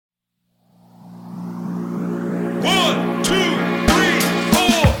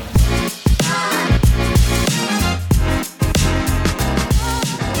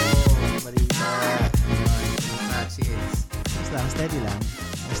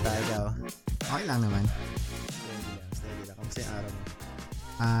Kamusta ikaw? Okay lang naman. Steady lang. Kamusta yung araw mo?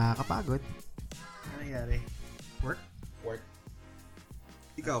 Kapagod. Ano nangyari? Work.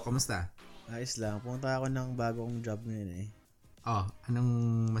 Ikaw, kamusta? Ayos lang. Pumunta ako ng bagong job ngayon eh. Oh,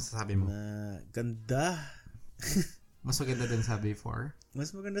 anong masasabi mo? Na ganda. Mas maganda din sa before? Mas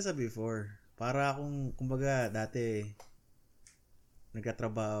maganda sa before. Para akong, kumbaga, dati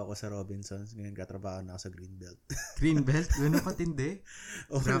nagkatrabaho ako sa Robinsons. Ngayon nagkatrabaho na ako sa Greenbelt. Greenbelt? Gano'n katindi.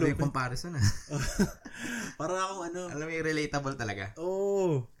 Grabe yung comparison Para akong Alam mo yung relatable talaga.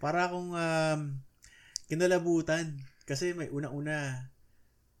 Para akong kinalabutan. Kasi may una-una,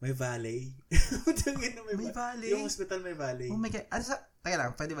 may valley. May valley? Yung hospital may valley. Oh my God. Teka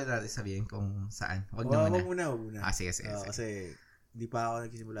lang, pwede ba natin sabihin kung saan? Wag muna. Sige. Kasi di pa ako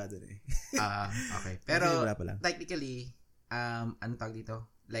nagsisimula doon eh. Okay. Pero technically, ano tawag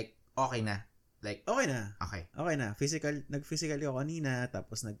dito? Like, okay na. Okay na. Okay. Okay na. Nag-physical ako kanina,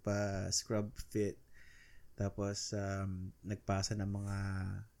 tapos nagpa-scrub fit, tapos nagpasa ng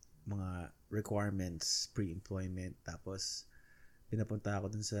mga requirements, pre-employment, tapos pinapunta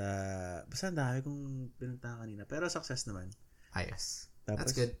ako dun sa, basta ang dami kong pinunta kanina, pero success naman. Ayos. Tapos,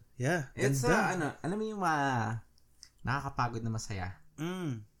 that's good. Yeah. It's alam mo yung nakakapagod na masaya.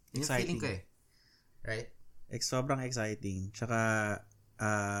 Yung Exciting. feeling ko eh. Right? Sobrang exciting. Tsaka,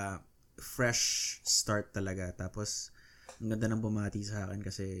 fresh start talaga. Tapos, ang ganda ng bumati sa akin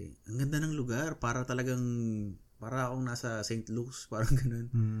kasi, ang ganda ng lugar. Para akong nasa St. Luke's. Parang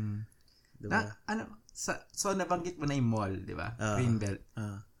ganun. Diba? So, nabanggit mo na yung mall, di ba? Greenbelt.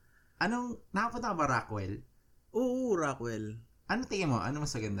 Nakapunta ka ba Rockwell? Oo, Rockwell. Ano tingin mo? Ano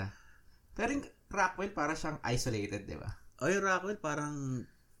mas maganda? Pero yung Rockwell, para siyang isolated, di ba? Yung Rockwell, parang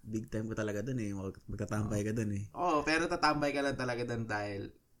big time ko talaga dun eh. Magtatambay ka dun eh. Pero tatambay ka lang talaga dun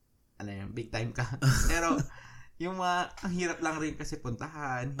dahil, big time ka. Pero, yung ang hirap lang rin kasi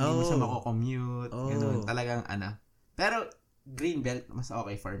puntahan, hindi mo siya mako-commute, ganun, talagang Pero, Greenbelt, mas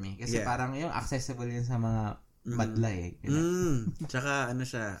okay for me. Kasi parang yung accessible yun sa mga badla eh. Tsaka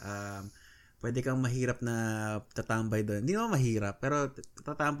siya, pwede kang mahirap na tatambay doon. Hindi naman mahirap, pero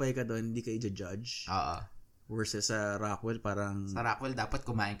tatambay ka doon, hindi ka i-judge. Versus sa Rockwell, parang... Sa Rockwell, dapat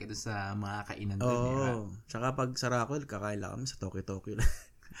kumain ka doon sa mga kainan doon. Tsaka pag sa Rockwell, kakain lang kami sa Toki-Toki lang.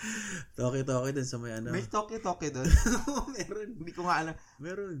 Toki-Toki doon sa may May Toki-Toki doon? Meron. Hindi ko nga alam.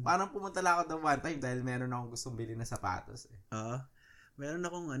 Meron. Parang pumunta lang ako doon one time dahil meron akong gustong bilhin na sapatos. Meron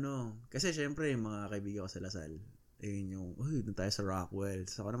akong kasi syempre, mga kaibigan ko sa Lasal, yung, doon tayo sa Rockwell.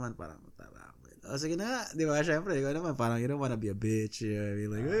 So, ako naman, parang, Rockwell. Sige na nga, di ba? Syempre, ikaw naman, parang, you don't wanna be a bitch. I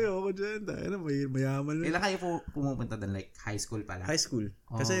mean, like, ako dyan, tayo na, mayaman lang. Ilan kayo pumupunta doon? Like, high school pala? High school.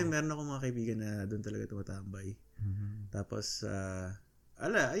 Kasi meron akong mga kaibigan na doon talaga tumatambay. Tapos,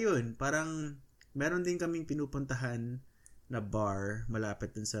 ayun, parang, meron din kaming pinupuntahan na bar,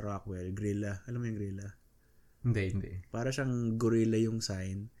 malapit dun sa Rockwell, Grilla. Alam mo yung Grilla? Hindi. Para siyang gorilla yung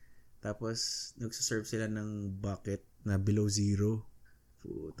sign. Tapos, nagsaserve sila ng bucket na below zero.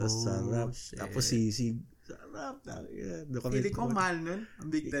 Tapos, sarap. Shit. Tapos, sisig. Sarap. Hindi ko mahal nun. Ang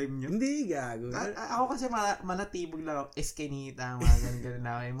big time nyo. Hindi, gago. Ako kasi manatibog lang ako. Eskinita, mga ganun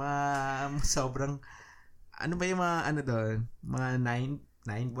na. Sobrang, ano ba yung mga, doon? Mga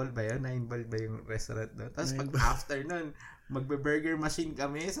 9 ball ba yun? 9 ball ba yung restaurant doon? Tapos, pag after nun, magbe-burger machine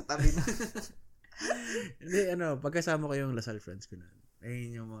kami sa tabi na. Hindi, pagkasama ko yung Lasal friends ko na.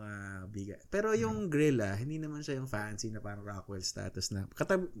 Ayun yung mga biga. Pero yung Grilla, hindi naman siya yung fancy na parang Rockwell status na.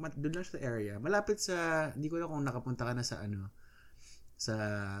 Doon lang siya sa area. Malapit sa, hindi ko alam kung nakapunta ka na sa yun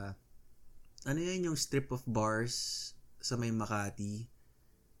yung strip of bars sa may Makati.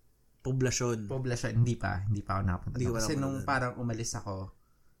 Poblasyon, hindi pa ako nakapunta. Kasi nung parang umalis ako,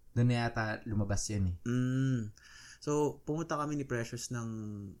 doon na yata lumabas yun eh. So, pumunta kami ni Precious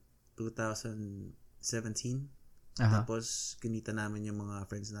ng 2017. Tapos, kinita namin yung mga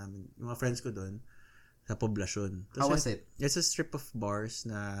friends ko doon sa poblasyon. How was it? It's a strip of bars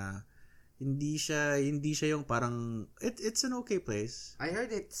na hindi siya yung parang, it's an okay place. I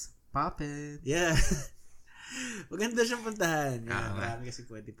heard it's poppin'. Yeah. Maganda siyang puntahan. Marami kasi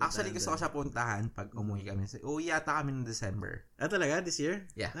pwede puntahan. Actually, gusto ko siya puntahan pag umuwi kami. Uwi yata kami ng December. Talaga? This year?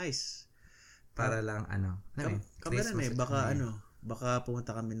 Yeah. Nice. Para lang, Kabalan baka pumunta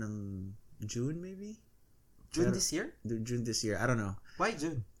kami ng June maybe? This year? June this year. I don't know. Why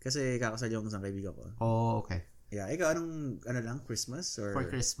June? Kasi kakasal yung isang kaibigan ko. Okay. Yeah. Ikaw, anong Christmas? Or? For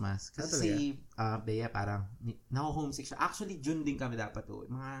Christmas. Kasi si Bea parang, naku-homesick siya. Actually, June din kami dapat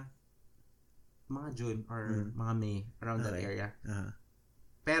uwi. Mga June or mga May, around that area.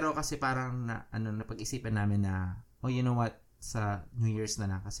 Pero kasi parang napag-isipan namin na, you know what, sa New Year's na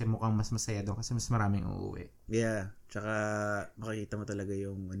lang kasi mukhang mas masaya doon kasi mas maraming uuwi. Yeah. Tsaka makikita mo talaga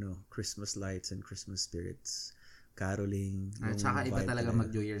yung Christmas lights and Christmas spirits. Caroling. Tsaka iba talaga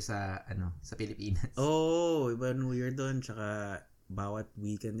mag-New Year sa Pilipinas. Iba New Year doon. Tsaka bawat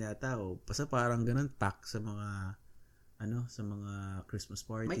weekend yata. Basta parang ganun pack sa mga sa mga Christmas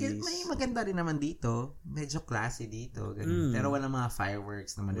parties. May maganda rin naman dito. Medyo classy dito. Ganun. Pero walang mga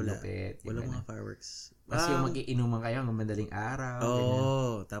fireworks na malulupit. Walang mga fireworks. Kasi yung mag-iinuman kayo hanggang madaling araw.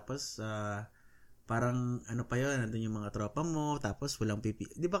 Tapos parang pa yun, nandun yung mga tropa mo, tapos walang pipi.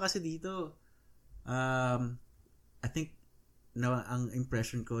 Di ba kasi dito, I think, ang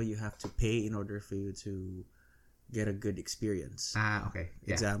impression ko, you have to pay in order for you to get a good experience. Okay.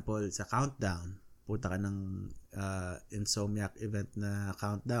 Yeah. Example, sa countdown, punta ka ng Insomniac event na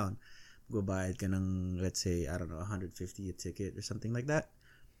countdown, gubayad ka ng, let's say, I don't know, $150 a ticket or something like that.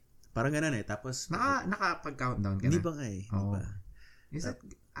 Parang ganun Tapos, nakapag-countdown ka na? Hindi ba nga Is it,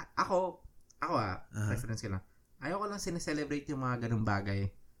 reference ko lang. Ayoko lang sineselebrate yung mga ganung bagay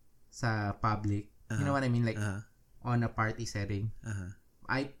sa public. You know what I mean? Like, on a party setting.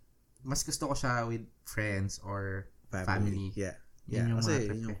 Mas gusto ko siya with friends or family. Yeah. Yun yung kasi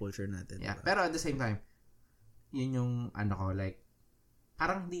yun yung culture natin. Yeah. Diba? Pero at the same time, yun yung ko, like,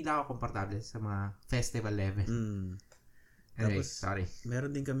 parang hindi lang ako komportable sa mga festival level. Anyway, tapos, sorry.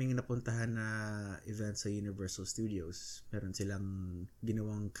 Meron din kaming napuntahan na event sa Universal Studios. Meron silang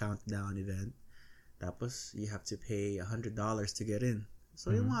ginawang countdown event. Tapos, you have to pay $100 to get in. So,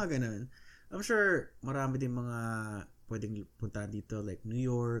 yung mga ganun. I'm sure marami din mga pwedeng puntahan dito like New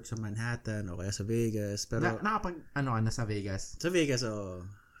York, sa Manhattan, o kaya sa Vegas. Pero na sa Vegas? Sa Vegas,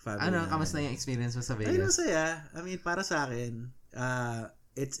 kamusta yung experience mo sa Vegas? Ay, masaya. I mean, para sa akin,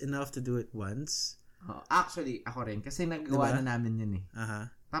 it's enough to do it once. Actually, ako rin. Kasi nagawa na namin yun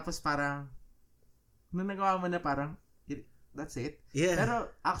Tapos parang, nung nagawa mo na parang, that's it. Yeah.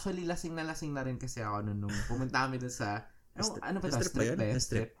 Pero actually, lasing na rin kasi ako nung pumunta kami dun sa,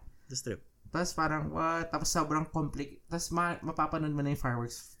 Strip. The Strip. Tapos parang, tapos sobrang tapos mapapanood mo na yung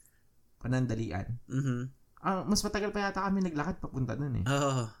fireworks panandalian. Mas matagal pa yata kami naglakad papunta dun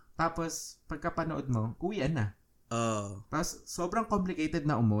Tapos, pagkapanood mo, uwian na. Tapos, sobrang complicated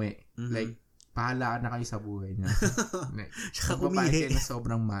na umuwi. Like, pahala na kayo sa buhay niya. Tsaka kumihi. Na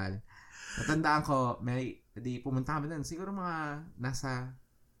sobrang mahal. Natandaan ko, pumunta kami doon. Siguro marami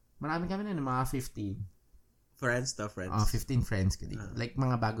kami na mga 15. Friends. 15 friends ko dito. Like,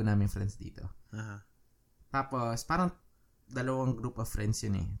 mga bago namin friends dito. Tapos, parang dalawang group of friends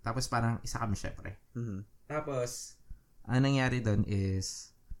yun Tapos, parang isa kami syempre. Tapos, ang nangyari doon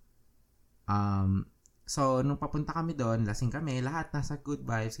is, so, nung papunta kami doon, lasing kami, lahat nasa good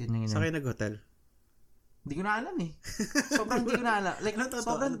vibes, ganyan. Saan kayo nag-hotel? Hindi ko na alam Sobrang hindi ko na alam. Like,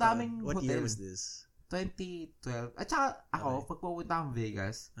 sobrang daming hotel. What year was this? 2012. At saka, ako, pag pupunta akong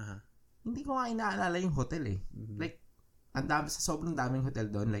Vegas, hindi ko nga inaalala yung hotel Like, sobrang daming hotel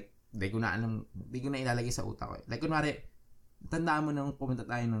doon. Like, hindi ko na ilalagay sa utak ko Like, kunwari, tandaan mo nung pumunta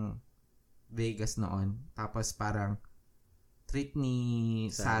tayo ng Vegas noon, tapos parang, treat ni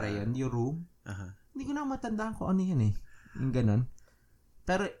Sarah yun, yung room. Hindi ko na matandaan kung ano yun Yung ganun.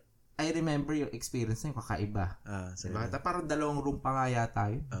 Pero, I remember yung experience na yung kakaiba. Diba? Parang dalawang room pa nga yata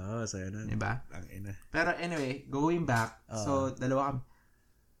yun. Saya na. Diba? Ang ina. Pero anyway, going back, so, dalawa kami.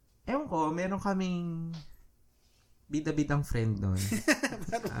 Ewan ko, meron kaming bida-bidang friend doon.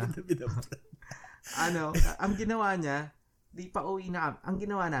 Bida-bidang friend. Ang ginawa niya, di pa uwi na. Ang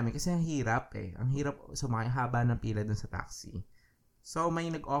ginawa namin, kasi ang hirap Ang hirap sumakay, haba ng pila doon sa taxi. So, may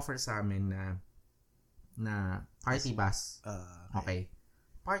nag-offer sa amin na party bus. Okay.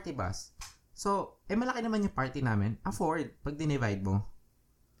 Party bus. So, malaki naman yung party namin. Afford, pag dinivide mo.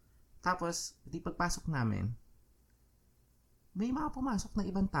 Tapos, di pagpasok namin, may mga pumasok na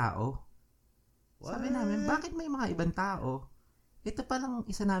ibang tao. What? Sabi namin, bakit may mga ibang tao? Ito palang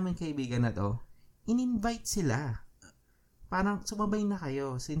isa namin kaibigan na to, in-invite sila. Parang sumabay na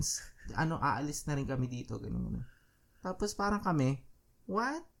kayo since aalis na rin kami dito. Ganun. Tapos parang kami,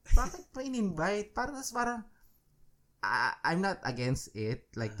 what? Bakit pa in-invite? Parang I'm not against it,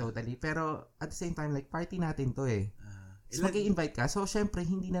 like totally. Pero at the same time, like party natin to So mag-i-invite ka. So syempre,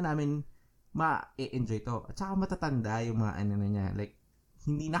 hindi na namin ma-enjoy to. At saka matatanda yung mga niya. Like,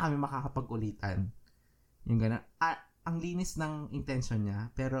 hindi na kami makakapag-ulitan. Yung gano'n. Ang linis ng intention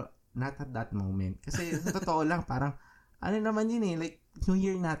niya, pero not at that moment. Kasi sa totoo lang, parang, naman yun like, New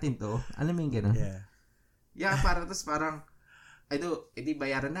Year natin to. Alam mo yung gano'n? Yeah, parang, edi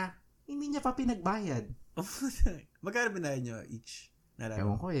bayaran na. Hindi niya pa pinagbayad. Magkano binayan nyo each?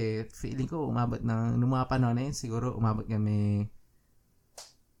 Ewan ko feeling ko umabot nung mga panahon na yun, siguro umabot kami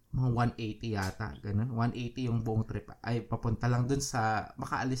mga 180 yata, ganun. 180 yung buong trip. Ay, papunta lang dun sa,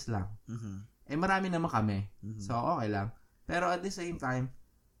 makaalis lang. Eh, marami naman kami. So, okay lang. Pero at the same time,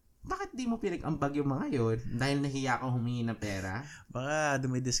 bakit di mo pinag-ambag yung mga yun? Dahil nahiya kang humingi ng pera? Baka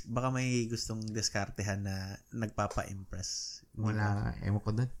may gustong diskartehan na nagpapa-impress. Wala, ewan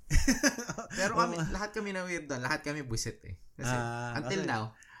ko dun. Pero lahat kami na weird doon. Lahat kami busit eh. Kasi, until now,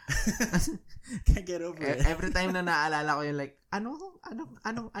 can't get over it. Every time na naalala ko yung like,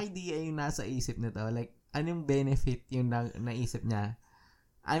 anong idea yung nasa isip nito? Like, anong benefit yung naisip niya?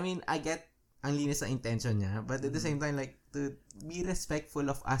 I mean, I get ang linis na intention niya, but at the same time, like, to be respectful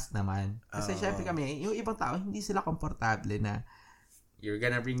of us naman. Kasi syempre kami, yung ibang tao, hindi sila komportable na you're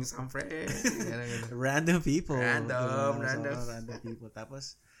gonna bring some friends. Random people. Random people.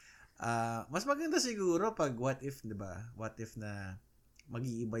 Tapos, mas maganda siguro pag what if, di ba? What if na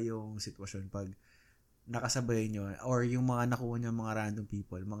mag-iiba yung sitwasyon pag nakasabay nyo or yung mga nakuha nyo mga random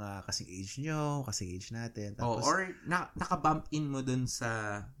people, mga kasing age nyo, kasing age natin. Tapos, or nakabump in mo dun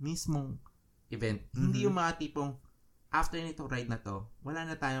sa mismong event. Hindi yung mga tipong after nito ride na to, wala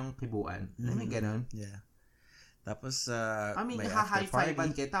na tayong kibuan. I mean, ganun. Yeah. Tapos, I mean,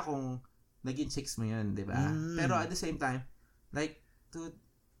 high-fivean kita kung naging chicks mo yun, di ba? Pero at the same time, like,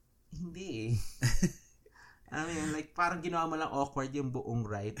 hindi eh. I mean, like, parang ginawa mo lang awkward yung buong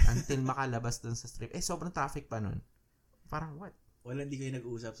ride until makalabas dun sa strip. Eh, sobrang traffic pa nun. Parang what? Wala, hindi kayo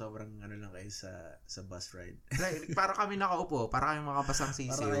nag-usap. Sobrang lang kayo sa bus ride. Like, parang kami nakaupo. Parang kayong makabasang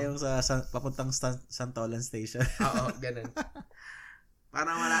sisiw. Parang kayong sa papuntang Santolan Station. Oo, ganun.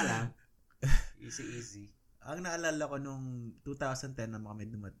 Parang wala lang. Easy. Ang naalala ko nung 2010 na kami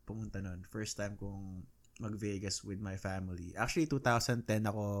pumunta nun. First time kong mag-Vegas with my family. Actually, 2010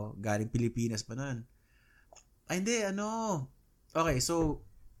 ako galing Pilipinas pa nun. Ay, hindi. Okay, so,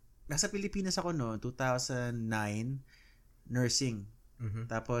 nasa Pilipinas ako noon, 2009, nursing.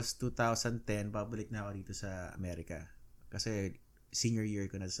 Tapos 2010 pabalik na ako dito sa Amerika kasi senior year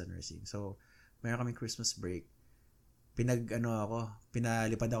ko na sa nursing. So meron kaming Christmas break.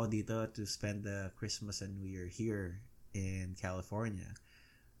 Pinalipad ako dito to spend the Christmas and New Year here in California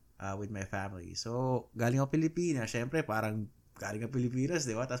with my family. So galing ako Pilipinas, syempre parang galing ako Pilipinas,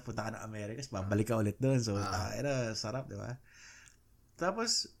 di ba? Tapos punta ka ng Amerika, babalik ka ulit doon. So sarap, di ba?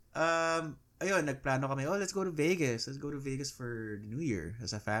 Tapos ayun, nagplano kami, let's go to Vegas. Let's go to Vegas for the New Year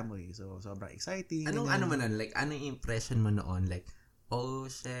as a family. So, sobrang exciting. Ano mo nun? Like, anong impression mo noon? Like, oh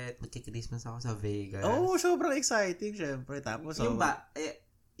shit, magki-Christmas ako sa Vegas. Oh, sobrang exciting, syempre. Tapos,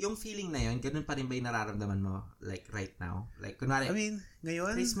 yung feeling na yun, ganun pa rin ba yung nararamdaman mo? Like, right now? Like, kunwari,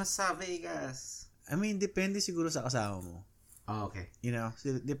 ngayon, Christmas sa Vegas. Depende siguro sa kasama mo. Oh, okay. You know,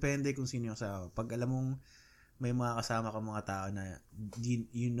 depende kung sino yung kasama. Pag alam mong may mga kasama ka mga tao na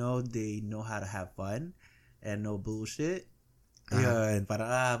you know they know how to have fun and no bullshit. Ayun,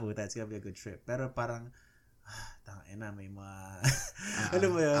 parang puta, it's gonna be a good trip. Pero parang tangina may mga alam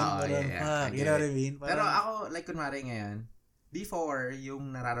mo yun? You know what I mean? Parang, pero ako, like kunwari ngayon, before, yung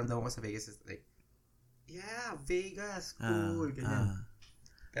nararamdaman ko sa Vegas is like, yeah, Vegas, cool, ganyan.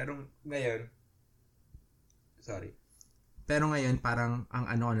 Pero ngayon, pero ngayon, parang ang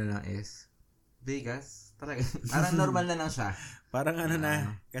ano na lang is, Vegas, talaga. Parang normal na lang siya. Parang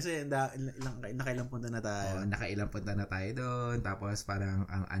na. Kasi nakailang punta na tayo. Nakailang punta na tayo doon. Tapos parang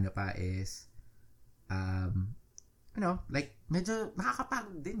ang ano pa is, like, medyo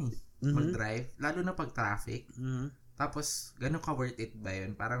nakakapagod din eh. Mag-drive. Lalo na pag traffic. Tapos, ganun ka worth it ba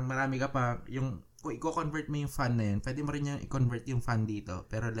yun? Parang marami ka pa, yung, kung i-convert mo yung fund na yun, pwede mo rin yung i-convert yung fund dito,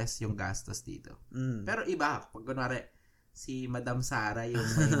 pero less yung gastos dito. Pero iba, pag kunwari, si Madam Sara yung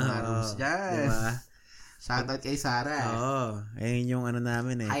may mga rooms dyan. Diba? Shoutout kay Sara. Ayun yung ano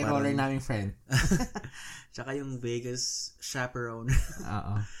namin eh. High roller naming friend. Tsaka yung Vegas chaperone.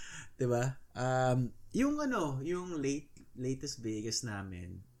 Oo. Diba? Yung latest Vegas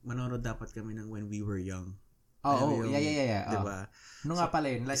namin, manonood dapat kami ng When We Were Young. Yeah. Diba? Ano nga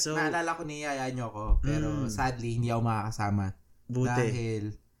pala yun? Like, naalala ko niyaya nyo ako, pero sadly, hindi ako makakasama.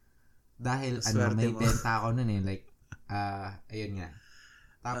 Buti. Dahil may benta ako nun eh. Like, ayun nga.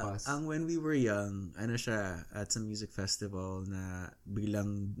 Tapos, ang When We Were Young, siya, at sa music festival na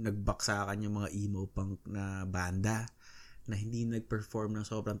biglang nagbaksakan yung mga emo punk na banda na hindi nag-perform ng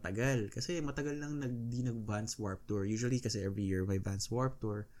sobrang tagal. Kasi matagal lang di nag-Vans Warped Tour. Usually kasi every year may Vans Warped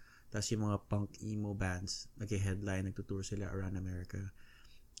Tour. Tapos yung mga punk emo bands, nag-headline, nagtutour sila around America.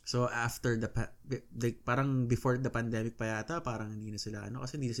 So, after parang before the pandemic pa yata, parang hindi na sila,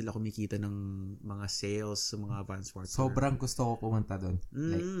 kasi hindi na sila kumikita ng mga sales sa mga advanced sports. Sobrang gusto ko pumunta doon.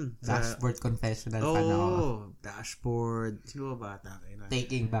 Like, dashboard confessional fan ako. Dashboard. Sino ba bata?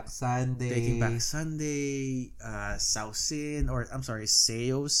 Taking Back Sunday. Sausin,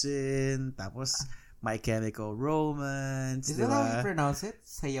 Seosin. Tapos, My Chemical Romance. Is that how you pronounce it?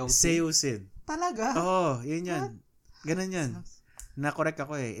 Seosin. Talaga? Yun yan. Ganun yan. Na-correct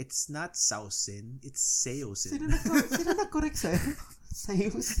ako eh. It's not Sausin. It's Seosin. Sino nag-correct sa'yo?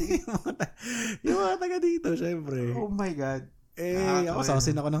 Seosin. Yung mga taga dito, syempre. Oh my God. Ako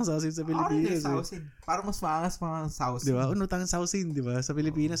Sausin ako ng Sausin sa Pilipinas. Sausin. Parang mas maangas mga Sausin. Diba? Unutang Sausin, diba? Sa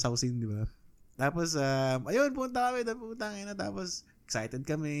Pilipinas, Sausin, diba? Tapos, ayun, punta kami. Tapos, excited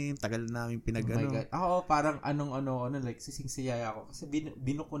kami. Tagal na namin my God. Ako, parang like, sising-siyaya ako. Kasi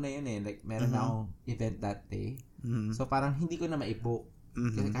binook ko na yun eh. Like, meron na akong event that day. So, parang hindi ko na ma-book.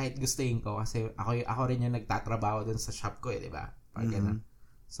 Kasi kahit gustuin ko. Kasi ako rin yung nagtatrabaho dun sa shop ko eh, di ba?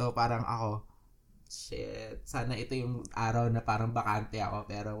 So, parang ako, shit, sana ito yung araw na parang bakante ako.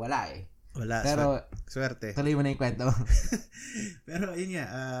 Pero wala eh. Pero, swerte. Tuloy mo na yung kwento. Pero, yun nga,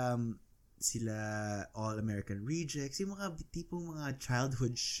 sila All-American Rejects, yung mga tipong mga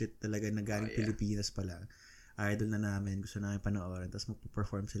childhood shit talaga na galing Pilipinas pa lang. Idol na namin, gusto namin panoorin, tapos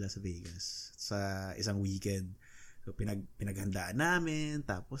magpo-perform sila sa Vegas sa isang weekend. So, pinaghandaan namin,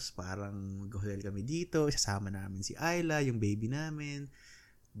 tapos parang mag-hotel kami dito, isasama namin si Ayla, yung baby namin,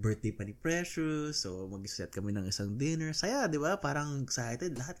 birthday pa ni Precious, so mag-set kami ng isang dinner. Saya, di ba? Parang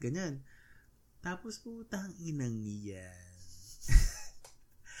excited, lahat ganyan. Tapos putang inang yan.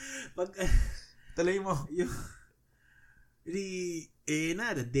 Tuloy mo. The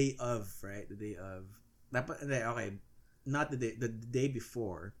day of, right? The day of. Okay. Not the day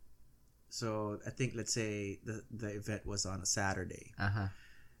before. So, I think, let's say, the event was on a Saturday.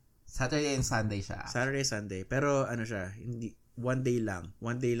 Saturday and Sunday siya. Saturday, Sunday. Pero, siya, hindi, one day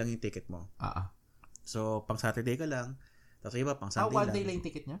lang yung ticket mo. So, pang Saturday ka lang. Tapos iba, pang Sunday lang. One day lang yung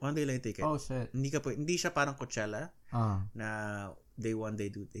ticket niya? One day lang yung ticket. Oh, shit. Hindi siya parang Coachella. Na day 1, day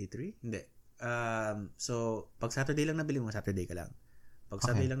 2, day 3. Hindi. So, pag Saturday lang nabili mo, Saturday ka lang. Pag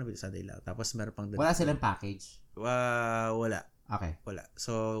Saturday lang nabili, Sunday lang. Tapos meron pang... Wala silang package? Wala. Okay. Wala.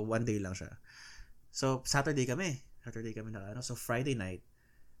 So, one day lang siya. So, Saturday kami na So, Friday night,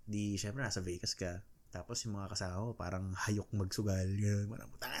 syempre, nasa Vegas ka. Tapos, yung mga kasama ko, parang hayok magsugal. Parang,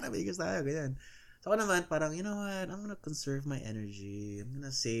 tanga na, Vegas tayo. Ganyan. So, ako naman, parang, you know what? I'm gonna conserve my energy. I'm gonna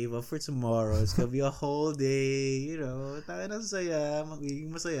save up for tomorrow. It's gonna be a whole day. You know, tayo na saya.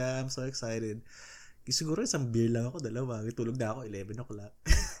 Magiging masaya. I'm so excited. Siguro isang beer lang ako, dalawa. Tulog na ako, 11 o'clock.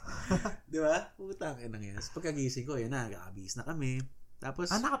 Di ba? Putang inang yan. Pagkagising ko, yun na, kakabihis na kami.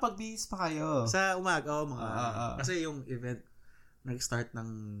 Tapos, nakapagbihis pa kayo? Sa umaga, kasi yung event, nag-start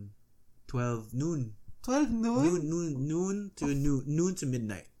ng 12 noon. 12 noon? Noon to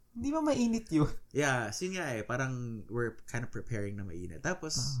midnight. Hindi ba mainit yun? Yeah, nga parang we're kind of preparing na mainit.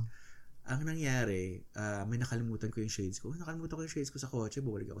 Tapos, ang nangyari, may nakalimutan ko yung shades ko. Sa kotse,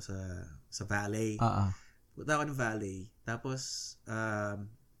 bumalik ako sa valet. Punta ako ng valet. Tapos,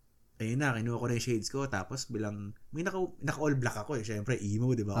 ayun na, kinuha ko na yung shades ko. Tapos, bilang, may naka-all black ako eh. Siyempre,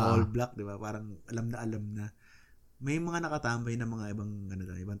 emo, di ba? All black, di ba? Parang alam na. May mga nakatambay na mga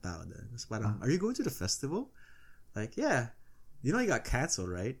ibang tao doon. Tapos parang, are you going to the festival? Like, yeah. You know, I got canceled,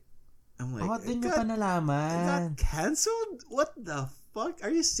 right? I'm like, din nyo pa nalaman? I got canceled? What the fuck?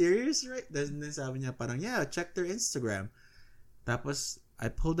 Are you serious, right? Then sabi niya parang, yeah, check their Instagram. Tapos, I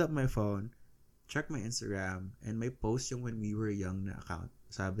pulled up my phone, checked my Instagram, and may post yung when we were young na account.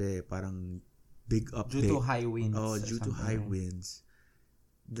 Sabi, parang, big update. Due to high winds. Due to high winds.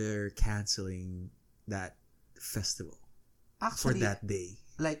 They're canceling that festival. Actually, for that day.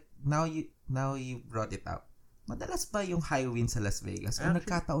 Like, now you brought it up. Madalas ba yung high wind sa Las Vegas? O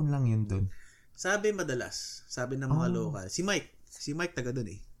nagkataon lang yun dun? Sabi madalas. Sabi ng mga local. Si Mike taga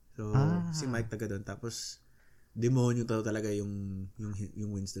dun eh. So, si Mike taga dun. Tapos, demonyo talaga yung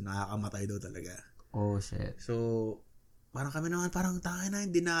winds dun. Nakakamatay daw talaga. Oh, shit. So, parang kami naman, parang tayo na,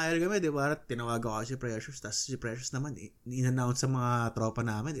 denial kami. Di ba? Tinawag ako si Precious. Tapos si Precious naman, in-announce sa mga tropa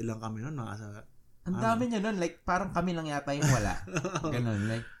namin. Ilang kami nun. Ang dami nyo nun. Like, parang kami lang yata yung wala.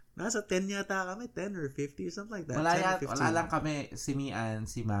 Ganon. Like, nasa 10 yata kami, 10 or 50 or something like that. Wala lang kami, si Mian,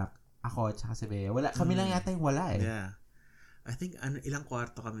 si Mac, ako, tsaka si Bea. Kami lang yata yung wala eh. Yeah. I think, ilang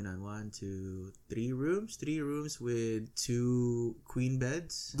kwarto kami nun? 1, 2, 3 rooms? 3 rooms with 2 queen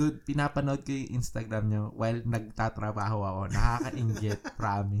beds. Dude, pinapanood ko yung Instagram nyo while nagtatrabaho ako. Nakaka-inget,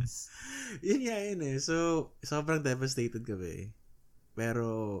 promise. Yun eh. So, sobrang devastated kami.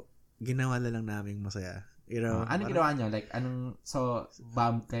 Pero, ginawa na lang namin masaya. You know? Anong ginawa nyo? Like,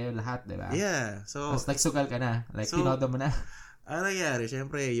 bomb kayo lahat, di ba? Yeah. So, tapos nagsugal ka na. Like, tinodo mo na. Ano nangyari?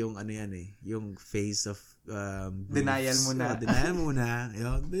 Siyempre, yung yung phase of denial muna. Denial muna.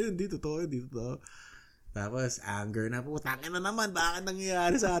 Hindi totoo. Tapos, anger na po. Tangin na naman. Bakit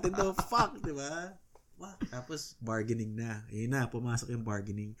nangyayari sa atin to? Fuck, di ba? Tapos, bargaining na. Yun na, pumasok yung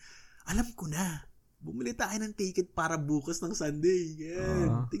bargaining. Alam ko na. Bumili tayo ng ticket para bukas ng Sunday.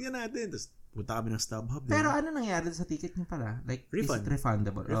 Yan. Tingnan natin. Tapos, punta kami ng StubHub. Pero ano nangyari sa ticket niyo pala? Like, refund. Is it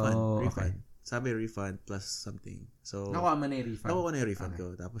refundable? Refund. Okay. Sabi refund plus something. So, nakuha mo na yung refund? Nakuha ko na yung refund ko.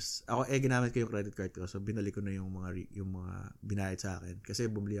 Tapos, ako, ginamit ko yung credit card ko. So, binalik ko na yung mga binayad sa akin. Kasi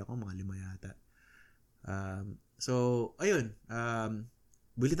bumili ako mga 5 yata. So, ayun.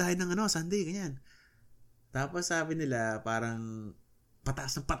 Bili tayo ng Sunday, ganyan. Tapos, sabi nila, parang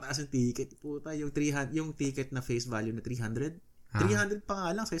pataas yung ticket. Puta, yung ticket na face value na 300. 300 pa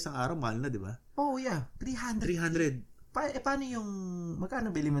nga lang sa isang araw, mahal na, di ba? Oh, yeah. 300. Paano yung,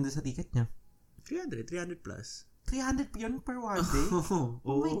 magkano bili mo doon sa ticket niya? 300 plus. 300 yun per one day? Oh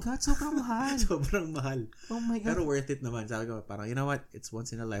my God, sobrang mahal. Sobrang mahal. Oh my God. Pero worth it naman. Sabi ko, parang, you know what? It's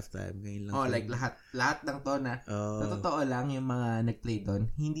once in a lifetime. Ngayon lang. Like lahat ng to na. Sa totoo lang, yung mga nag-play doon,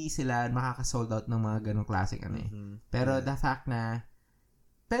 hindi sila makaka-sold out ng mga ganong classic Pero the fact na,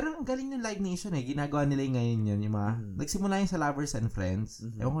 pero ang galing ng Live Nation ginagawa nila ngayon yun, yung mga, nagsimula yung sa Lovers and Friends.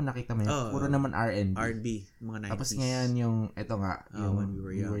 Ewan ko nakita mo yun. Puro naman R&B, mga 90s. Tapos ngayon yung, eto nga, yung When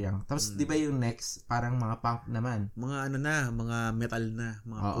We Were Young. Tapos di ba yung next, parang mga punk naman. Mga mga metal na,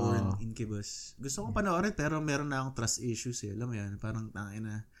 mga Korn, Incubus. Gusto ko panoorin, pero meron na akong trust issues Alam mo yan, parang tangin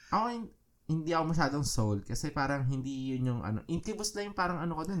na. Ako, hindi ako masyadong sold kasi parang hindi yun yung Incubus na yung parang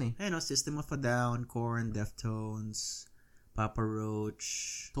ko dun System of a Down, Korn, Deftones, Papa Roach.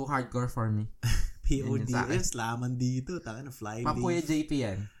 Too hardcore for me. POD. Yan, slaman dito. Taka na, Flyleaf. Papuya JP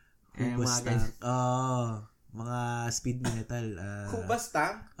yan. Hoobastank. Mga speed metal.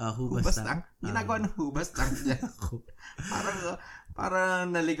 Hoobastank? Hoobastank. Ginagawa ng Hoobastank dyan. Parang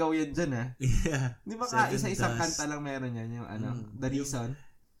naligaw yan dyan Yeah. Di ba isa-isang kanta lang meron yan? Yung The Reason?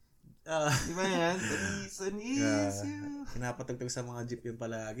 Di ba yan? The Reason is you. Pinapatugtog sa mga jeep yun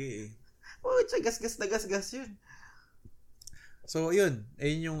palagi gas na gas yun. So, yun.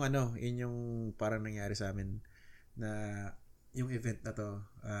 Yun yung parang nangyari sa amin na yung event na to,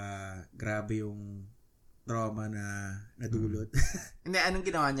 grabe yung trauma na nadulot. Hindi, anong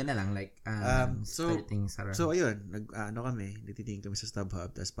ginawa niya na lang? Like, starting sa... So, ayun. Nagtitingin kami sa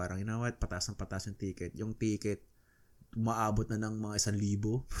StubHub, tapos parang, you know what, pataas yung ticket. Yung ticket, umaabot na ng mga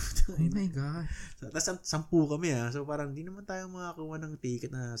 1,000. Oh my God. Tapos 10 kami So, parang, di naman tayo makakuha ng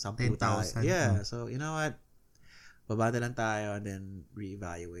ticket na 10,000 tayo. 10,000. Yeah. So, you know what, baba na lang tayo and then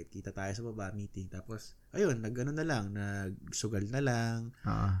re-evaluate. Kita tayo sa baba meeting. Tapos, ayun, na lang. Nagsugal na lang.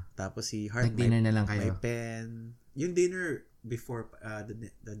 Tapos si Hart, nag-dinner na lang kayo. May pen. Yung dinner before,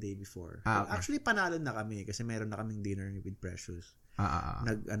 the day before. Okay. Actually, panalo na kami kasi meron na kaming dinner with Precious.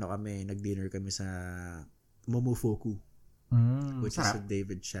 Nag-dinner kami sa Momofuku. Which is a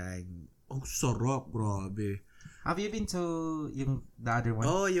David Chang. Sarap, grabe. Have you been to the other one?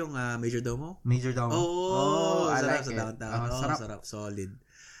 Yung Major Domo? Major Domo. I sarap like sa downtown. Sarap. Solid.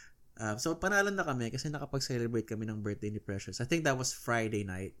 So, panalo na kami kasi nakapag-celebrate kami ng birthday ni Precious. I think that was Friday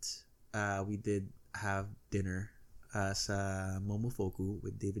night. We did have dinner sa Momofuku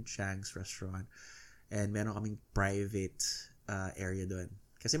with David Chang's restaurant. And meron kaming private area doon.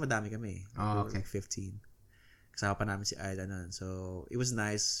 Kasi madami kami. Okay. Like 15. Kasama pa namin si Ayla nun. So, it was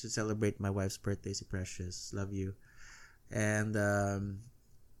nice to celebrate my wife's birthday, si Precious. Love you. And,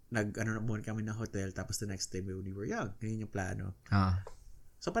 muna kami ng hotel. Tapos the next day, when we were young. Ganyan yung plano.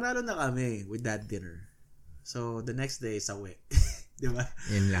 So, panalo na kami with that dinner. So, the next day, sawi. Di ba?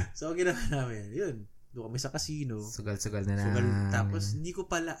 Yun lang. So, ginawa namin, yun. Doon kami sa casino. Sugal-sugal na lang. Tapos, hindi ko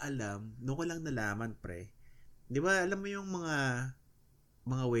pala alam. Doon ko lang nalaman, pre. Di ba, alam mo yung mga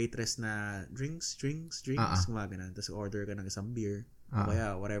waitress na drinks, mga ganun. Tapos order ka ng isang beer. O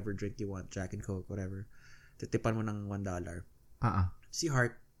kaya, whatever drink you want, Jack and Coke, whatever. Titipan mo ng $1. Si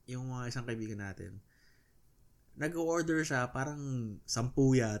Hart, yung mga isang kaibigan natin, nag-order siya, parang 10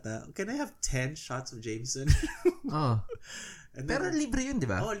 yata. Can I have 10 shots of Jameson? Pero libre yun, di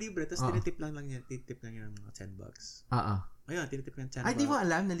ba? Libre. Tapos tinitip lang yan ng mga $10. Ayun, tinitip lang $10. Ay, di mo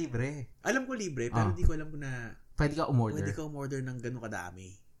alam na libre. Alam ko libre, pero di ko alam kung na pwede ka umorder. Pwede ka umorder ng ganun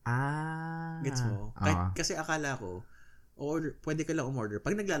kadami. Gets mo? Kasi akala ko, pwede ka lang umorder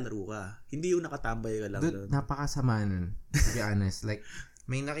pag naglalaro ka. Hindi yung nakatambay ka lang doon. Napakasama nun. To be honest. Like,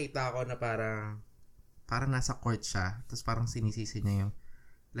 may nakita ako na parang nasa court siya. Tapos parang sinisisi niya yung,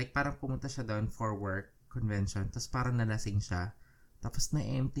 like parang pumunta siya doon for work, convention. Tapos parang nalasing siya. Tapos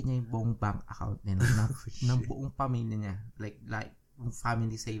na-empty niya yung buong bank account niya ng buong pamilya niya. Like yung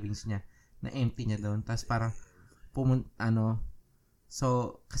family savings niya. Na-empty niya doon. Tapos parang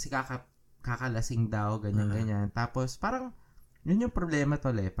so kasi kakalasing daw, ganyan. Tapos parang yun yung problema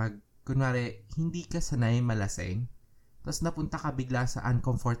tol pag kunwari hindi ka sanay malasing, tapos napunta ka bigla sa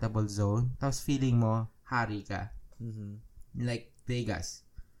uncomfortable zone, tapos feeling mo hari ka. Like Vegas.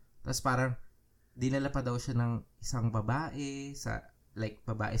 Tapos parang dinala pa daw siya ng isang babae sa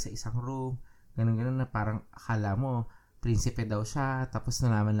isang room, ganun na parang akala mo prinsipe daw siya, tapos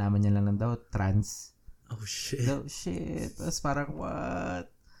nalaman niya lang daw trans. Oh, shit. Tapos parang, what?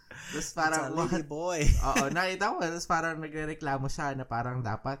 Tapos parang, what? Boy. Oo, nakita ko. Tapos parang nagreklamo siya na parang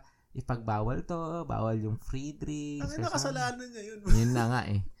dapat ipagbawal to, bawal yung free drinks. Ang nakasalanan niya yun. Yun na nga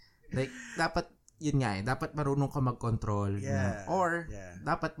Like, dapat marunong ka mag-control.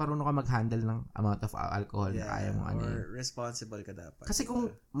 Dapat marunong ka mag-handle ng amount of alcohol na kaya mo. Or responsible ka dapat. Kasi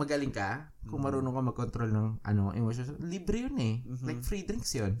kung magaling ka, kung marunong ka mag-control ng emotions, libre yun Like, free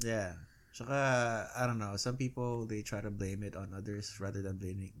drinks yun. Yeah. Saka, I don't know, some people, they try to blame it on others rather than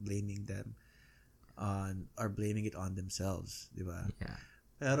blaming them or blaming it on themselves, di ba? Yeah.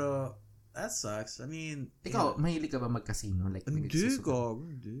 Pero, that sucks. I mean, ikaw, mahilig ka ba mag-casino? Like, hindi.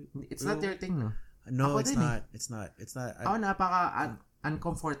 It's not your thing, no? No, it's not. It's not. Ako,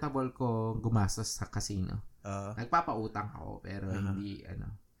 uncomfortable ko gumastos sa casino. Nagpapautang ako, pero hindi,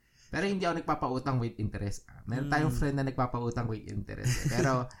 Pero hindi ako nagpapautang with interest. Meron tayong friend na nagpapautang with interest.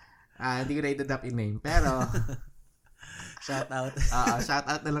 Pero, hindi ko na i-drop in name. Pero, shout out. Shout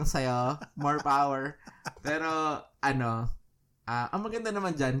out na lang sa'yo. More power. Pero, ang maganda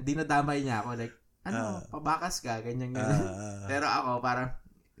naman dyan, dinadamay niya ako. Like, pabakas ka, ganyan. Pero ako, parang,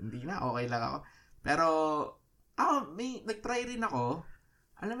 hindi na, okay lang ako. Pero, nag-try rin ako.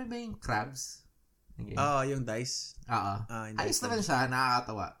 Alam mo ba yung crabs? Okay. Yung dice. Ayos naman siya,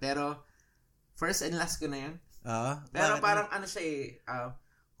 nakakatawa. Pero, first and last ko na yun. Pero parang siya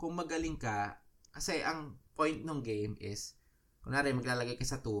kung magaling ka, kasi ang point ng game is, kunwari maglalagay ka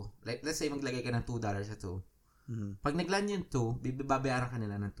sa 2, like let's say maglagay ka ng $2 sa 2. Pag nagland yung 2, babayaran ka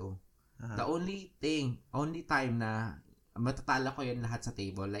nila ng 2. The only time na matatala ko yun lahat sa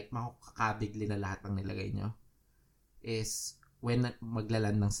table, like makakabigli na lahat ng nilagay nyo, is when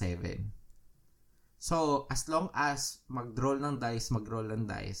maglaland ng 7. So, as long as mag-roll ng dice,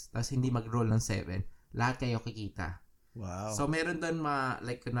 tapos hindi mag-roll ng 7, lahat kayo kikita. Wow. So, meron doon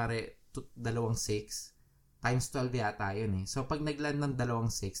like, kunwari, 2 6, times 12 yata yun So, pag nagland ng 2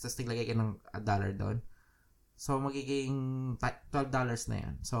 6, tapos naglagay ka ng $1 doon, so, magiging $12 na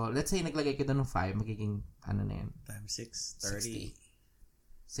yan. So, let's say, naglagay ka doon ng 5, magiging, na yan? Times 6, 30.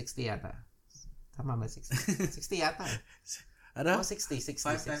 60 yata. Tama ba? 60 yata. 60.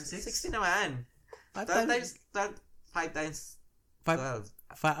 5 times 6? 60 naman. 5 times 12.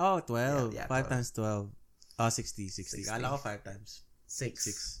 12. Yeah, 5 times 12. 60. Kala ko 5 times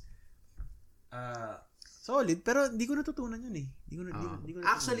 6. Solid, pero hindi ko natutunan yun Hindi ko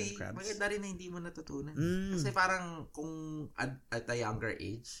actually, maganda rin na hindi mo natutunan. Kasi parang kung at a younger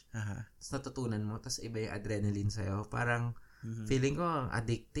age, tapos natutunan mo, tapos iba yung adrenaline sa'yo, parang feeling ko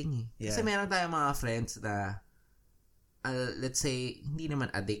addicting Yeah. Kasi meron tayong mga friends na let's say, hindi naman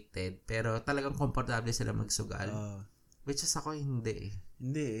addicted, pero talagang komportable sila magsugal. Which is ako, hindi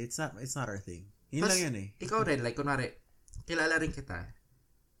Hindi, it's not our thing. Yun tas, lang yun ikaw rin, like, kunwari, kilala rin kita.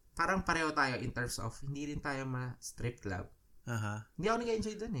 Parang pareho tayo in terms of, hindi rin tayo ma-strip club. Hindi ako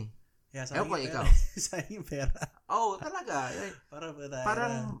nag-enjoy dun Yeah, ewan ko, ikaw. Sayang pera. Talaga.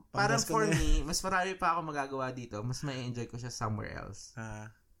 Parang for me, mas marami pa ako magagawa dito. Mas ma-enjoy ko siya somewhere else.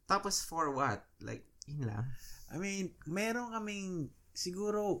 Tapos for what? Like, yun lang. I mean, meron kaming,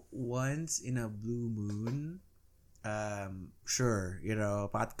 siguro once in a blue moon, sure,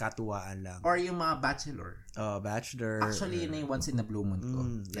 katuwaan lang. Or yung mga bachelor. Bachelor. Actually, yun yung once in a blue moon ko.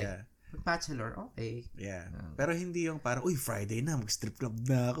 Yeah. Bachelor, okay. Yeah. Pero hindi yung parang, Friday na, mag-strip club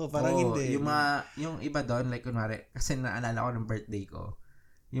na ako. Parang hindi. Yung iba doon, like kunwari, kasi naalala ko ng birthday ko,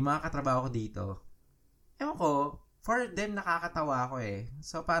 yung mga katrabaho ko dito, ewan ko, for them, nakakatawa ako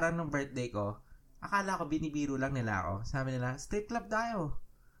So, parang nung birthday ko, akala ko, binibiro lang nila ako. Sabi nila, strip club tayo.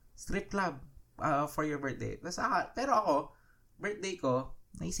 Strip club. For your birthday. Pero ako, birthday ko,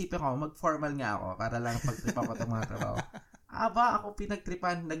 naisipan ko, mag-formal nga ako para lang pag-tripan ko itong mga trabaho. Ako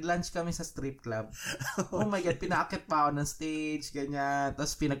pinagtripan. Nag-lunch kami sa strip club. Oh my God, pinakit pa ako ng stage, ganyan.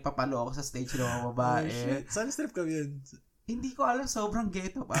 Tapos pinagpapalo ako sa stage ng mga babae. Oh, shit. Saan strip club yun? Hindi ko alam, sobrang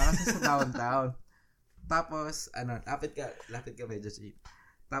ghetto pa kasi sa downtown. Tapos, lapit ka medyo cheap.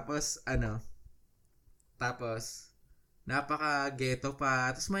 Tapos, napaka-ghetto pa.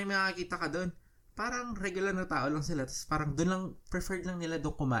 Tapos may makakita ka doon. parang regular na tao lang sila. Tapos parang doon lang, preferred lang nila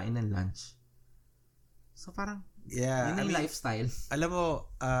doon kumain ng lunch. So parang, yun yung lifestyle. Alam mo,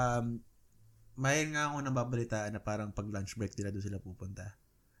 may nga ako nababalitaan na parang pag lunch break nila doon sila pupunta.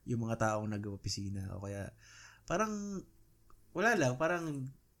 Yung mga taong nag-opisina o kaya parang wala lang, parang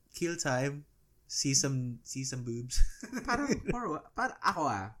kill time, see some boobs. parang ako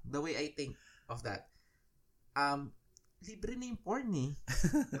the way I think of that, libre na yung porn eh.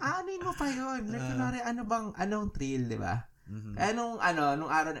 Anin mo pa yun. Like, kunwari, anong thrill, di ba? Mm-hmm. Nung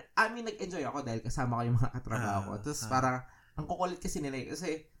araw na, nag-enjoy ako dahil kasama ko yung mga katrabaho ko. Tapos parang, ang kukulit kasi nila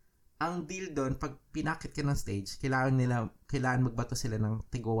kasi, ang deal doon, pag pinakit ka ng stage, kailangan magbato sila ng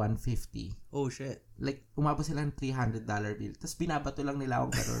tigo 150. Oh, shit. Like, umabot sila ng $300 bill. Tapos binabato lang nila ako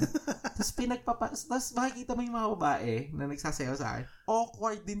gano'n. Tapos makikita mo yung mga babae na nagsasayaw sa akin.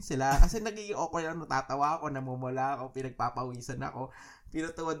 Awkward din sila. Kasi nagiging awkward ako, natatawa ako, namumula ako, pinagpapawisan ako.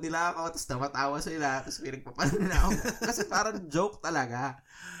 Pinatuwad nila ako, tapos namatawa sila, tapos pinagpapano nila ako. Kasi parang joke talaga.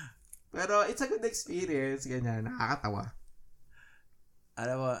 Pero it's a good experience, ganyan, nakakatawa.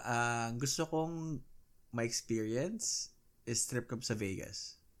 Alam mo, gusto kong ma-experience is strip club sa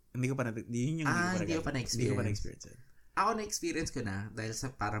Vegas. Hindi ko pa na-experience. Hindi ko pa na-experience. Ako na-experience ko na dahil sa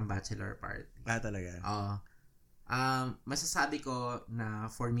parang bachelor party. Talaga? Oo. Masasabi ko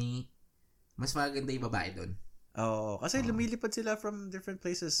na for me, mas maganda yung babae doon. Oo. Kasi lumilipad sila from different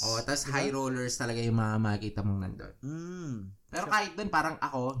places. Oo. Tapos high rollers talaga yung mga makikita mong nandun. Pero kahit doon, parang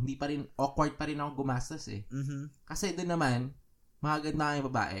ako, hindi pa rin, awkward pa rin ako gumastos eh. Mm-hmm. Kasi doon naman, maganda yung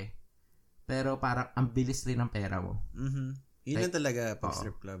babae. Pero parang ang bilis rin ng pera mo. Mm-hmm. Yun lang talaga pag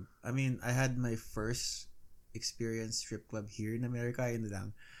strip club. I mean, I had my first experience strip club here in America. Yun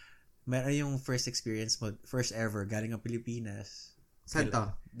lang. Meron yung first experience mo, first ever, galing ang Pilipinas. Saan to?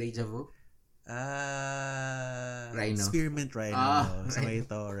 Deja vu? Rhino. Spearmint Rhino. Sa may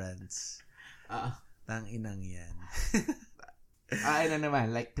Torrance. Tang-inang yan. Ano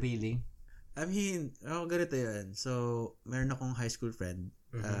naman? Like thrilling? I mean, ganito yun. So, meron akong high school friend,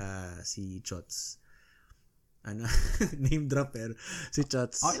 si Chots. Name drop pero si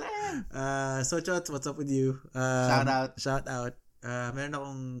Chots. Okay lang. So, Chots, what's up with you? Shout out. Meron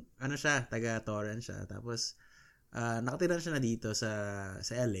akong, taga Torrance siya. Tapos, nakatira siya na dito sa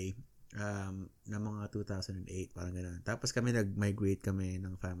LA, na mga 2008, parang gano'n. Tapos kami nag-migrate kami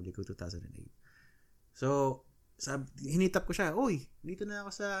ng family ko 2008. So, hinitap ko siya, uy, dito na ako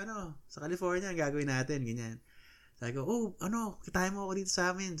sa California, gagawin natin, ganyan. Sabi ko, kitahin mo ako dito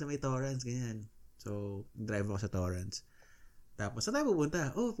sa amin, sa may Torrance, ganyan. So, drive ako sa Torrance. Tapos, saan tayo pupunta?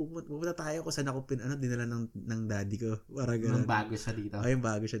 Pupunta tayo kung saan ako dinala ng daddy ko. Yung bago siya dito. Yung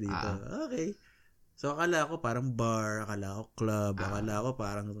bago siya dito. Okay. So, akala ko parang bar, akala ko club, akala ko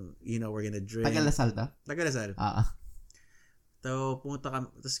parang, we're gonna drink. Tagalasal to? Tagalasal. So, pumunta kami,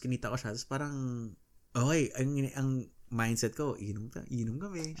 tapos kinita ko siya, tapos parang, okay, ang mindset ko, inom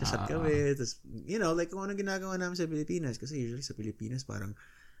kami, shot kami, tapos, like kung anong ginagawa namin sa Pilipinas, kasi usually sa Pilipinas, parang,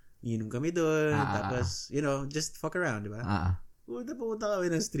 inom kami doon, tapos, just fuck around, di ba? Pumunta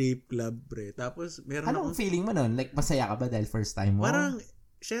kami ng strip club, pre. Tapos, meron anong feeling mo nun? Like, masaya ka ba dahil first time mo? Parang,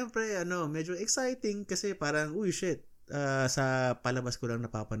 syempre, medyo exciting, kasi parang, shit, sa palabas ko lang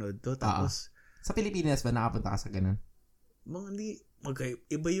napapanood to, tapos, sa Pilipinas ba nakapunta ka sa ganun?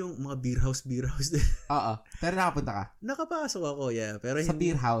 Iba yung mga beer house din. Oo. Pero nakapunta ka? Nakapasok ako, yeah. Pero sa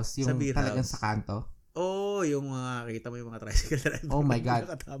beer house? Yung beer talagang house. Sa kanto? Yung kita mo yung mga tricycle driver. Oh my God.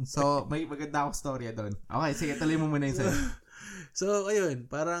 So, may maganda akong storya doon. Okay, sige, tuloy mo muna yung sa'yo. So, ayun.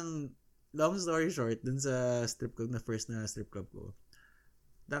 Parang, long story short, dun sa strip club first na strip club ko,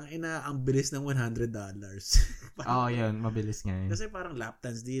 ang bilis ng $100. Yun. Mabilis nga yun. Kasi parang lap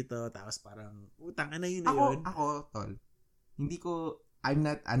dance dito, tapos parang, tangina yun yun. Ako, tol, hindi ko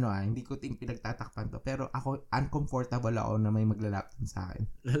pinagtatakpan to, pero ako, uncomfortable ako na may maglalaptan sa akin.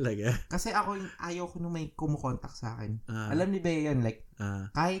 Talaga? Kasi ako, ayaw ko nung may kumukontak sa akin. Alam ni Bea yan, like,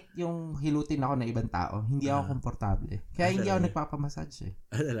 kahit yung hilutin ako ng ibang tao, hindi ako komportable. Kaya hindi ako nagpapamassage eh.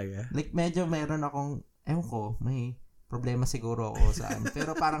 Talaga? Like, medyo meron akong, may problema siguro ako saan.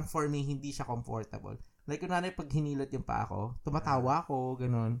 Pero parang for me, hindi siya comfortable. Like, kunwari, pag hinilot yung paa ko, tumatawa ako,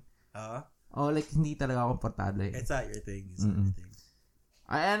 ganun. Like, hindi talaga ako komportable. It's not your thing. It's not your thing.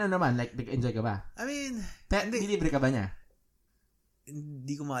 Ay, ano naman? Like, nag-enjoy ka ba? I mean, nilibre ka ba niya?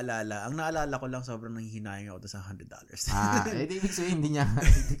 Hindi ko maalala. Ang naalala ko lang, sobrang nanghihinayang ako sa $100. Ibig sabihin, hindi niya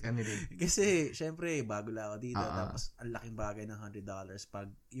Kasi, syempre, bago lang ako dito. Tapos, ang laking bagay ng $100. Pag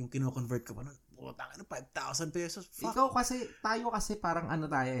yung kino-convert ko pa nun, ano, 5,000 pesos. Fuck. Tayo kasi parang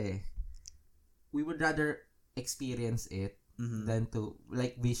tayo eh. We would rather experience it than to,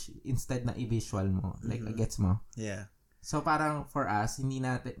 like, instead na i-visual mo. Like, gets mo? Yeah. So, parang for us, hindi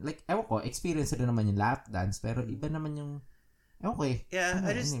natin, like, ewan ko, experience na naman yung lap dance, pero iba naman yung, ewan ko eh. Yeah,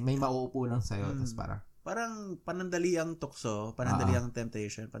 may mauupo lang sa'yo, tapos parang panandaliang tukso, panandaliang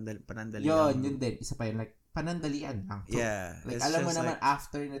temptation, panandaliang... Yun din. Isa pa yun, like, panandalian lang. So, yeah. Like, alam mo naman,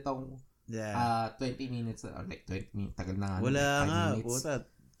 after nitong 20 minutes, or like 20 minutes, tagal na nga. Wala nga, puta.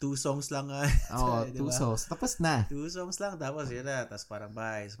 2 songs lang nga. Oo, 2 songs. Tapos na. 2 songs lang, tapos yun na. Tapos parang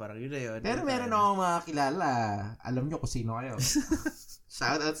bye. Parang yun na yun. Pero meron akong mga kilala. Alam nyo kung sino kayo.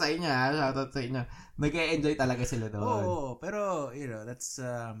 Shoutout sa inyo, ha? Shoutout sa inyo. Nag-e-enjoy talaga sila doon. Oo, pero, that's...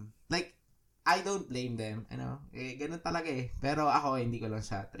 like, I don't blame them. Ganun talaga eh. Pero ako, hindi ko lang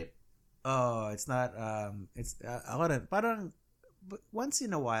siya trip. Oh, it's not, ako rin, parang, once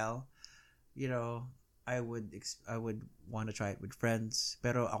in a while, I would want to try it with friends.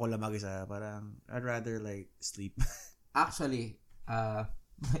 Pero ako lang mag-isa. Parang, I'd rather like sleep. Actually,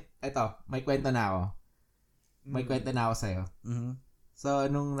 eto, may kwento na ako. May kwento na ako sa'yo. Mm-hmm. So,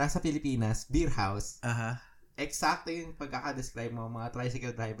 nung nasa Pilipinas, beer house, eksakto yung pagkaka-describe mo, mga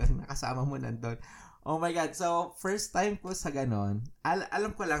tricycle driver na kasama mo nandun. Oh my God. So, first time ko sa ganon,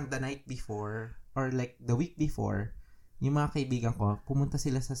 alam ko lang the night before, or like the week before, yung mga kaibigan ko, pumunta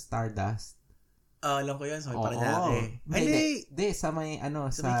sila sa Stardust. Alam ko yun. Sa may Paranaque. Hindi. Sa may,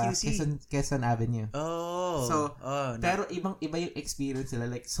 sa Quezon Avenue. Oh. So, pero ibang-iba yung experience nila.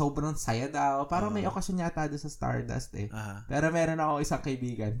 Like, sobrang saya daw. Parang may okasyon yata doon sa Stardust eh. Pero meron ako isang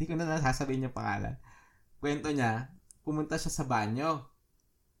kaibigan. Hindi ko na nasasabihin yung pangalan. Kwento niya, pumunta siya sa banyo.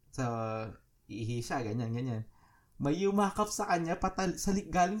 So, iihi siya, ganyan. May yumakap sa kanya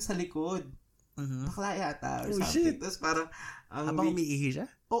galing sa likod. Bakla yata or something. Shit. Tapos parang habang umiihi siya?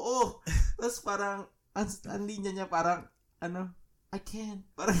 Oo. Tapos parang ang linya niya parang I can't.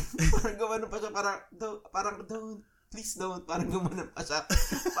 Parang gumano pa siya parang don't. Please don't. Parang gumano pa siya.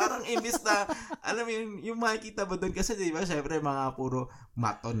 Parang imbis na alam mo yung makikita mo doon kasi 'di ba syempre mga puro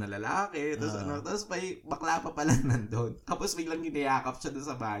maton na lalaki tapos may bakla pa pala nandoon. Tapos biglang giniyakap siya doon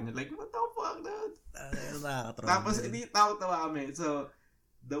sa banyo. Like what the fuck dude? Tapos hindi tawa kami. So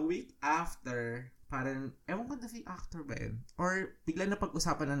the week after, parang, ewan ko the week after ba yun? Or, bigla na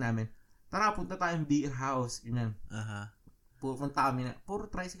pag-usapan na namin, tara, punta tayong beer house. Ganyan. Pupunta kami na, puro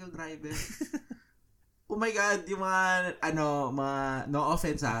tricycle driver. Oh my God, yung mga, no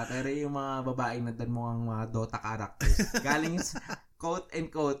offense pero yung mga babaeng nandan mo ang mga Dota characters. Galing quote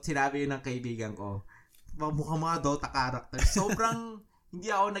and quote, sinabi yun ng kaibigan ko, mukhang mga Dota characters. Sobrang, hindi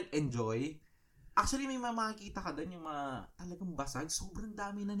ako nag-enjoy. Actually, may makikita ka doon yung mga talagang basag. Sobrang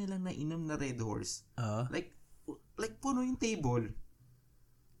dami na nilang nainom na Red Horse. Like puno yung table.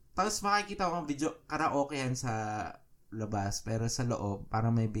 Tapos makikita ko ang video, karaoke yan sa labas, pero sa loob,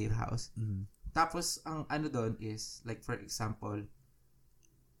 parang may beer house. Tapos, ang doon is, like for example,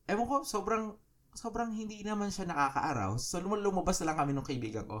 ewan ko, sobrang hindi naman siya nakaka-arouse. So, lumabas na lang kami ng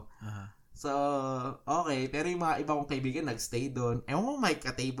kaibigan ko. So, okay. Pero yung mga iba kong kaibigan, nagstay doon. Ewan ko, may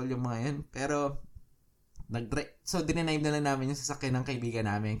ka-table yung mga yan. Pero, so, dinename na lang namin yung sasakyan ng kaibigan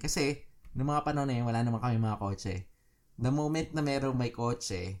namin. Kasi, noong mga panahon na yun, wala naman kami mga kotse. The moment na merong may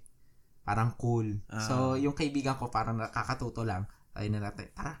kotse, parang cool. So, yung kaibigan ko, parang nakakatuto lang. Tayo na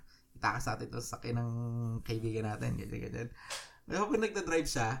natin, tara, itakas natin ito sa sasakyan ng kaibigan natin. Ganyan. Kapag nagda-drive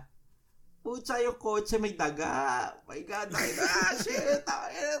siya, pucha yung kotse may daga. My God, shit.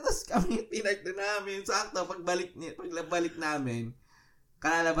 Tapos kami tinag na namin. Sakto, pagbalik namin,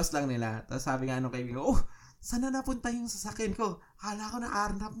 kalalabas lang nila. Tapos sabi nga nung kaibigan, saan na napunta yung sasakyan ko? Akala ko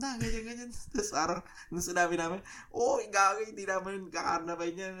na-arnap na. Ganyan. Tapos parang, nung sinabi namin, gagawin, hindi naman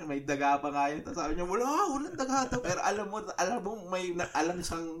kakarnapay niya. May daga pa nga yun. Tapos sabi niya, walang daga to. Pero alam mo, alam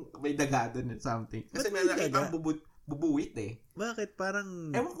siyang may daga doon or something. Kasi may nakita ang bubuwit eh. Bakit?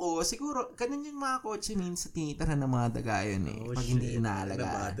 Parang... Ewan ko, siguro, ganun yung mga kotse minsan tinitara ng mga daga yun eh. Pag hindi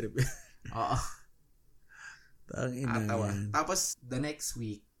inaalagaan. Oo. Tapos, the next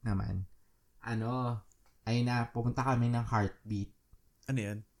week naman, ay pupunta kami ng Heartbeat. Ano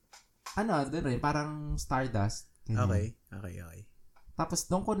yan? Doon rin, parang Stardust. Okay. Tapos,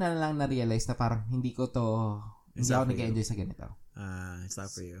 doon ko na lang na-realize na parang hindi ako nag-enjoy sa ganito. It's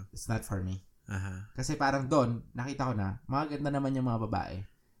not for you. It's not for me. Kasi parang doon, nakita ko na, maganda naman yung mga babae.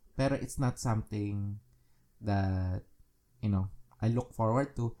 Pero it's not something that, I look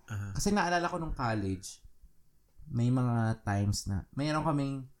forward to. Kasi naalala ko nung college, may mga times na, mayroon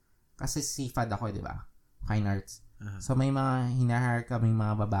kaming, kasi CFAD ako, di ba? Fine Arts. So may mga hinahire kaming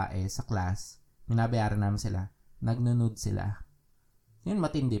mga babae sa class, minabayaran namin sila, nagnunud sila. Yun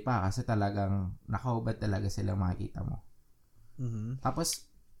matindi pa kasi talagang nakahubad talaga sila makikita mo. Tapos,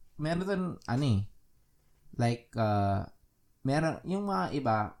 meron doon, like, meron, yung mga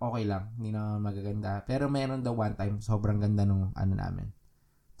iba, okay lang, hindi naman magaganda. Pero meron daw one time, sobrang ganda nung ano namin.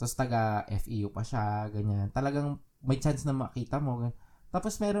 Tapos taga FEU pa siya, ganyan. Talagang may chance na makita mo.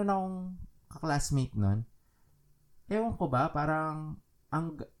 Tapos meron akong kaklasmate nun. Ewan ko ba, parang,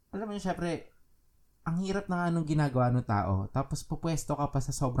 alam mo yun, syempre, ang hirap na nga nung ginagawa ng tao. Tapos pupwesto ka pa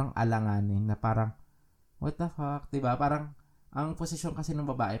sa sobrang alanganin na parang, what the fuck, diba? Parang, ang posisyon kasi ng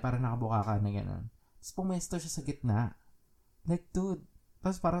babae, parang nakabuka ka na gano'n. Tapos pumwesto siya sa gitna. Like, dude.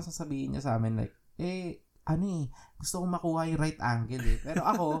 Tapos parang sasabihin niya sa amin, like, gusto kong makuha yung right angle eh. Pero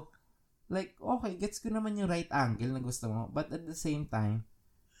ako, like, okay, gets ko naman yung right angle na gusto mo. But at the same time,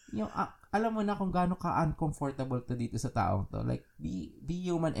 yung, alam mo na kung gaano ka-uncomfortable to dito sa taong to. Like, be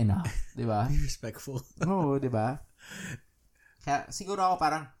human enough. Diba? Be respectful. Oo, diba? Kaya, siguro ako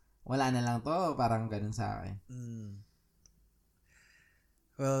parang, wala na lang to. Parang ganun sa akin.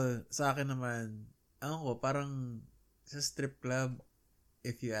 Well, sa akin naman, parang sa strip club,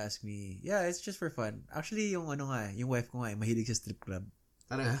 if you ask me, yeah, it's just for fun. Actually, yung yung wife ko nga, mahilig sa strip club.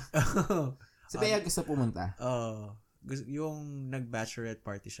 Talaga? Si Bea gusto pumunta? Yung nag-bachelorette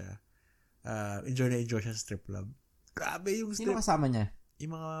party siya, enjoy na enjoy siya sa strip club. Grabe yung strip. Sino kasama niya?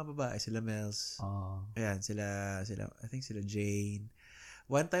 Yung mga babae, sila Mels. Ayan, sila, I think sila Jane.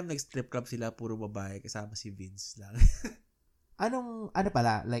 One time, nag-strip club sila, puro babae, kasama si Vince lang. Ano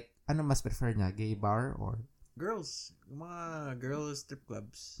mas prefer niya? Gay bar or? Girls. Yung mga girls strip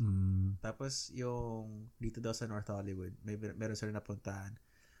clubs. Tapos, yung dito daw sa North Hollywood, meron sila napuntahan.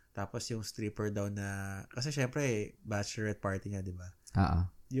 Tapos, yung stripper daw na, kasi syempre, bachelorette party niya, di ba?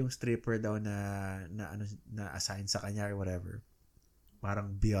 Yung stripper daw na assign sa kanya or whatever.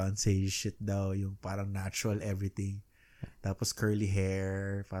 Parang Beyonce shit daw, yung parang natural everything. Tapos, curly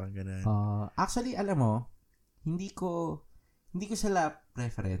hair, parang ganun. Actually, alam mo, hindi ko sila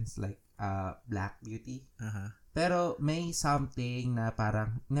preference, like, black beauty. Pero may something na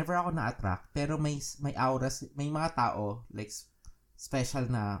parang never ako na-attract, pero may auras, may mga tao like special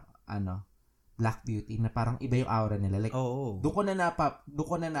na black beauty na parang iba yung aura nila. Like doon ko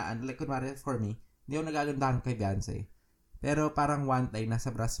na like kunwari for me, hindi ako nagagandahan kay Beyonce. Pero parang one time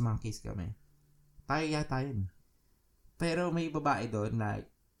nasa Brass Monkeys kami. Tayo yun. Pero may babae doon na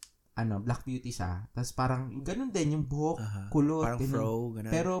black beauty siya. Tapos parang, ganun din yung buhok, kulot. Parang fro,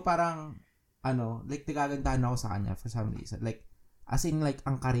 ganun. Pero parang, like, nagagandahan ako sa kanya for some reason. Like, as in, like,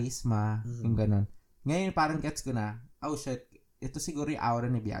 ang charisma, yung ganun. Ngayon, parang gets ko na, oh shit, ito siguro yung aura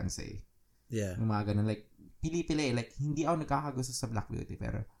ni Beyonce. Yeah. Yung mga ganun. Like, pili-pili. Like, hindi ako nagkakagusto sa black beauty.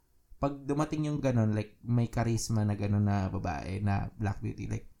 Pero, pag dumating yung ganun, like, may charisma na ganun na babae, na black beauty,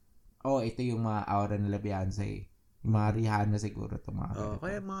 like, ito yung mga aura nila Beyonce. Yung mga Rihanna siguro itong mga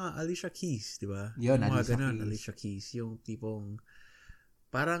kaya mga Alicia Keys, di ba? Yun, Alicia Keys. Yung tipong,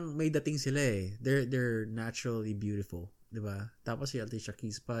 parang may dating sila eh. They're naturally beautiful, di ba? Tapos si Alicia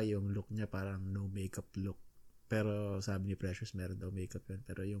Keys pa, yung look niya parang no makeup look. Pero sabi ni Precious, meron daw makeup yun.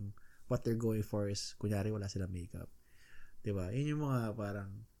 Pero yung what they're going for is, kunyari wala silang makeup. Di ba? Yun yung mga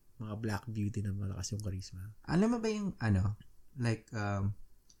parang, mga black beauty na malakas yung charisma. Alam mo ba yung, like,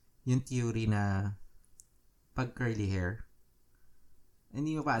 yung theory na pag curly hair.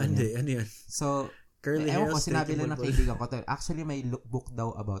 Hindi mo pa alam yan. Ano yun? So, curly hair, sinabi lang ng kaibigan ko to. Actually, may book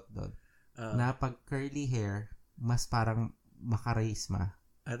daw about doon. Na pag curly hair, mas parang makarisma.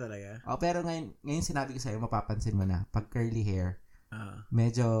 Talaga? Pero ngayon sinabi ko sa'yo, mapapansin mo na, pag curly hair,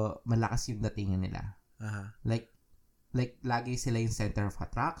 medyo malakas yung datingan nila. Like, lagi sila yung center of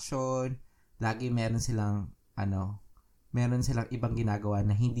attraction, lagi meron silang ibang ginagawa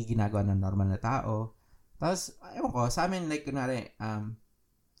na hindi ginagawa ng normal na tao. Tapos, ewan ko, sa amin, like, kunwari,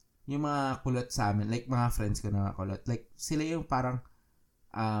 yung mga kulot sa amin, like, mga friends ko na kulot, like, sila yung parang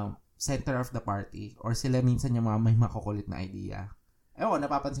center of the party, or sila minsan yung mga may makukulit na idea. Ewan ko,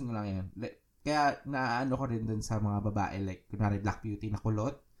 napapansin ko lang yun. Like, kaya, naano ko rin dun sa mga babae, like, kunwari, black beauty na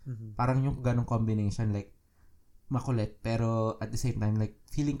kulot, parang yung ganong combination, like, makulit, pero at the same time, like,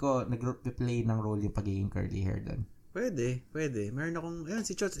 feeling ko, nag-play ng role yung pagiging curly hair dun. Pwede. Meron akong,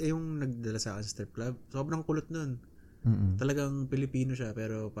 si Chots, yung nagdala sa akin sa strip club. Sobrang kulot nun. Talagang Pilipino siya,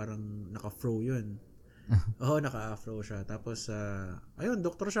 pero parang naka-fro yun. Naka-afro siya. Tapos,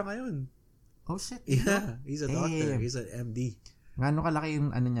 doktor siya ngayon. Oh, shit. Yeah, he's a doctor. He's an MD. Ngano kalaki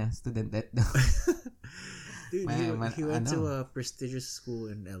yung, student debt daw? Dude, he went to a prestigious school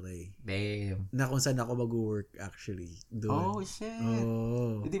in LA. Damn. Na kung saan ako mag-work, actually. Doon. Oh, shit.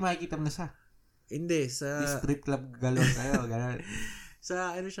 Hindi makikita mo na siya. Hindi, sa strip club galon kayo, gano'n.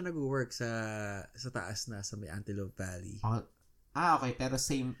 Sa siya nag-work sa taas na sa may Antelope Valley. Okay, pero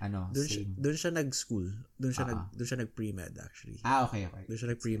same. Doon siya nag-school. Doon siya nag-pre-med actually. Okay. Doon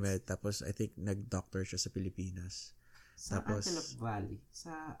siya nag-pre-med, tapos I think nag-doctor siya sa Pilipinas. Sa Tapos, Antelope Valley.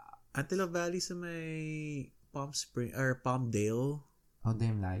 Antelope Valley sa may Palm Spring, or Palmdale. Oh,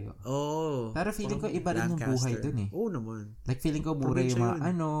 damn layo. Oh. Pero feeling ko iba rin yung buhay dun eh. Oo naman. Like feeling ko mura yung mga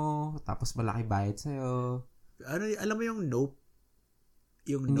yun. tapos malaki bayad sa'yo. Alam mo yung Nope?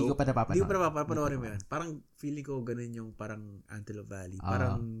 Yung Hindi Nope? ko pa napapanood. Hindi ko pa napapanood mo yan. Parang feeling ko ganun yung parang Antelope Valley.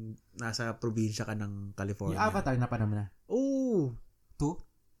 Parang nasa probinsya ka ng California. Yung Avatar napanood mo na? Oh!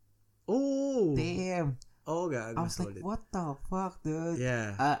 2? Oh! Damn! Oh, gago. I was like, what the fuck, dude?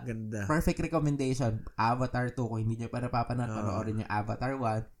 Yeah, ganda. Perfect recommendation. Avatar 2. Kung hindi nyo pa napapanood, panoorin yung Avatar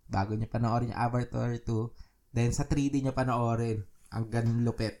 1. Bago nyo panoorin yung Avatar 2. Then sa 3D nyo panoorin. Ang ganun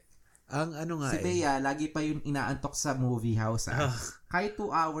lupit. Ang ano nga si Bea, lagi pa yung inaantok sa movie house. Kahit 2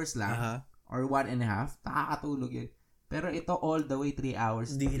 hours lang, or 1.5, nakakatulog yun. Pero ito all the way 3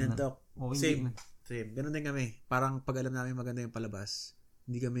 hours. Hindi inantok. Same. Ganun din kami. Parang pag alam namin maganda yung palabas,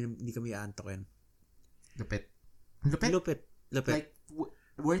 hindi kami aantokin. Lupit. Like,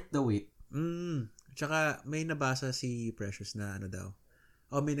 worth the wait. Tsaka, may nabasa si Precious na ano daw.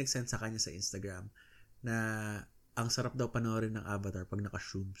 May nag-send sa kanya sa Instagram na ang sarap daw panoorin ng Avatar pag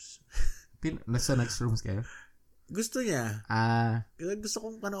naka-shrooms. Nasa nag-shrooms kayo? Gusto niya. Gusto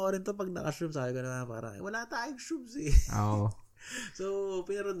kong panoorin to pag naka-shrooms. Sabi ko na parang, wala tayong shrooms eh. Oo. So,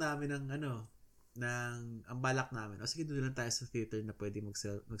 pinaroon namin ng ang balak namin. Sige, doon lang tayo sa theater na pwede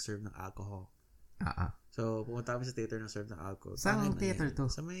mag-serve ng alcohol. So, pumunta kami sa theater na serve ng alcohol. Saan theater to?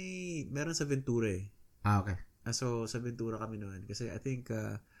 Meron sa Ventura eh. Okay. So, sa Ventura kami noon. Kasi I think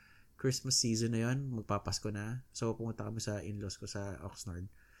Christmas season na yun. Magpapasko na. So, pumunta kami sa in-laws ko sa Oxnard.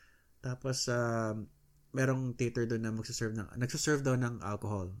 Tapos, merong theater doon na nagsaserve daw ng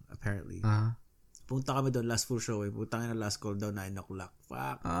alcohol, apparently. Punta kami doon, last full show eh. Punta kami na last call daw, 9 o'clock.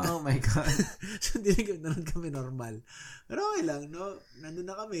 Fuck. Oh my God. So, hindi naman kami normal. Pero okay lang, no? Nandun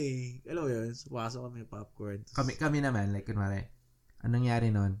na kami. Alam mo yun? So, pasok kami popcorn. Kami naman, like, kunwari, anong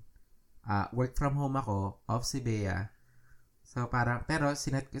nangyari nun? Work from home ako, off si Bea. So, pero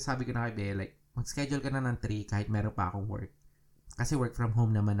sabi ko na kay Bea, like, mag-schedule ka na ng 3 kahit meron pa akong work. Kasi work from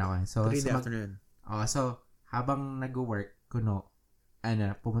home naman ako. So, 3 in the afternoon. So, habang nag-work,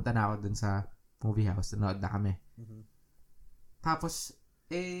 pumunta na ako dun sa movie house. Nanood na kami. Mm-hmm. Tapos,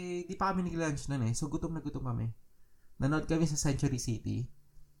 di pa kami nag-lunch nun eh. So, gutom na gutom kami. Nanood kami sa Century City.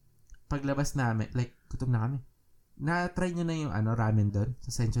 Paglabas namin, like, gutom na kami. Na-try nyo na yung ramen doon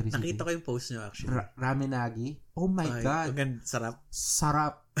sa Century City? Nakita ko yung post nyo actually. Ramenagi? Oh my God. Sarap.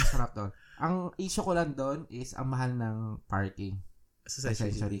 Sarap doon. Ang issue ko lang doon is ang mahal ng parking sa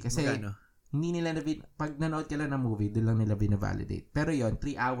Century. Kasi, magkano? Hindi nila pag nanood ka lang ng movie, doon lang nila binavalidate. Pero yon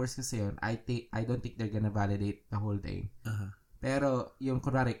 3 hours kasi yon. I don't think they're gonna validate the whole day. Pero yung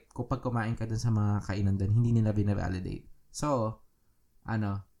kunwari, kapag kumain ka doon sa mga kainan doon, hindi nila binavalidate. So,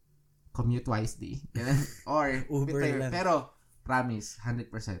 commute wisely. Or Uber lang. Pero, promise,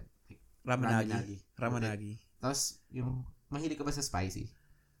 100%. Ramanagi. Tapos, yung mahilig ka ba sa spicy?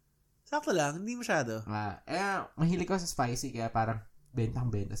 Sakto lang, hindi masyado. Mahilig ko sa spicy, kaya parang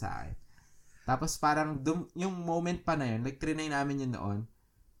bentang-benta sa akin. Tapos parang yung moment pa na yun, like trinay namin yun noon,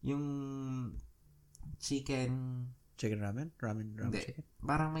 yung chicken ramen? Ramen hindi, chicken?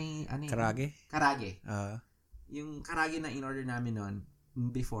 parang may Karage? Yung karage na in-order namin noon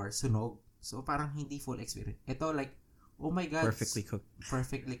before, sunog. So parang hindi full experience. Ito like, oh my God.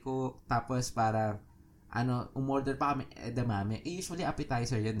 Perfectly cooked. Tapos parang umorder pa kami edamame. Usually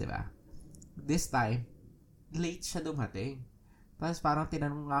appetizer yun, di ba? This time, late siya dumating. Tapos parang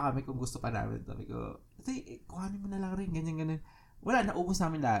tinanong nga kami kung gusto pa namin. Sabi ko, kuhanin mo na lang rin, ganyan. Wala, naubos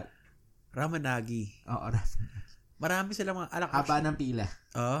namin lahat. Ramanagi. Oo, ramanagi. Marami silang mga alak. Haba ng pila.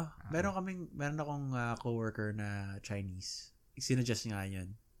 Oo. Meron akong coworker na Chinese. Sinuggest niya yun.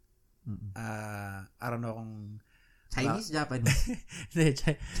 I don't know kung Chinese, Japanese?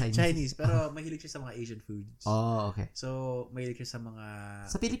 Chinese. Pero mahilig siya sa mga Asian foods. Oh, okay. So, mahilig siya sa mga...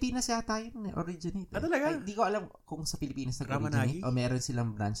 Sa Pilipinas yata yun originate. Talaga? Hindi ko alam kung sa Pilipinas nag-originate o meron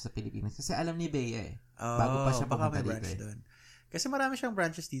silang branch sa Pilipinas. Kasi alam ni Bea bago pa siya pumunta dito branch doon. Kasi marami siyang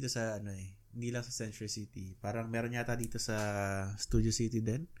branches dito sa hindi lang sa Century City. Parang meron yata dito sa Studio City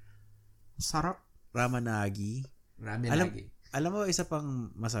din. Sarap. Ramanagi. Alam mo, isa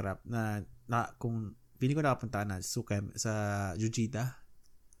pang masarap na kung pili ko nakapunta na sa Jujita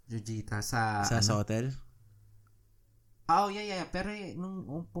sa hotel. Oh, yeah. Pero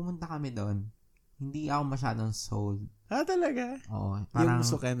nung pumunta kami doon, hindi ako masyadong sold. Talaga? Oo. Parang, yung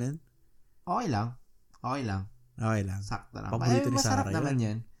sukemen? Okay lang. Sakto lang. Paborito ni Sarah. Masarap naman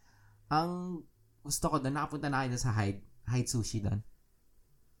yun. Ang gusto ko doon, nakapunta na kayo sa Hyde Sushi doon.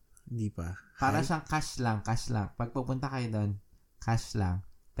 Hindi pa. Para siyang cash lang. Pag pupunta kayo doon, cash lang.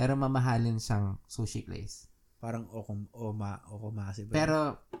 Pero mamahalin siyang sushi place. Parang okomase ba?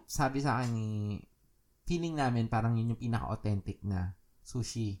 Pero, sabi sa akin feeling namin parang yun yung pinaka-authentic na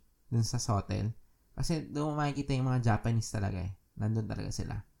sushi dun sa hotel. Kasi doon makikita yung mga Japanese talaga eh. Nandun talaga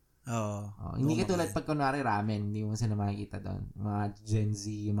sila. Oo. Hindi katulad pag kunwari ramen, hindi mo sila makikita doon. Mga Gen Z,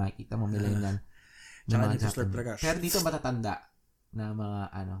 yung makikita mo millennial. Tsaka dito slurp talaga. Pero dito matatanda na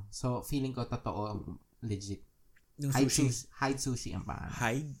mga So, feeling ko totoo, legit. Yung sushi. Hide sushi ang pangalan.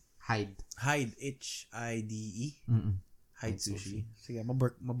 Hide? Hide. H-I-D-E? Hide sushi. Sige,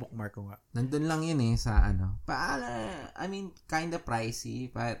 mabookmark ko nga. Nandun lang yun sa I mean, kind of pricey,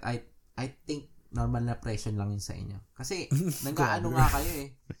 but I think normal na presyo lang yun sa inyo. Kasi, nag-aano nga kayo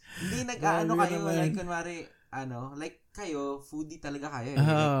eh. Hindi nag-aano kayo, like, kunwari, like, kayo, foodie talaga kayo eh.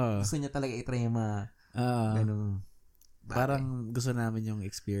 Gusto niya talaga i-try yung mga, ganung, parang gusto namin yung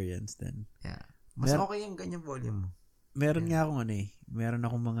experience din. Yeah. Mas okay yung ganyang volume mo. Meron nga akong meron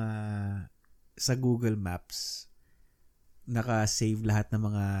akong mga, sa Google Maps, naka-save lahat ng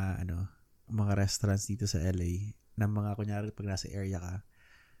mga restaurants dito sa LA, ng mga, kunyari, pag nasa area ka,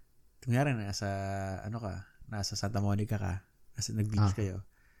 kunyari, nasa Santa Monica ka, nag-beach kayo,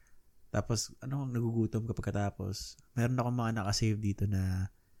 tapos, nagugutom ka pagkatapos, meron akong mga naka-save dito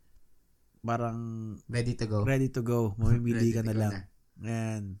na, parang, ready to go. Mamimili ka na lang.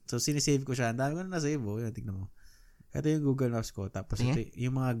 Ayan. So, sinisave ko siya. Ang dami ko na na-save, Yan, tignan mo. Ito yung Google Maps ko. Tapos, ito,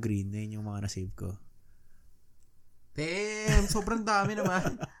 yung mga green, yun yung mga na-save ko. Damn! Sobrang dami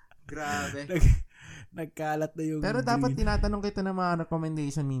naman. Grabe. Nagkalat na yung pero green. dapat tinatanong kita ng mga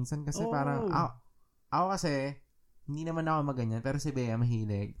recommendation minsan kasi parang ako kasi hindi naman ako maganyan pero si Bea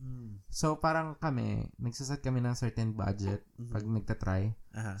mahilig. So parang nagsasat kami ng certain budget pag nagtatry.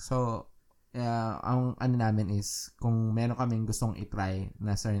 So ang namin is kung meron kaming gustong i-try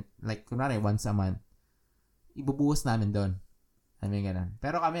na certain, like kunwari once a month, ibubuhos namin doon. Ganun.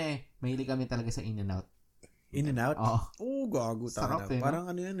 Pero mahilig kami talaga sa In-N-Out. In-N-Out? Oo. Gago. Sarap eh.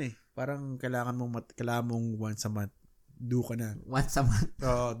 Parang yan eh. Parang kailangan mong once a month, do ka na. Once a month?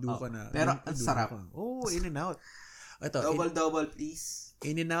 Do ka na. Pero ang sarap. In-N-Out. Ito, double please.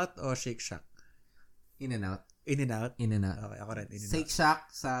 In-N-Out o Shake Shack? In-N-Out. In-N-Out? In-N-Out. Okay, ako rin. In-N-Out. Shake Shack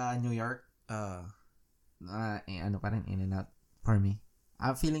sa New York. Pa rin In-N-Out for me.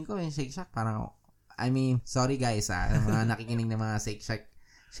 Feeling ko yung Shake Shack parang, sorry guys mga nakikinig ng mga Shake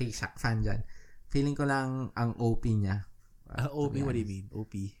Shack fan dyan. Feeling ko lang ang OP niya. OP, what do you mean?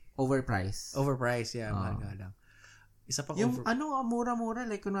 OP? Overpriced, yeah. Mahal nga lang. Isa pang yung mura-mura.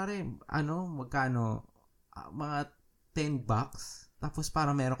 Like, kunwari, magkano? Mga $10. Tapos,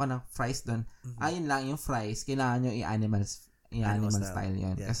 parang meron ka ng fries doon. Ayun lang, yung fries, kailangan nyo i-animal style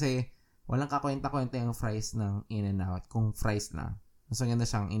yun. Yeah. Kasi, walang kakwenta-kwenta yung fries ng In-N-Out kung fries lang. So, ganda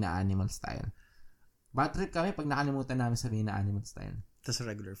siyang ina-animal style. Bad trip kami pag nakalimutan namin sabihin na animal style. Tapos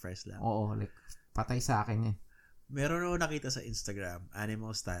regular fries lang. Oo, like, patay sa akin Meron ako nakita sa Instagram,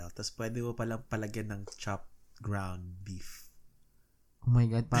 animal style. Tapos pwede mo palang palagyan ng chopped ground beef. Oh my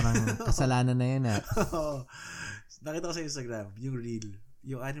God, parang kasalanan na yun Nakita ko sa Instagram, yung reel,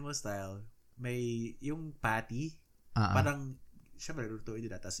 yung animal style, may yung patty, parang, syempre, lutuin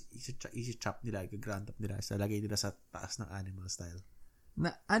nila, tapos isi-chop nila, i-ground up nila, so lagay nila sa taas ng animal style.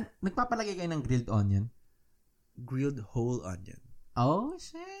 Nagpapalagay kayo ng grilled onion? Grilled whole onion. Oh,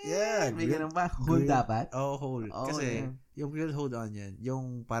 shit. Yeah. May ganun ba? Whole dapat? Whole. Kasi, yung grilled whole onion,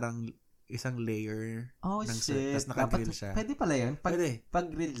 yung parang isang layer ng shit. Tapos naka-grill siya. Pwede pala yun? Pwede.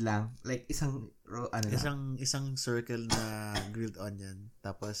 Pag grilled lang, like isang isang circle na grilled onion,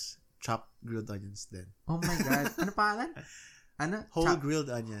 tapos chopped grilled onions din. Oh my God. Ano pangalan? Whole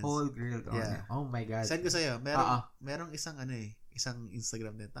grilled onions. Whole grilled onion. Yeah. Oh my God. Send ko sa'yo. Merong isang isang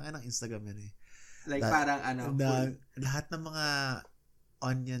Instagram din. Tangin ng Instagram yan eh. Like parang lahat ng mga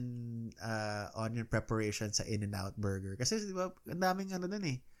onion preparation sa In-N-Out burger. Kasi di ba, ang daming doon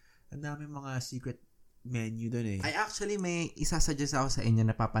eh. Ang daming mga secret menu doon eh. Actually may isasuggest ako sa inyo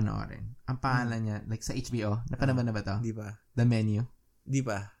na papanoorin. Ang pangalan niya, like sa HBO. Napanood na ba to? Di ba? The Menu. Di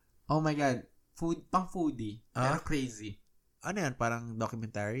ba? Oh my God. Pang foodie. Pero crazy. Ano yan? Parang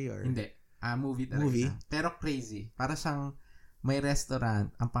documentary or? Hindi. Movie talaga. Movie? Pero crazy. Para siyang may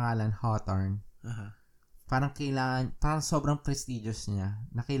restaurant. Ang pangalan Hawthorne. Parang sobrang prestigious niya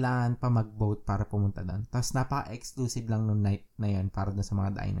na kailangan pa mag-vote para pumunta doon. Tapos napaka-exclusive lang nung night na yun para doon sa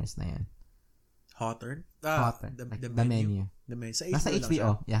mga diners na yun. Hawthorne? Hawthorne. The Menu. The Menu. Sa Nasa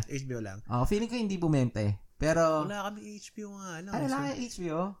HBO. Yeah. HBO lang. Feeling ko hindi bumente. Pero wala kami HBO nga lang. Wala kami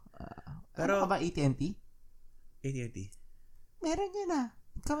HBO? Pero ano ka ba, AT&T? AT&T. Meron yun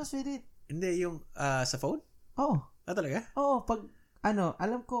Comes with it. Hindi, yung sa phone? Oo. Talaga? Oo, pag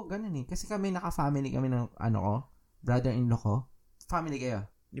alam ko, ganun eh. Kasi naka-family kami ng, brother-in-law ko. Family kayo.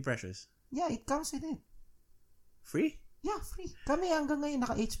 Ni Precious? Yeah, it comes with it. Free? Yeah, free. Kami hanggang ngayon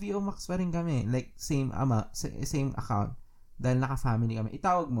naka-HBO Max pa rin kami. Like, same same account. Dahil naka-family kami.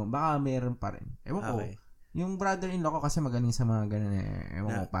 Itawag mo, baka meron pa rin. Ewan ko. Yung brother-in-law ko kasi magaling sa mga ganun eh.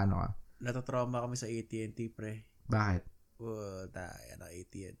 Ewan ko paano ka. Natatrauma kami sa AT&T, pre. Bakit?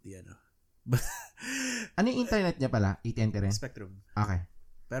 AT&T, Ano yung internet niya pala? AT&T rin? Spectrum. Okay.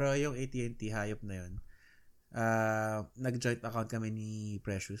 Pero yung AT&T, hayop na yun. Nag-joint account kami ni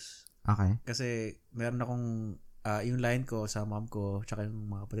Precious. Okay. Kasi meron akong yung line ko sa mom ko tsaka yung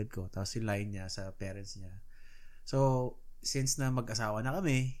mga kapatid ko, tapos yung line niya sa parents niya. So, since na mag-asawa na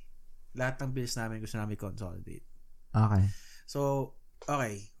kami, lahat ng bills namin gusto namin consolidate. Okay. So,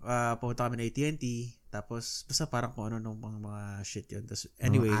 pumunta kami ng AT&T, tapos basta parang kung ano nung mga shit yun. Tapos,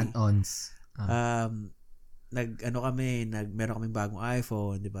 anyway, add-ons. Meron kaming bagong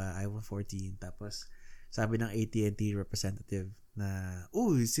iPhone, di ba? iPhone 14. Tapos, sabi ng AT&T representative na,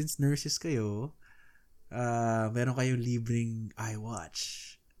 since nurses kayo, meron kayong libreng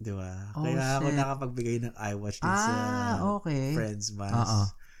iWatch. Di ba? Kaya ako nakapagbigay ng iWatch din sa Friends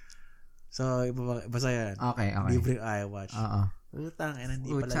Mass. So, basta yan. Okay. Libreng iWatch. Utang,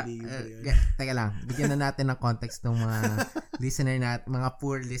 hindi pala libre yun. Teka lang, bigyan na natin ng context ng mga listener natin, mga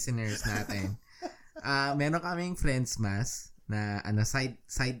poor listeners natin. Meron kaming Friends Mass na side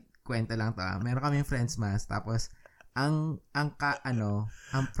kwenta lang to. Meron kaming Friends Mass, tapos ang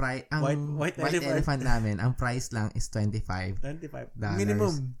white elephant namin, ang price lang is $25.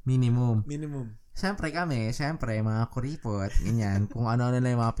 Minimum. Siyempre, mga kuripot, ganyan, kung ano lang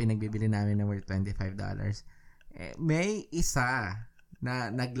yung mga pinagbibili namin na worth $25. May isa na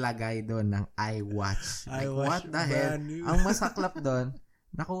naglagay doon ng iWatch. Like, what the hell? Ang masaklap doon,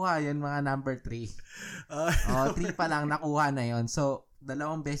 nakuha yun mga number 3. 3 pa lang nakuha na yun. So, 2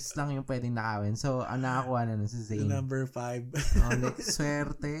 beses lang yung pwedeng nakawin. So, ang nakakuha na nun si Zane. Si number 5.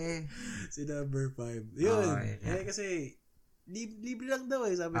 Swerte. Si number 5. Yun. Kasi, libre lang daw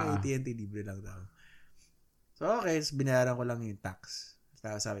Sabi ng AT&T, libre lang daw. So, okay. Binayaran ko lang yung tax.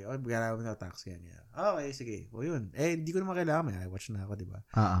 Tapos sabi, binayaran ko ng tax. Yan. Okay, sige. Yun. Hindi ko naman kailangan. May iWatch na ako, diba?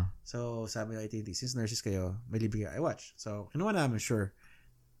 So, sabi ng AT&T, since nurses kayo, may libre kayo iWatch. So, kinuha namin, sure.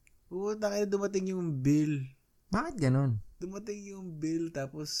 Dumating yung bill. Bakit ganun? Dumating yung bill,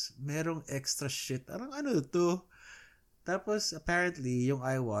 tapos merong extra shit. Ano to? Tapos, apparently, yung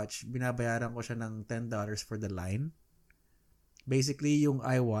iWatch, binabayaran ko siya ng $10 for the line. Basically, yung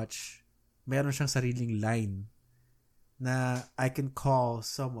iWatch, meron siyang sariling line na I can call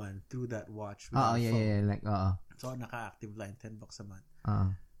someone through that watch with my phone. So, naka-active line, $10 a month.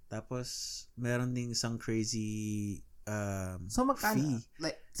 Tapos, meron ding isang crazy so, magkano, fee.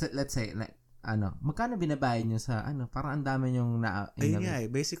 Let's say, magkano binabayad nyo sa, parang ang dami yung ayun nga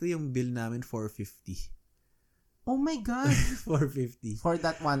basically, yung bill namin, $450. Oh my God! $450. For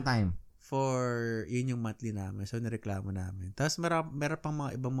that one time? Yun yung monthly namin. So, nireklamo namin. Tapos, meron pang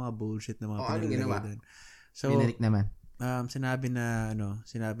mga ibang mga bullshit na mga pinagagawa doon. So, Binarik naman. Sinabi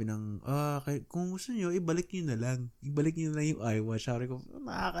ng, kung gusto nyo, ibalik nyo na lang yung iWatch. Sabi ko,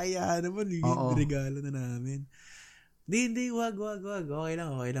 nakakaya naman, yung regalo na namin. Hindi, wag. Okay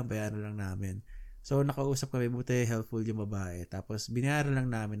lang, bayaran lang namin. So, nakausap kami, buti helpful yung babae. Tapos, binayaran lang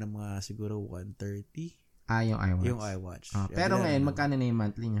namin ng mga siguro $130. Yung iWatch. Yung iWatch. Pero ngayon, magkano na yung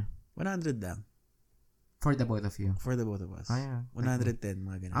monthly nyo? $100 lang. For the both of you? For the both of us. Yeah. 110,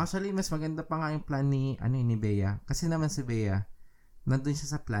 mga ganun. Actually, mas maganda pa nga yung plan ni Bea. Kasi naman si Bea, nandun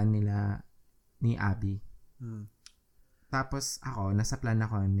siya sa plan nila ni Abby. Tapos ako, nasa plan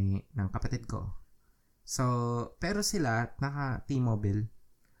ako ng kapatid ko. So, pero sila, naka T-Mobile.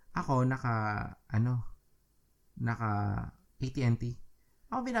 Ako, naka AT&T.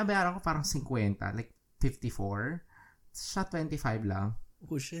 Ako, binabayaran ko parang 50, like 54. Siya 25 lang.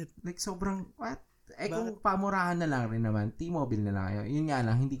 Oh, shit. Like, sobrang, what? Kung pamurahan na lang rin naman, T-Mobile na lang kayo. Yun nga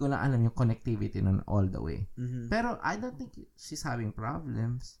lang, hindi ko lang alam yung connectivity nun all the way. Mm-hmm. Pero, I don't think she's having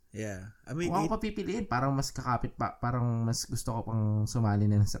problems. Yeah. I mean, kung ako papipiliin, parang mas kakapit pa, parang mas gusto ko pang sumali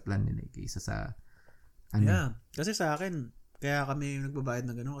na sa plan nila kaysa sa, Yeah. Kasi sa akin, kaya kami nagbabayad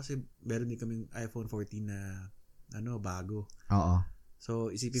ng gano'n kasi meron din kaming iPhone 14 na, bago. Oo.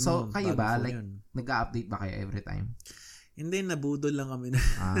 So, isipin mo, so, kayo ba, like, yun. nag-update ba kayo every time? Hindi, nabudol lang kami na.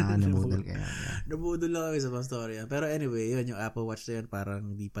 Nabudol kayo. Yeah. Nabudol lang kami sa mga story. Pero anyway, yun, yung Apple Watch na yun,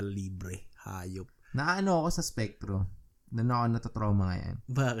 parang hindi pa libre. Hayop. Naano ako sa Spectro. Doon ako natotrauma ngayon.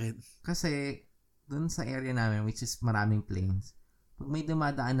 Bakit? Kasi, doon sa area namin, which is maraming planes, pag may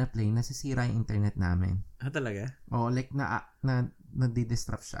dumadaan na plane, nasisira yung internet namin. Talaga? Oo, like,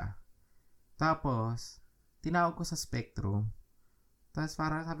 nadi-disrupt siya. Tapos, tinawag ko sa Spectro. Tapos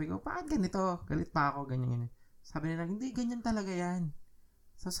parang sabi ko, bakit ganito? Galit pa ako, ganyan. Sabi nila, hindi, ganyan talaga yan.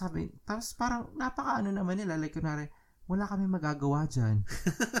 So sabi, tapos parang napaka naman nila, like kunwari, wala kami magagawa dyan.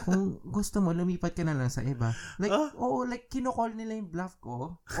 Kung gusto mo, lumipat ka na lang sa iba. Like, oo, like, kinocall nila yung bluff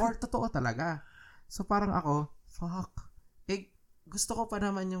ko, or totoo talaga. So parang ako, fuck. Gusto ko pa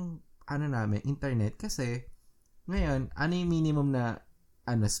naman yung, namin, internet, kasi, ngayon, ano yung minimum na,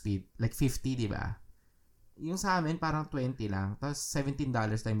 speed? Like 50, di ba? Yung sa amin, parang 20 lang. Tapos, $17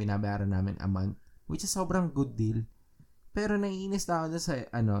 lang binabayaran namin a month. Which is sobrang good deal. Pero, naiinis na ako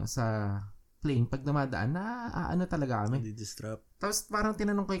sa plane. Pag dumadaan, talaga kami. Disrupt. Tapos, parang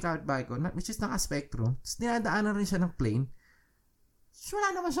tinanong ko yung kapitbahay ko, which is naka-spectrum. Tapos, dinadaanan rin siya ng plane. So,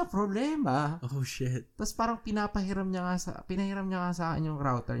 wala naman siya problema. Oh, shit. Tapos, parang pinahiram niya nga sa akin yung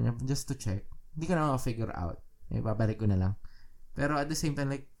router niya just to check. Hindi ko na figure out. Babalik ko na lang. Pero at the same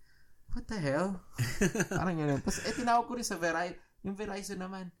time, like, what the hell? Parang yun. Tapos, tinawag ko rin sa Verizon. Yung Verizon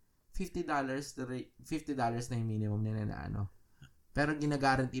naman, $50 na yung minimum nila na Pero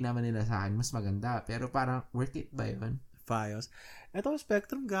ginaguarantee naman nila sa akin, mas maganda. Pero parang, worth it ba yun? Fios. Ito,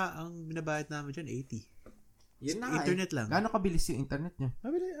 Spectrum ang binabayad namin dyan, 80. Yun na internet lang. Gaano kabilis yung internet niya?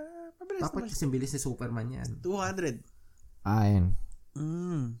 Mabilis dapat kasi bilis si Superman yan. 200. Ayun.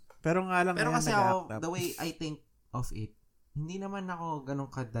 Pero nga lang pero kasi ako, the way I think of it, hindi naman ako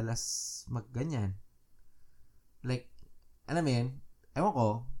ganun kadalas magganyan. Like, alam mo yun, ewan ko,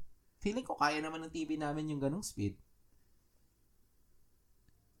 feeling ko kaya naman ng TV namin yung ganung speed.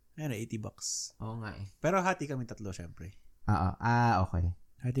 Ayun, $80. Oo nga eh. Pero hati kami tatlo, syempre. Okay.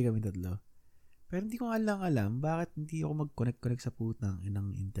 Hati kami tatlo. Pero hindi ko alam bakit hindi ako mag-connect sa putang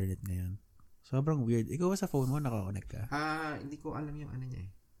inang internet ngayon. Sobrang weird. Ikaw sa phone mo, nakakonect ka? Hindi ko alam yung niya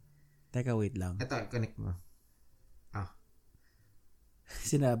eh. Teka, wait lang. Ito, connect mo.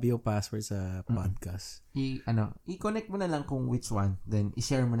 Sinabi yung password sa podcast. I-connect mo na lang kung which one. Then,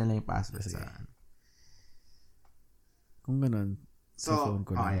 i-share mo na lang yung password sa... Kung ganun, sa phone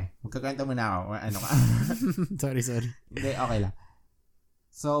ko lang. Okay. Magkakwento mo na ako. Ano ka? sorry. Hindi, okay lang.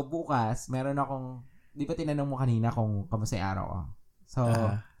 So, bukas, meron akong... Di ba tinanong mo kanina kung kamusta yung araw ko? So,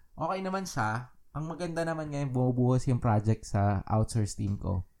 okay naman siya. Ang maganda naman ngayon, bumubuhos yung project sa outsource team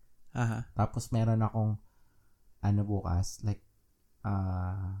ko. Tapos, meron akong bukas, like,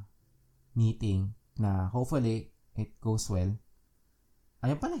 meeting na hopefully it goes well.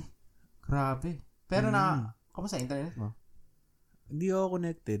 Ayun pala eh. Grabe. Pero kamusta internet mo? Hindi ako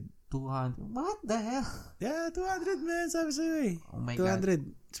connected. 200. What the hell? Yeah, 200 man. Sabi sa'yo eh. Oh my 200 God.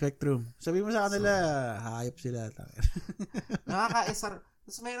 Spectrum. Sabi mo sa kanila, hayop sila. Nakaka-isar.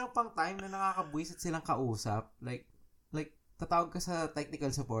 Tapos mayroon pang time na nakakabwisit silang kausap. Like, tatawag ka sa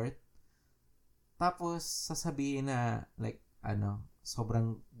technical support. Tapos, sasabihin na, like,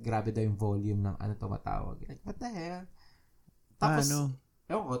 sobrang grabe daw yung volume ng tumatawag. Like, what the hell? Tapos,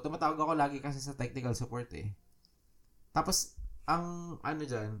 ewan ko, tumatawag ako lagi kasi sa technical support eh. Tapos, ang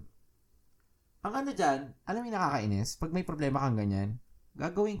dyan, alam mo yung nakakainis, pag may problema kang ganyan,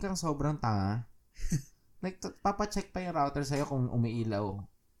 gagawin kang sobrang tanga. Like, papacheck pa yung router sa'yo kung umiilaw.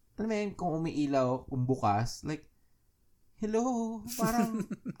 Alam mo yun, kung umiilaw, kung bukas, like, hello, parang,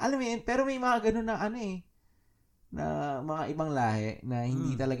 alam mo yun, pero may mga ganun na na mga ibang lahi na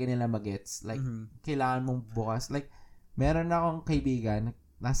hindi talaga nila magets. Like, kailangan mong bukas. Like, meron akong kaibigan,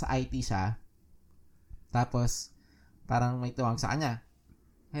 nasa IT siya, tapos, parang may tuwang sa kanya.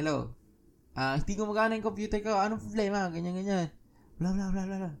 Hello, hindi gumagana yung computer ko, anong problema? Ganyan. Blah, blah, blah,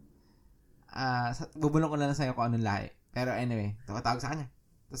 blah. Bubulong ko na lang sa'yo kung anong lahi. Pero anyway, tawag sa kanya.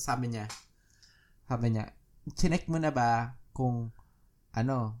 Tapos sabi niya, chinek mo na ba kung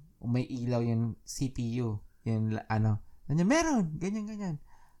may ilaw yung CPU? Yung meron, ganyan.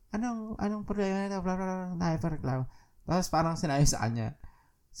 Anong problema nito? Blah, blah, blah, nakaipareklamo. Tapos parang sinabi sa kanya,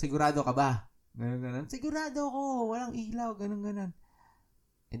 sigurado ka ba? Ganun. Sigurado ko, walang ilaw, ganun.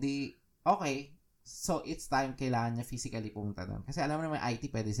 Edi, okay. So, it's time kailangan niya physically pumunta doon. Kasi alam mo naman, IT,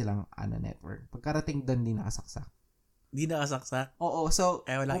 pwede silang network. Pagkarating doon, di nakasaksak. Di nakasaksak? Oo, so,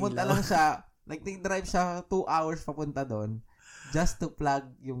 pumunta lang siya, like, nag-drive siya 2 hours papunta doon just to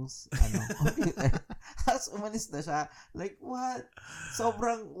plug yung computer. Tapos umalis na siya. Like, what?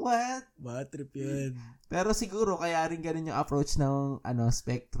 Sobrang, what? Bad trip yun. Pero siguro, kaya rin ganun yung approach ng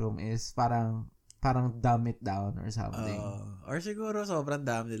Spectrum is parang dumb it down or something. Or siguro, sobrang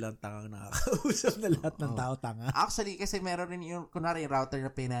dami nilang tangang nakakausap na lahat ng tao tanga. Actually, kasi meron rin yung, kunwari yung router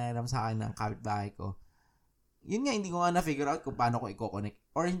na pinahiram sa akin ng kapitbahay ko. Yun nga, hindi ko nga na-figure out kung paano ko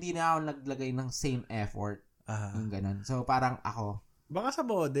i-connect. Or hindi na ako naglagay ng same effort. Yung ganun. So, parang ako. Baka sa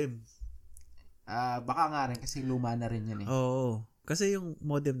modem. Baka nga rin kasi luma na rin yan eh. Oo. Kasi yung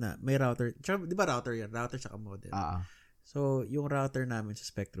modem na, may router. Di ba router yan? Router tsaka modem. So, yung router namin sa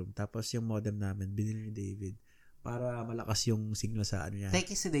Spectrum, tapos yung modem namin, binili ni David. para malakas yung signal sa ano niya.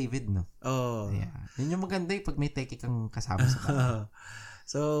 Teki si David, no? Oh. Yeah. Yun yung maganda pag may teki kang kasama sa bahay.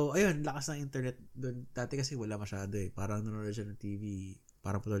 So, ayun, lakas ng internet doon. Dati kasi wala masyado eh. Parang nanonood siya ng TV,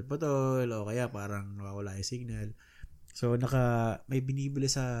 parang putol-putol, o kaya parang nawawala yung signal. So, may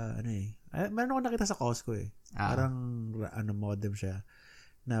binibili sa, meron ako nakita sa Costco eh. Parang, modem siya,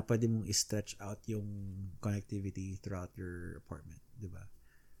 na pwede mong i-stretch out yung connectivity throughout your apartment. Diba?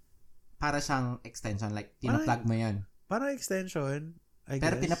 Para siyang extension, like, pina-plug mo yan. Parang extension, I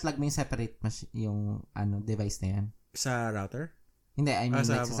Pero guess. pina-plug mo yung separate yung device na yan. Sa router? Hindi, I mean,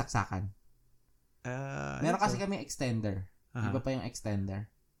 like, sa saksakan. Meron kasi so. kami extender. Iba pa yung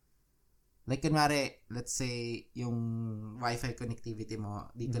extender. Like, kunwari, let's say, yung Wi-Fi connectivity mo,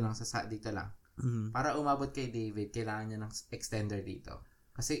 dito lang dito lang. Mm-hmm. Para umabot kay David, kailangan niya ng extender dito.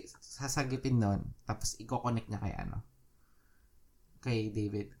 Kasi, sasagitin nun, tapos i-connect niya kay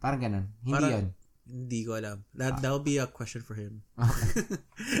David. Parang ganun. Hindi yun. Hindi ko alam. That'll be a question for him.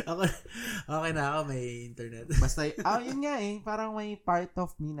 Okay. Okay na ako, may internet. Basta, yun nga eh. Parang may part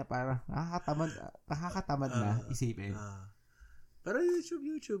of me na parang nakakatamad na isipin. Pero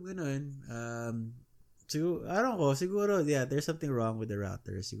YouTube, ganun. Siguro, yeah, there's something wrong with the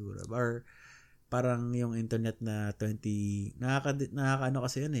router, siguro. Or, parang yung internet na 20, nakaka-ano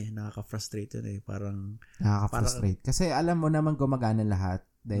kasi yun eh, nakaka-frustrate yun eh. Nakaka-frustrate. Kasi alam mo naman gumagana lahat,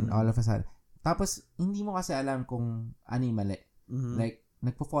 then all of a sudden, tapos, hindi mo kasi alam kung ano yung mali. Mm-hmm. Like,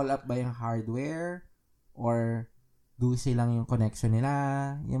 nagpo-fall up ba yung hardware? Or, doozy lang yung connection nila?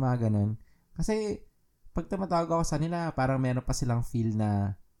 Yung mga ganun. Kasi, pag tumatawag ako sa nila, parang meron pa silang feel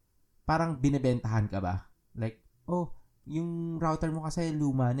na parang binibentahan ka ba? Like, yung router mo kasi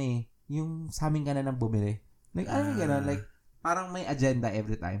luma na eh. Yung sa amin ka na nang bumili. Like, ano yung gano'n? Like, parang may agenda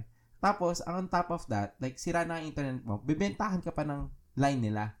every time. Tapos, on top of that, like, sira na ang internet mo, bibentahan ka pa ng line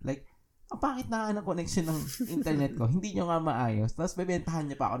nila. Like, ang pangit na ng connection ng internet ko. Hindi nyo nga maayos. Tapos,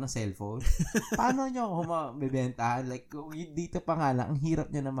 bibentahan niya pa ako ng cellphone. Paano nyo ako mabibentahan? Like, dito pa nga lang, ang hirap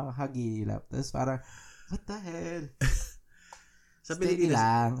nyo na makakagilap. Tapos, parang, what the hell? Steady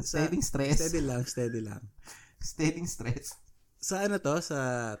lang. Steady stress. Steady lang. Steady stress. Sa ano to? Sa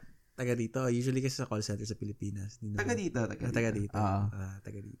taga dito? Usually kasi sa call center sa Pilipinas. Taga dito. Taga dito.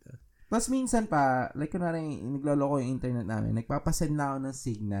 Taga dito. Tapos minsan pa, like kunwari, nagloloko yung internet namin, nagpapasend na ako ng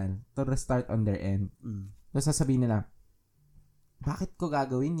signal to restart on their end. Tapos sasabihin nila, bakit ko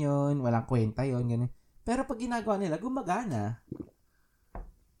gagawin yon? Walang kwenta yon, ganun. Pero pag ginagawa nila, gumagana.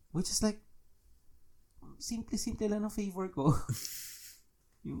 Which is like, simple lang ng favor ko.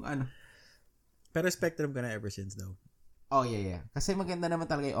 Yung ano. Pero Spectrum ka na ever since daw. Oh, yeah. Kasi maganda naman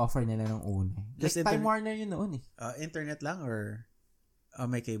talaga yung offer nila nung una. Like, Time Warner yun noon eh. Internet lang or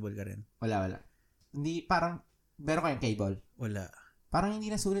may cable ka rin? Wala. Hindi, parang, meron kayong cable? Wala. Parang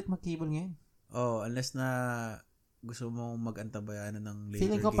hindi na sulit mag-cable ngayon. Unless na gusto mong mag-antabayanan ng later game.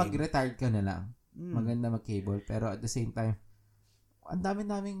 Feeling ko pag retired ka na lang, maganda mag-cable. Pero at the same time, ang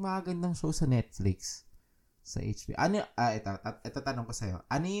dami-daming magandang show sa Netflix, sa HBO. Ito tanong ko sa'yo.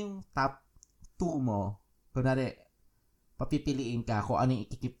 Ano yung top 2 mo? Kunwari, papipiliin ka kung ano yung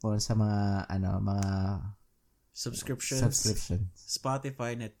ikikip mo sa mga subscription.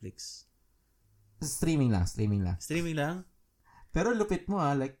 Spotify, Netflix. Streaming lang. Streaming lang? Pero lupit mo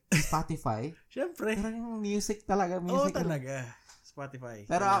like Spotify. Syempre. Pero yung music talaga. Talaga. Spotify.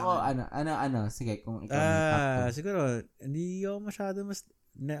 Pero ako, sige, kung ikaw may top 2. Siguro, hindi ako masyado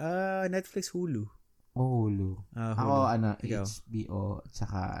Netflix, Hulu. Hulu. Hulu. Ako, ikaw? HBO,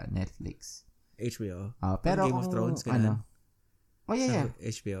 tsaka Netflix. HBO. Pero Game of Thrones, yeah.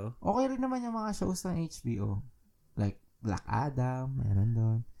 HBO. Okay rin naman yung mga shows ng HBO. Like, Black Adam, meron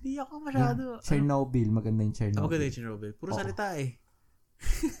doon. Hindi ako masyado. Chernobyl, maganda yung Chernobyl. Maganda yung Chernobyl. Puro salita eh.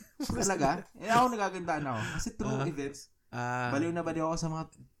 Talaga? Ako nagagandaan ako. Kasi true events. Baliw na ako sa mga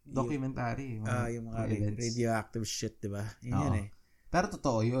documentary. Yung mga radioactive shit, diba? Yun eh. Pero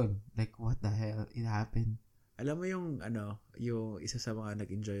totoo yun. Like, what the hell? It happened. Alam mo yung isa sa mga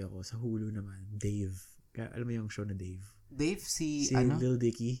nag-enjoy ako sa Hulu naman, Dave. Alam mo yung show na Dave? Dave si Lil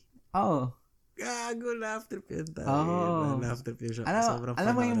Dicky. Oo. Gago, laugh trip yun tayo. Laugh trip yun siya.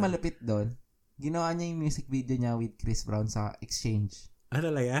 Alam mo yung malapit doon? Ginawa niya yung music video niya with Chris Brown sa Exchange.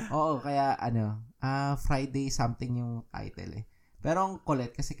 Talaga? Oo, kaya Friday something yung title eh. Pero ang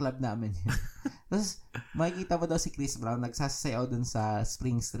kulit kasi club namin yun. Tapos, makikita mo daw si Chris Brown nagsasayaw dun sa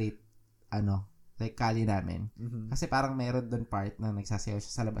Spring Street, like kali namin. Mm-hmm. Kasi parang meron dun part na nagsasayaw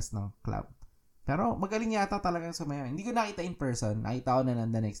siya sa labas ng club. Pero magaling yata talagang sumayaw. Hindi ko nakita in person. Nakita ko na lang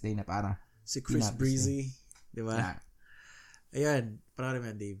the next day na parang si Chris Breezy. Di ba? Yeah. Ayan. Parang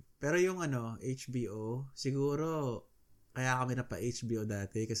naman, Dave. Pero yung HBO, siguro, kaya kami na pa HBO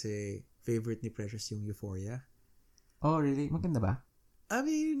dati kasi favorite ni Precious yung Euphoria. Oh, really? Maganda ba? I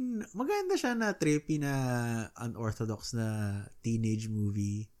mean, maganda siya na trippy na unorthodox na teenage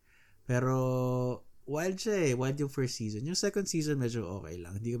movie. Pero, wild siya eh. Wild yung first season. Yung second season, medyo okay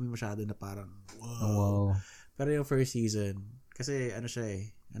lang. Hindi kami masyado na parang, wow. Pero yung first season, kasi ano siya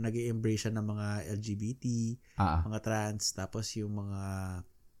eh, nag-i-embrace siya ng mga LGBT, mga trans, tapos yung mga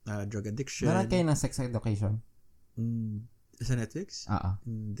drug addiction. Meron kayo ng sex education? Sa Netflix?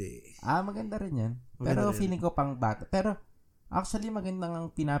 Hindi. Maganda rin yan. Pero feeling ko pang bata. Pero, actually, magandang ang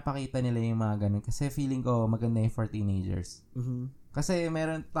pinapakita nila yung mga ganun. Kasi feeling ko maganda yung for teenagers. Mm-hmm. Kasi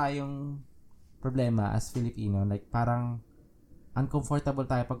meron tayong problema as Filipino. Like, parang uncomfortable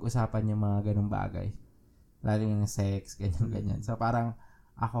tayo pag-usapan yung mga ganung bagay. Lalo yung sex, ganyan. So, parang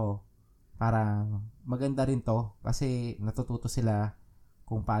parang maganda rin to. Kasi natututo sila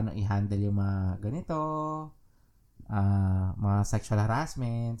kung paano i-handle yung mga ganito, mga sexual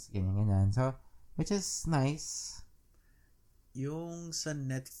harassments, ganyan. So, which is nice. Yung sa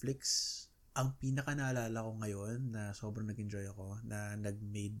Netflix, ang pinaka naalala ko ngayon na sobrang nag-enjoy ako, na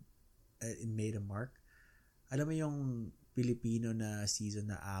it made a mark. Alam mo yung Filipino na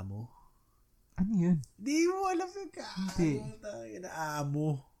season na Amo? Ano yun? Di mo alam yung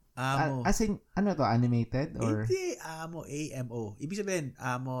Amo. As in, ano to? Animated? Or? Hindi. Amo. A-M-O. Ibig sabihin,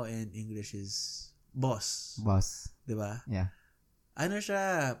 Amo in English is boss. Diba? Yeah. Ano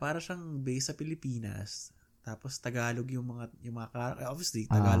siya? Para siyang based sa Pilipinas. Tapos Tagalog yung mga obviously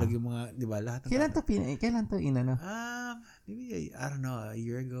Tagalog yung mga, 'di ba, lahat ng Kailan to inano? Maybe I don't know, a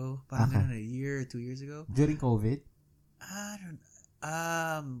year ago, parang a year, 2 years ago. During COVID? I don't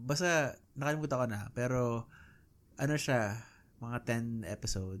basta nakalimutan ko na, pero ano siya, mga 10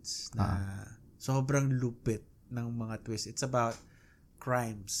 episodes na sobrang lupit ng mga twist. It's about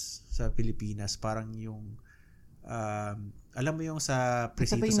crimes sa Pilipinas, parang yung alam mo yung sa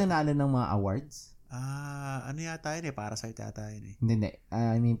presinto. Ito ba yung nanalo ng mga awards? Ano yata yun eh? Parasite yata yun eh. Hindi.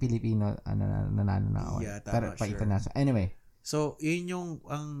 I mean, Pilipino, nanalo na award. Yeah, pero pa international. Anyway. So, yun yung,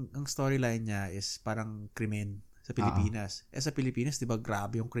 ang storyline niya is parang krimen sa Pilipinas. Sa Pilipinas, di ba,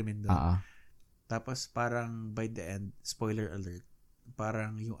 grabe yung krimen doon. Tapos, parang by the end, spoiler alert,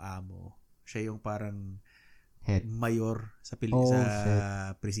 parang yung amo, siya yung parang head mayor sa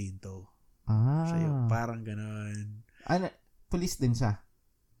presinto. Siya yung parang ganon. Police din siya?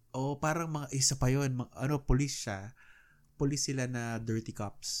 Parang mga isa pa yun. Police siya. Police sila na dirty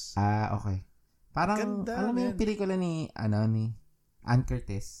cops. Okay. Parang, ganda, alam mo yung pelikula ni Ann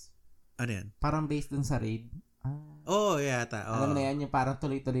Curtis? Ano yan? Parang based dun sa raid. Yata. Alam mo na yan, yung parang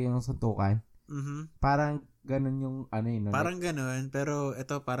tuloy-tuloy yung suntukan. Mm-hmm. Parang ganun yung yun. Parang ganun, pero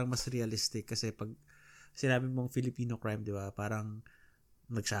ito parang mas realistic kasi pag sinabi mong Filipino crime, di ba? Parang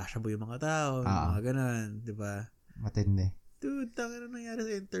nagsasabo yung mga tao, mga ganun, di ba? Matindi. Dude, tanga na nangyari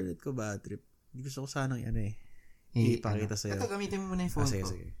sa internet ko, bad trip. Hindi gusto ko sanang ipakita sa'yo. Ito, gamitin mo muna yung phone ko.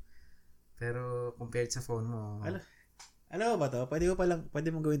 Sige. Pero, compared sa phone mo. Alam mo ba to? Pwede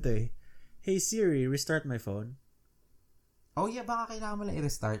mong gawin to eh. Hey Siri, restart my phone. Baka kailangan mo lang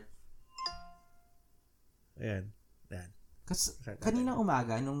i-restart. Ayan. Kasi, kanina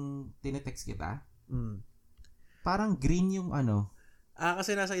umaga, nung tinetext kita, parang green yung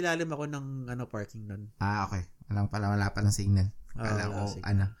kasi nasa ilalim ako ng parking nun. Okay. Wala pa ng signal.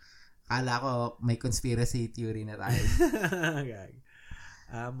 Akala ko may conspiracy theory na tayo.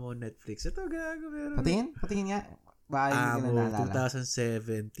 Amo Netflix. Ito gago meron. Patingin nga. Baka hindi ka na naalala.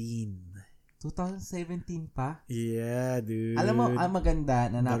 2017. 2017 pa? Yeah, dude. Alam mo, ang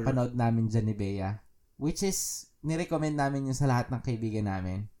maganda na napanood namin dyan ni Bea, which is, nirecommend namin yun sa lahat ng kaibigan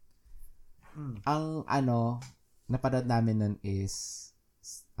namin. Ang napanood namin nun is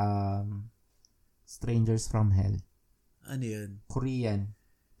Strangers from Hell. Ano yun? Korean.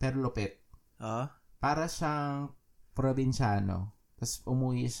 Pero lupit. Para siyang probinsyano. Tapos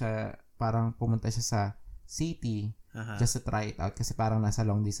umuwi siya, parang pumunta siya sa city just to try it out kasi parang nasa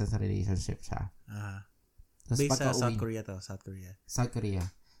long distance relationship siya. Based sa South Korea to. South Korea.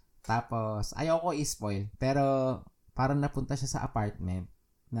 Tapos, ayoko i-spoil. Pero, parang napunta siya sa apartment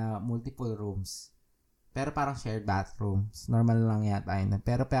na multiple rooms. Pero parang shared bathrooms. Normal lang yata yun.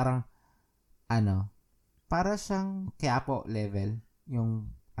 Pero parang, para siyang Quiapo level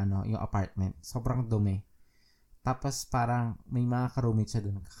yung apartment. Sobrang dumi. Tapos parang may mga ka-roommates siya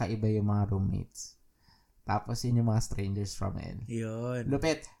dun. Kakaiba yung mga roommates. Tapos yun yung mga strangers from Hell. Yun.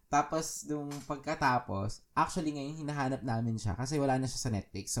 Lupit. Tapos nung pagkatapos, actually ngayon hinahanap namin siya kasi wala na siya sa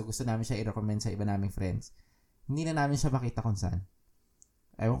Netflix. So gusto namin siya i-recommend sa iba naming friends. Hindi na namin siya makita kung saan.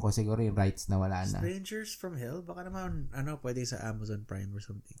 Ewan ko, siguro yung rights na wala na. Strangers from Hell? Baka naman, pwede sa Amazon Prime or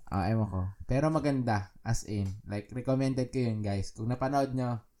something. Ewan ko. Pero maganda, as in. Like, recommended ko yun, guys. Kung napanood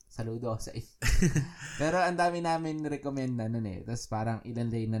nyo, Saludo sa inyo. Pero ang dami namin recommend na nun eh. Tapos parang ilan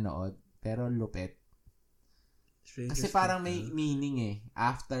din nanood. Pero lupit. Kasi parang may meaning eh.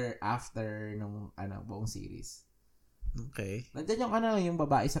 After nung buong series. Okay. Nandyan yung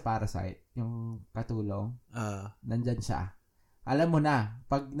babae sa Parasite. Yung katulong. Nandyan siya. Alam mo na,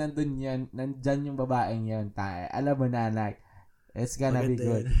 pag nandyan yung babaeng yun, alam mo na, like, it's gonna be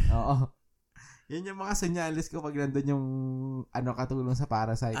good. Oo. Yan yung mga senyalis ko pag nandun yung katulong sa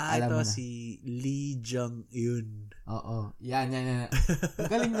Parasite. Alam ito mo na. si Lee Jung-eun. Oo. Yan. Ang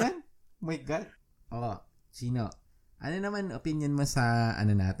galing yan. Oh my God. Oo. Sino? Ano naman opinion mo sa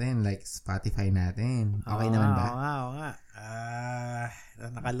natin? Like Spotify natin. Okay naman ba? Oo nga.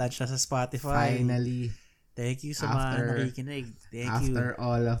 Nakalaunch na sa Spotify. Finally. Thank you sa mga nakikinig. After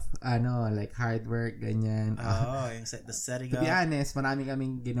all of, like hard work, ganyan. Yung the setting up. To be honest, marami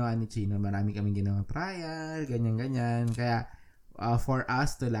kaming ginawa ni Chino. Marami kaming ginawang trial, ganyan. Kaya, for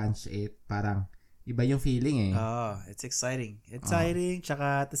us to launch it, parang iba yung feeling eh. It's exciting.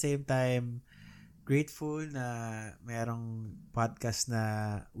 Tsaka at the same time, grateful na mayroong podcast na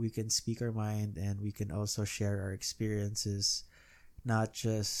we can speak our mind and we can also share our experiences. Not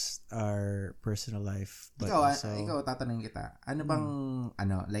just our personal life, but ikaw, tatanungin kita. Ano bang,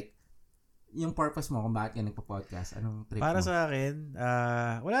 like, yung purpose mo kung bakit ka nagpa-podcast? Anong trip para mo? Sa akin,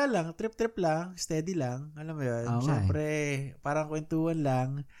 wala lang. Trip lang. Steady lang. Alam mo yun? Siyempre, parang kwentuhan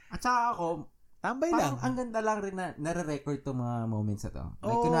lang. At saka ako, tambay lang. Ang ganda lang rin na nare-record to mga moments na to.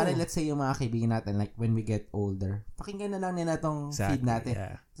 Like, kunwari, let's say yung mga kaibigan natin, like, when we get older, pakinggan na lang nila tong feed natin.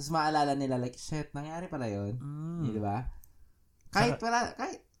 Yeah. Tapos maalala nila, like, shit, nangyari pala yun. Di ba?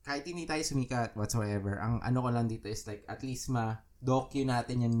 Kahit hindi tayo sumikat whatsoever, ang ko lang dito is like at least ma-docu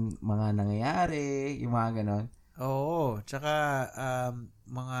natin yung mga nangyayari, yung mga ganon. Tsaka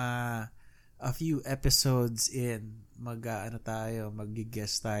mga a few episodes in mag-guest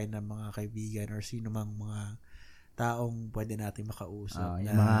tayo ng mga kaibigan or sino mang mga taong pwede natin makausap.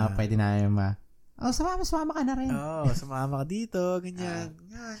 Yung mga pwede natin sumama ka na rin. Sumama ka dito, ganyan.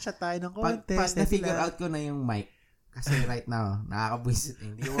 Chat tayo ng konti. Pag na-figure out ko na yung mic, kasi right now, nakakabwisit eh.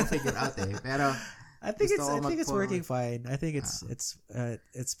 Hindi ko ma-figure out eh. Pero, I think it's working fine. I think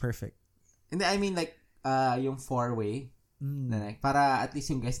it's perfect. Hindi, I mean like, yung four-way, para at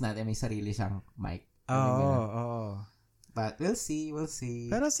least yung guest natin may sarili siyang mic. But we'll see.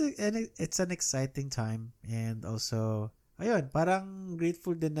 Pero it's an exciting time. And also, ayun, parang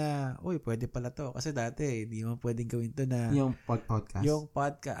grateful din na, pwede pala to. Kasi dati, hindi mo pwedeng gawin to na... Yung podcast.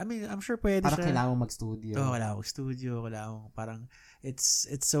 I mean, I'm sure pwede parang siya. Parang kailangan mag-studio. Kailangan mag-studio. Parang, it's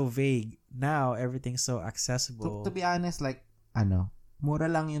so vague. Now, everything's so accessible. To be honest, like, mura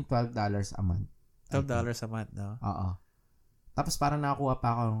lang yung $12 a month. $12 a month, no? Oo. Tapos parang nakakuha pa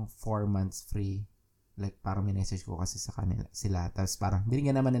akong 4 months free. Like, parang minessage ko kasi sa kanila sila. Tapos parang,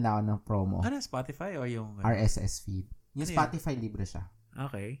 binigyan naman nila ako ng promo. Spotify o yung... RSS feed. Yung Spotify libre siya.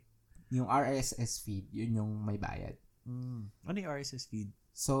 Okay. Yung RSS feed, yun yung may bayad. Ano yung RSS feed?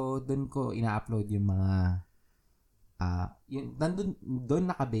 So, doon ko ina-upload yung mga doon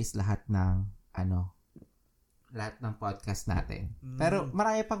naka-base lahat ng podcast natin. Pero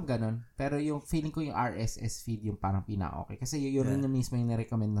marami pang ganun. Pero yung feeling ko yung RSS feed yung parang pinaka-okay. Kasi yun rin yung mismo yung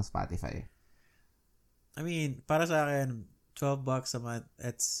na-recommend ng Spotify. I mean, para sa akin, $12 a month,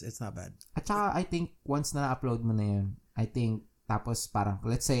 it's not bad. At saka, I think, once na na-upload mo na yun, I think, tapos parang,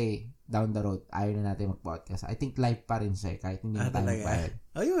 let's say, down the road, ayaw na natin mag-podcast. I think live pa rin siya, kahit hindi na tayo magbayad.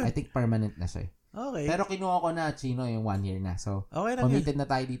 I think permanent na siya. Okay. Pero kinuha ko na, Chino, yung 1 year na. So, okay na committed na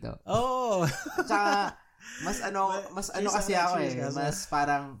tayo dito. At saka, mas kasi ako eh. Mas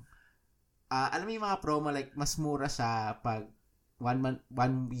parang, alam mo yung mga promo, like, mas mura siya pag 1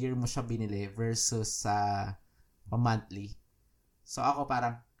 year mo siya binili versus monthly. So, ako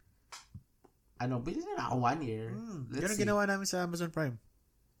parang, bilhin na ako 1 year. Ganun ginawa namin sa Amazon Prime.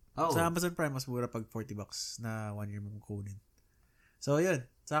 Sa Amazon Prime, mas mura pag $40 na 1 year mong kunin. So, yun.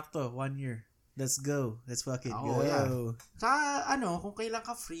 Sakto, 1 year. Let's go. Let's fucking go. Yeah. Saka, kung kailan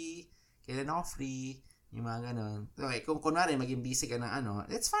ako free, yung mga ganun. Okay, kung kunwari, maging busy ka ng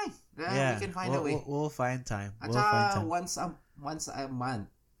it's fine. We can find a way. We'll find time. At saka, once a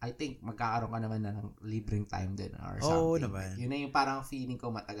month, I think magkakaroon ka naman na ng libreng time din or something. Oo naman. Yun na yung parang feeling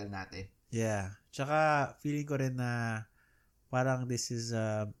ko matagal natin. Yeah. Tsaka feeling ko rin na parang this is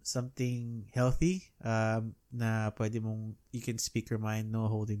something healthy na pwede mong, you can speak your mind, no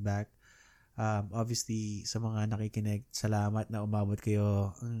holding back. Obviously, sa mga nakikinig, salamat na umabot kayo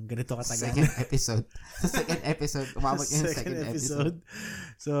ganito katagal. Second episode. Umabot kayo sa second episode.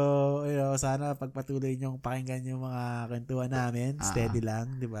 So, sana pagpatuloy nyong pakinggan yung mga kwentuhan namin. Steady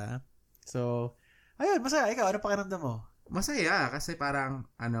lang, di ba? So, ayun, masaya. Ikaw, ano pakiramdam mo? masaya kasi parang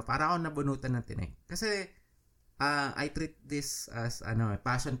para ako nabunutan ng tinik. Kasi I treat this as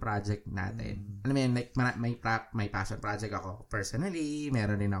passion project natin. Alam mo yun, like may passion project ako personally,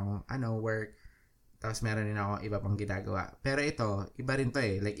 meron din ako work, tapos meron din ako iba pang ginagawa. Pero ito, iba rin to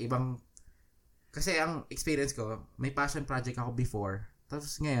eh. Like ibang kasi ang experience ko, may passion project ako before.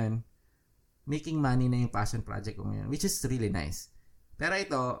 Tapos ngayon, making money na yung passion project ko ngayon, which is really nice. Pero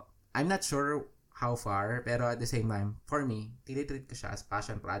ito, I'm not sure how far, pero at the same time, for me, tinitreat ko siya as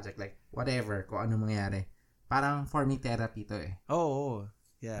passion project. Like, whatever, kung ano mangyari. Parang for me, therapy to eh. Oh,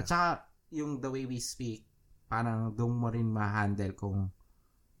 yeah. At saka, yung the way we speak, parang doon mo rin ma-handle kung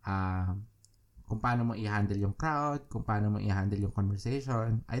paano mo i-handle yung crowd, kung paano mo i-handle yung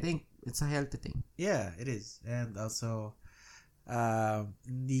conversation. I think it's a healthy thing. Yeah, it is. And also,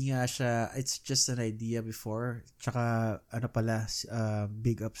 hindi nga siya, it's just an idea before. Tsaka,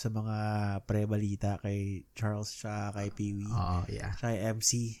 big up sa mga pre-balita kay Charles siya, kay Peewee. Oo, yeah. Siya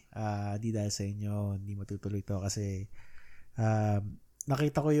MC. Di dahil sa inyo, hindi matutuloy to kasi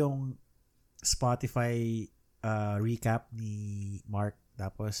nakita ko yung Spotify recap ni Mark,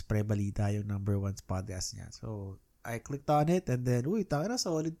 tapos pre-balita yung number 1 podcast niya. So, I clicked on it and then, tanga na,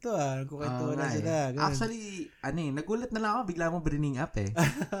 solid to Nagkukwento na sila. Ganun. Actually, nagulat na lang ako, bigla mo bringing up eh.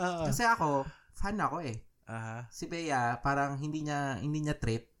 Kasi ako, fan ako eh. Si Bea, parang hindi niya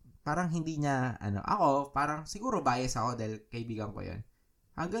trip. Parang hindi niya, ako, parang siguro bias ako dahil kaibigan ko yun.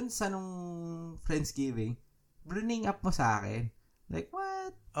 Hanggang sa nung Friendsgiving, bringing up mo sa akin. Like,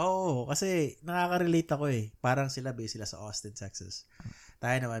 what? Oo, kasi nakaka-relate ako eh. Parang sila sa Austin, Texas.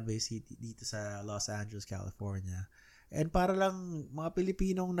 Tayo naman based dito sa Los Angeles, California. And para lang mga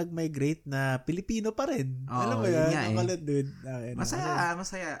Pilipinong nag-migrate na Pilipino pa rin. Alam mo yan? Ang kalat, dude.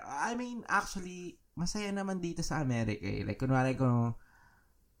 Masaya. I mean, actually, masaya naman dito sa America eh. Like, kunwari kung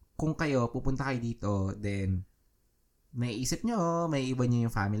kayo, pupunta kayo dito, then, may isip nyo, may iba nyo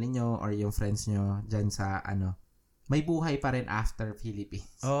yung family nyo or yung friends nyo dyan sa, may buhay pa rin after Philippines.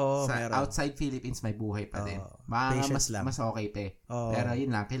 Meron. Outside Philippines, may buhay pa din. Mas okay pa eh. Pero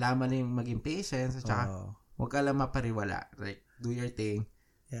yun lang, kailangan mo lang maging patient at saka huwag ka lang mapariwala. Like, do your thing.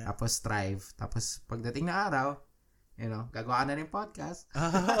 Yeah. Tapos strive. Tapos pagdating na araw, gagawa ka na rin podcast.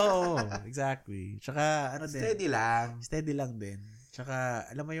 Exactly. Tsaka, Steady lang din. Tsaka,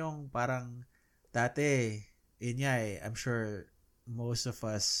 alam mo yung parang dati, I'm sure most of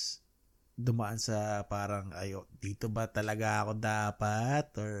us dumaan sa parang dito ba talaga ako dapat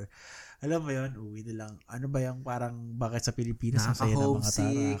or alam mo yun, uwi na lang. Ano ba yung parang bakit sa Pilipinas ang saya ng mga tao,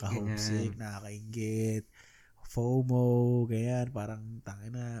 nakaka-homesick, nakakaingit, FOMO, ganyan, parang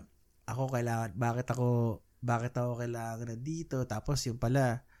tangina ako bakit ako kailangan na dito, tapos yung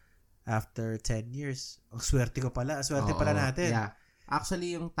pala after 10 years, ang swerte pala natin. Yeah.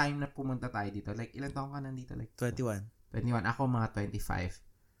 Actually, yung time na pumunta tayo dito, like ilang taon ka nandito? Like 21. Ako mga 25.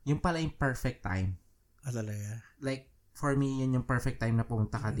 Yung pala yung perfect time. Talaga? Like, for me, yun yung perfect time na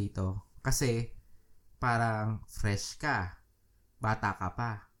pumunta ka dito. Kasi, parang fresh ka. Bata ka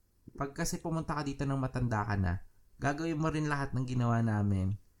pa. Pag kasi pumunta ka dito ng matanda ka na, gagawin mo rin lahat ng ginawa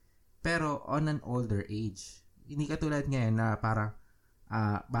namin. Pero, on an older age. Hindi katulad ngayon na parang,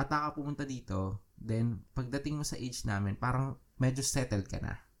 bata ka pumunta dito, then, pagdating mo sa age namin, parang medyo settled ka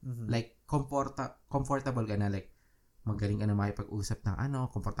na. Mm-hmm. Like, comfortable ka na. Like, magaling ka na makipag-usap ng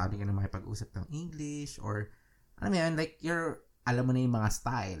komportable ka na makipag-usap ng English or like alam mo na yung mga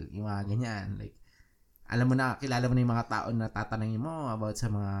style, yung mga ganyan, like alam mo na, kilala mo na yung mga tao na tatanungin mo about sa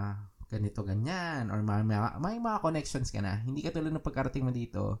mga ganito ganyan or may mga connections ka na. Hindi ka tulad ng pagkarating mo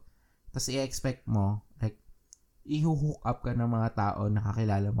dito tapos i-expect mo like i-hook up ka ng mga tao na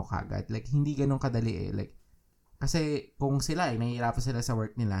kakilala mo kagad. Like hindi ganun kadali eh. Like kasi kung sila nahihirapan sila sa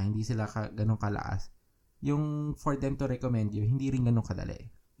work nila, hindi sila ganun kalaas. Yung for them to recommend you, hindi rin ganun kadali.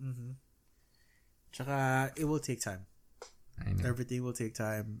 Mm-hmm. Tsaka, it will take time. I know. Everything will take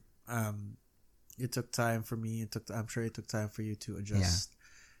time. It took time for me. I'm sure it took time for you to adjust.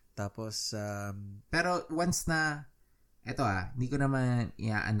 Yeah. Tapos, pero once na, eto hindi ko naman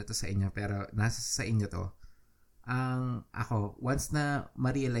iaano to sa inyo, pero nasa sa inyo to. Ako, once na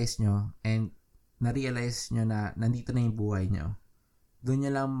ma-realize nyo and na-realize nyo na nandito na yung buhay nyo, doon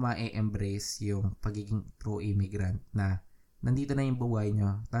nyo lang ma-embrace yung pagiging true immigrant na nandito na yung buhay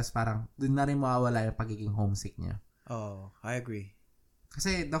nyo. Tapos parang doon na rin mawawala yung pagiging homesick nyo. I agree.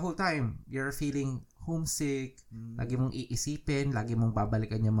 Kasi the whole time, you're feeling homesick, lagi mong iisipin, lagi mong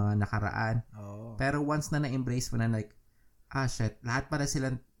babalikan yung mga nakaraan. Pero once na na-embrace mo na like, shit, lahat pala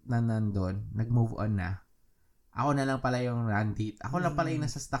sila na nandun, nag-move on na. Ako na lang pala yung nandito. Ako lang pala yung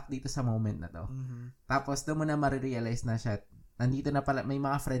nasa stuck dito sa moment na to. Tapos doon mo na ma-realize na shit, nandito na pala, may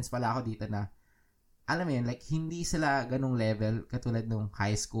mga friends pala ako dito na alam mo yun, like, hindi sila ganong level katulad nung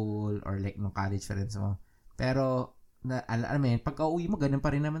high school or like nung college friends mo. Pero, alam mo yun, pagka uwi mo, ganun pa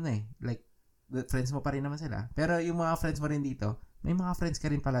rin naman eh. Like, friends mo pa rin naman sila. Pero yung mga friends mo rin dito, may mga friends ka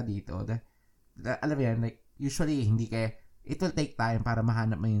rin pala dito. Alam mo yan, like, usually, hindi it will take time para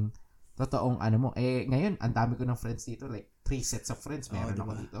mahanap mo yung totoong mo. Ngayon, ang dami ko ng friends dito. Like, 3 sets of friends meron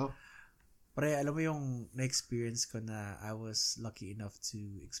ako dito. Pre, alam mo yung na-experience ko na I was lucky enough to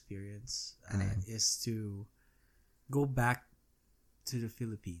experience is to go back to the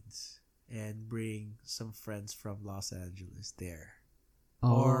Philippines and bring some friends from Los Angeles there.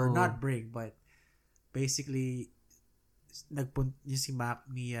 Or not bring, but basically, yung si Mac,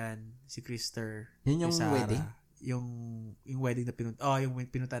 Mian, si Krister, yun yung si Sarah, wedding? Yung wedding na yung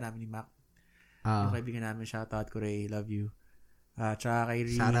pinunta namin ni Mac. Yung kaibigan namin, shoutout ko, Ray, love you. Tsaka kay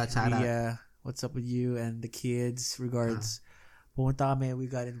Ria, what's up with you and the kids, regards. Pumunta kami, we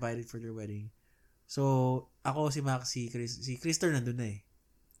got invited for their wedding. So, ako, si Mac, si Krister nandun na eh.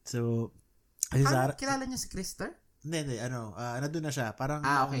 So, kilala niyo si Krister? Hindi, nandun na siya. Parang,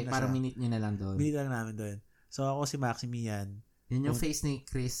 okay, parang minute niyo na lang doon. Minute lang namin doon. So, ako si Mac, si Mian. Yun yung face ni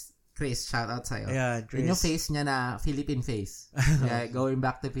Chris, shoutout sa'yo. Ayan, Chris. Yun yung face niya na Philippine face. Yeah, going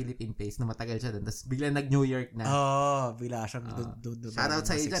back to Philippine face na matagal siya doon. Tapos biglang nag-New York na. Bigla siyang doon. Shoutout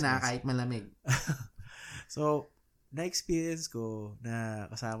sa'yo dyan kahit malamig. So, na-experience ko na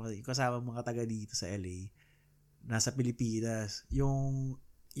kasama mga taga dito sa LA, nasa Pilipinas, yung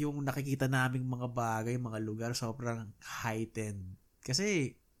nakikita naming mga bagay, mga lugar, sobrang heightened.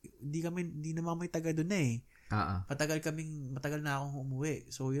 Kasi, hindi naman may taga doon eh. Matagal na akong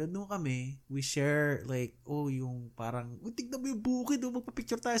umuwi. So, yun doon kami, we share like, yung parang, tignan mo yung bukid,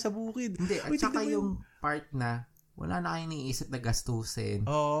 magpa-picture tayo sa bukid. Hindi, at saka yung part na, wala na kayo niisip na gastusin.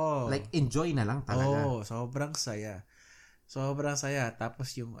 Like, enjoy na lang talaga. Sobrang saya.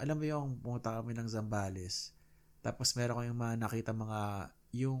 Tapos alam mo yung, pumunta kami ng Zambales. Tapos meron ko yung mga nakita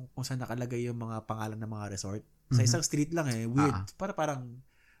yung kung saan nakalagay yung mga pangalan ng mga resort. Sa isang street lang eh. Weird. Parang,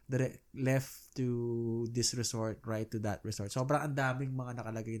 left to this resort, right to that resort. Sobrang ang daming mga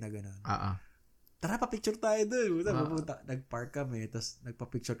nakalagay na gano'n. Tara, pa-picture tayo doon. Nag-park kami, tapos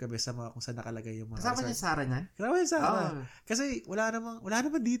nagpa-picture kami sa mga kung saan nakalagay yung mga kasama niya Sarah niyan? Kasama niya Sarah. Kasi wala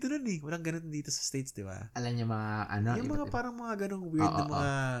naman dito nun eh. Walang ganun dito sa States, di ba? Alam niya mga yung mga parang mga ganung weird na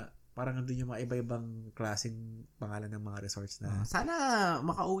mga parang nandun yung mga iba-ibang klaseng pangalan ng mga resorts na. Sana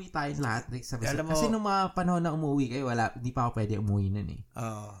makauwi tayo lahat. Like, kasi nung mga panahon na umuwi kayo, hindi pa ako pwede umuwi nun eh.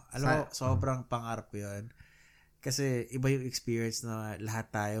 Alam mo, sobrang pangarap ko yun. Kasi iba yung experience na lahat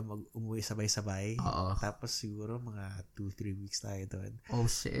tayo umuwi sabay-sabay. Tapos siguro mga 2-3 weeks tayo doon. Oh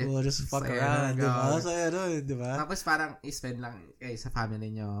shit. Just fuck around. Diba? Saya doon, diba? Tapos parang i-spend lang kayo sa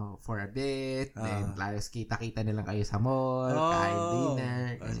family nyo for a bit. Then lalos kita-kita na lang kayo sa mall. Kahit dinner.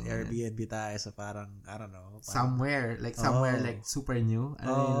 Airbnb tayo sa parang, I don't know. Somewhere like super new.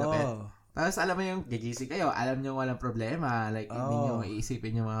 Lapit. Tapos alam mo yung gigising kayo, alam nyo walang problema. Like, hindi nyo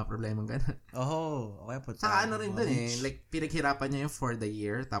iisipin yung mga problemang gano'n. Okay po. Saka rin dun eh. Like, pinaghirapan nyo yung for the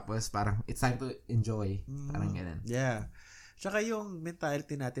year. Tapos parang, it's time to enjoy. Parang gano'n. Yeah. Tsaka yung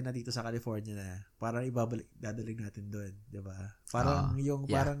mentality natin na dito sa California na, parang dadaling natin doon. Diba? Parang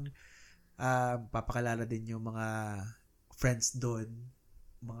parang papakalala din yung mga friends doon.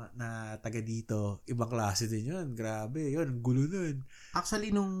 Mga na taga dito. Ibang klase din yun. Grabe. Yun, gulo nun.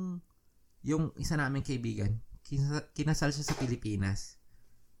 Actually, yung isa naming kaibigan, kinasal siya sa Pilipinas.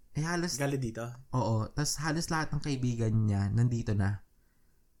 Halos... Galing dito? Oo. Tapos halos lahat ng kaibigan niya nandito na.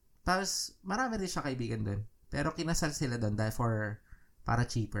 Tapos marami rin siya kaibigan doon. Pero kinasal sila doon dahil para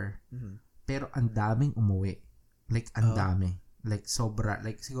cheaper. Mm-hmm. Pero ang daming umuwi. Like, ang dami. Like, sobra.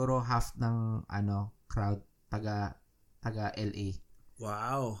 Like, siguro half ng crowd taga LA.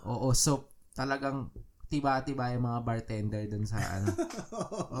 Wow. Oo. So, talagang tiba-tiba yung mga bartender dun sa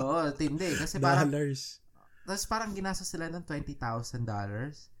tindi. Kasi parang, tapos parang ginasa sila ng $20,000.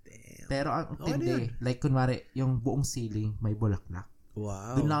 Pero ang tindi, like kunwari, yung buong ceiling may bulaklak.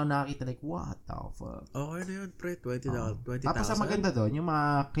 Wow. Doon lang ako nakakita, like, what the fuck? Okay na yun, pre. $20,000. Tapos ang maganda doon, yung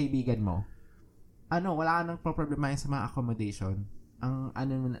mga kaibigan mo, wala ka nang problemahin sa mga accommodation. Ang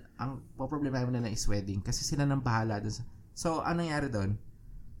problemahin mo na lang is wedding. Kasi sila nang bahala doon. So, anong nangyari doon?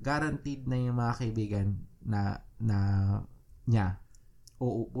 Guaranteed na yung mga kaibigan na niya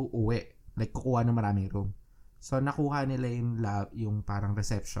uuwi. Like, kukuha ng maraming room. So, nakuha nila yung parang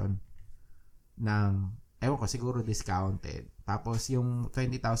reception ng, ewan ko, siguro discounted. Tapos, yung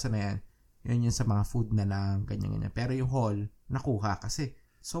 20,000 na yan, yun yung sa mga food na lang, ganyan-ganyan. Pero yung hall, nakuha kasi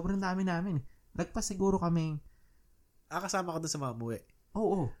sobrang dami namin. Nagpa siguro kaming... kasama ka doon sa mga umuwi?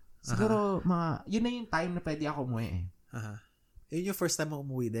 Oo. Siguro, yun na yung time na pwede ako umuwi eh. Yun yung first time mo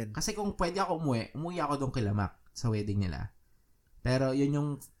umuwi din. Kasi kung pwede ako umuwi ako doon kay Lamak sa wedding nila. Pero yun yung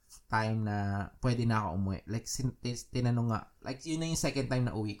time na pwede na ako umuwi. Like, tinanong nga, like, yun na yung second time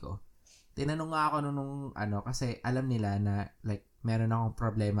na uwi ko. Tinanong nga ako nung kasi alam nila na, like, meron akong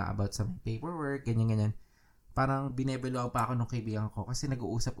problema about sa paperwork, ganyan-ganyan. Parang binebeloan pa ako nung kaibigan ko kasi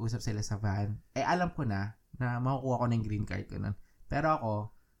nag-uusap-usap sila sa van. Alam ko na makukuha ko ng green card ko nun. Pero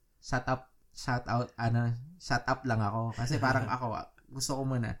ako, shut up lang ako. Kasi parang ako, gusto ko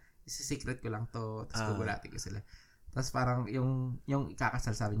muna, isi-secret ko lang to, tapos gugulatin ko sila. Tapos parang yung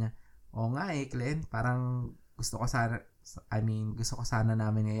ikakasal, sabi niya, oo nga Glenn, parang gusto ko sana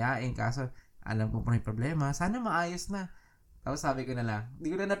namin yayain, kaso alam ko pa yung problema, sana maayos na. Tapos sabi ko na lang, hindi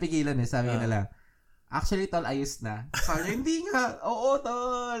ko na napigilan sabi ko na lang, actually tol, ayos na. Sabi niya, hindi nga, oo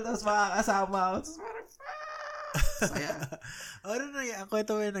tol, tapos makakasama ako, tapos parang, saya.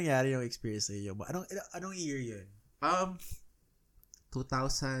 Kwento mo yung nangyari yung experience sa iyo. Anong year yun?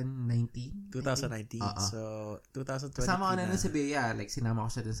 2019. 2019. So, 2020. Kasama ko na si Bea. Like, sinama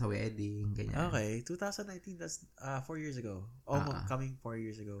ko siya dun sa wedding. Ganyan. Okay. 2019, that's 4 years ago. Coming 4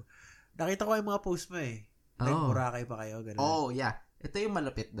 years ago. Nakita ko yung mga post mo Like, Boracay pa kayo. Ganun. Yeah. Ito yung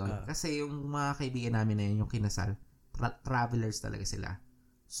malupit doon. Kasi yung mga kaibigan namin na yun, yung kinasal, travelers talaga sila.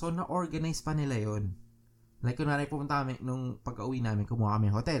 So, na-organize pa nila yun. Like, kunwari pumunta kami, nung pag-uwi namin, kumuha kami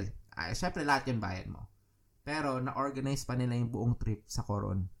ng hotel. Syempre, lahat yun bayad mo. Pero, na-organize pa nila yung buong trip sa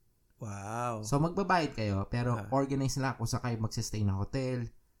Coron. Wow. So, magbabayad kayo, pero organize nila kung saan kayo magsistay ng hotel,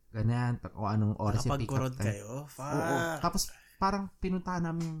 ganyan, o anong oras yung pick up time. Kayo? Fuck. Oo. Tapos, parang pinuntahan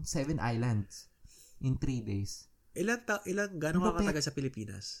namin 7 islands in 3 days. Gano'n ka katagal sa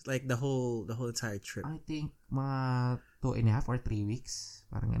Pilipinas? Like, the whole entire trip? I think, mga 2.5 or 3 weeks.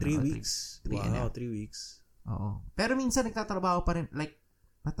 Parang 3 weeks? 3 weeks. Oo. Pero minsan, nagtatrabaho pa rin. Like,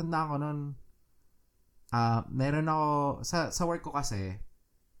 natanda ko nun, meron ako, sa work ko kasi,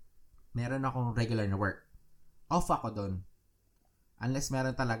 meron akong regular na work. Off ako doon. Unless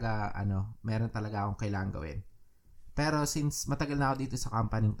meron talaga akong kailangan gawin. Pero since matagal na ako dito sa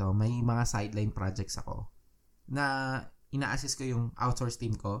company to, may mga sideline projects ako na ina-assist ko yung outsource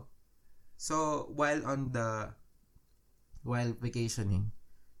team ko. So, while vacationing,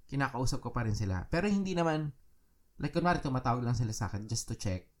 kinakausap ko pa rin sila. Pero hindi naman, like kunwari tumatawag lang sila sa akin just to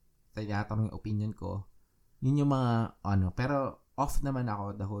check. Tinatanong yung opinion ko. Yun yung mga, pero off naman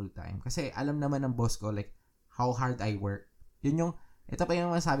ako the whole time. Kasi alam naman ng boss ko, like, how hard I work. Ito pa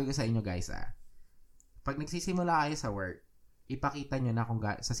yung masabi ko sa inyo guys, Pag nagsisimula kayo sa work, ipakita nyo na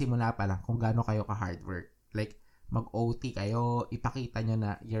sa simula pa lang kung gaano kayo ka-hard work. Like, mag-OT kayo, ipakita nyo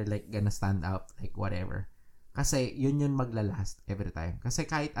na you're like gonna stand out, like whatever. Kasi, yun maglalast every time. Kasi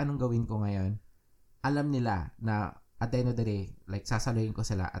kahit anong gawin ko ngayon, alam nila na at the end of the day, like, sasaluhin ko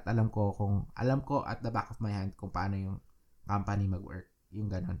sila at alam ko at the back of my hand kung paano yung company mag-work.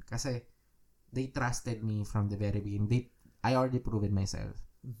 Yung ganon. Kasi, they trusted me from the very beginning. I already proven myself.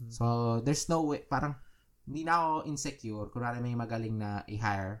 Mm-hmm. So, there's no way, parang, hindi na ako insecure. Kunwari may magaling na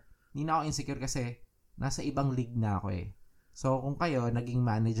i-hire. Hindi na ako insecure kasi, nasa ibang league na ako So, kung kayo, naging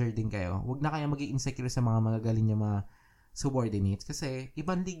manager din kayo, huwag na kayo maging insecure sa mga magagaling yung mga subordinates kasi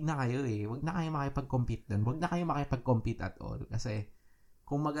ibang league na kayo Huwag na kayo makipag-compete doon. Huwag na kayo makipag-compete at all. Kasi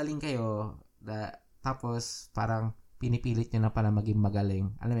kung magaling kayo, tapos parang pinipilit nyo na pala maging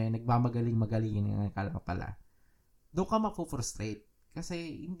magaling. Alam mo yun, nagmamagaling-magaling yung akala pala. Doon ka mapu-frustrate.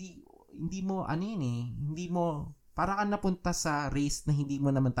 Kasi hindi mo, hindi mo, para ka napunta sa race na hindi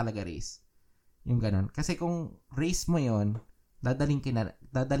mo naman talaga race. Yung ganon. Kasi kung race mo yon,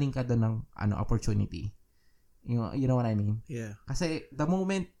 dadaling ka doon ng opportunity. You know what I mean? Yeah. Kasi the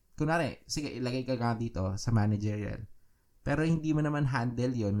moment, kunwari, sige, ilagay ka nga dito sa managerial. Pero hindi mo naman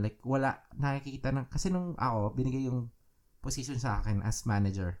handle yon. Like, wala, nakikita kasi nung ako, binigay yung position sa akin as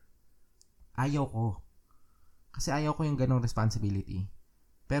manager. Ayaw ko. Kasi ayaw ko yung ganong responsibility.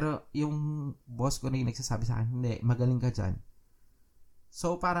 Pero yung boss ko na yung nagsasabi sa akin, hindi, magaling ka dyan.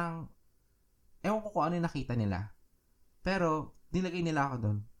 So, parang, ewan ko kung ano yung nakita nila. Pero, nilagay nila ako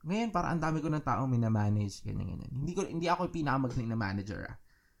doon. Ngayon, parang ang dami ko ng taong minamanage, ganyan. Hindi ako yung pinakamagaling na manager,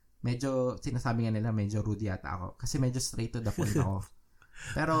 Medyo, sinasabi nga nila, medyo rude yata ako. Kasi medyo straight to the point ako.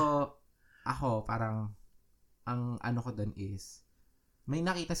 Pero, ako, parang, ang ano ko doon is, may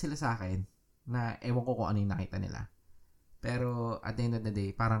nakita sila sa akin, na ewan ko kung ano yung nakita nila. Pero, at the end of the day,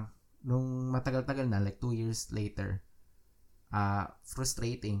 parang, nung matagal-tagal na, like 2 years later,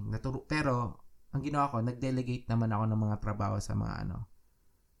 frustrating. Pero, ang ginawa ko, nag-delegate naman ako ng mga trabaho sa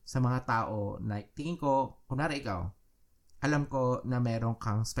mga tao. Like, tingin ko, kunwari ikaw, alam ko na meron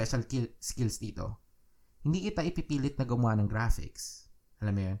kang special skills dito. Hindi kita ipipilit na gumawa ng graphics.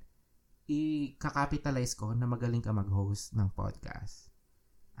 Alam mo yun? i-capitalize ko na magaling ka mag-host ng podcast.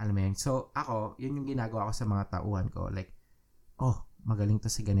 Alam mo yun? So, ako, yun yung ginagawa ko sa mga tauhan ko. Like, magaling to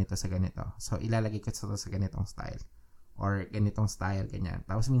sa ganito, sa ganito. So, ilalagay ko to sa ganitong style. Or ganitong style, ganyan.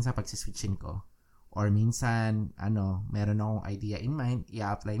 Tapos, minsan, pagsiswitchin ko. Or minsan, meron akong idea in mind,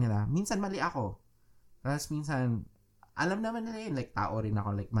 i-apply nila. Minsan, mali ako. Tapos, minsan, alam naman nila yun. Like, tao rin ako.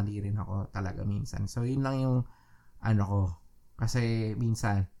 Like, mali rin ako talaga minsan. So, yun lang yung, ko. Kasi,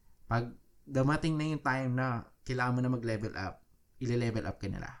 minsan, pag dumating na yung time na kailangan mo na mag-level up, ile-level up ka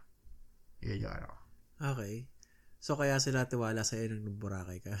nila. Yun yung Okay. So, kaya sila tiwala sa'yo nung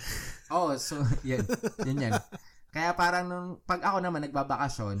Boracay ka? So, yan. Yan. Kaya parang pag ako naman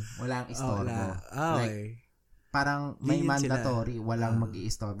nagbabakasyon, walang istorbo. Okay. Like, parang may mandatory, walang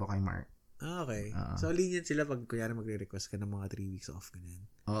mag-i-istorbo kay Mark. Okay. So, lenient sila pag kunyari magre-request ka ng mga 3 weeks off, ganyan.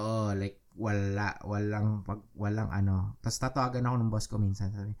 Oo, like, walang Tapos tatawagan ako ng boss ko minsan.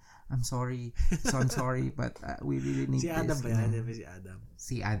 Sabi, I'm sorry, but we really need si this. Adam ba yan? Si Adam?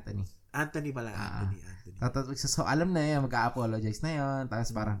 Si Anthony. Anthony pala. Anthony. So, alam na yan, mag-a-apologize na yun. Tapos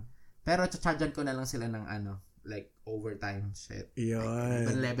parang, pero chargean ko na lang sila ng like, overtime shit. Yun. Like,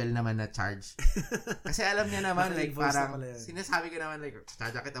 ibang level naman na charge. Kasi alam niya naman, like, parang, sinasabi ko naman, like,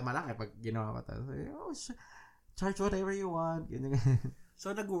 charge kita malaki pag ginawa ko. Tapos, charge whatever you want.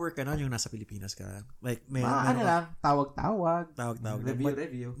 So, nag-work ka na yung nasa Pilipinas ka? Like, lang, tawag-tawag.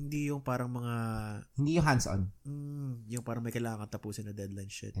 Review. Hindi yung parang mga... Hindi yung hands-on. Yung parang may kailangan tapusin na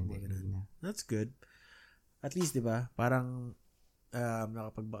deadline shit. Hindi. That's good. At least, di ba? Parang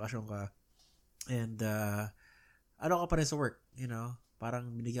nakapagbakasyon ka and ka pa rin sa work, you know?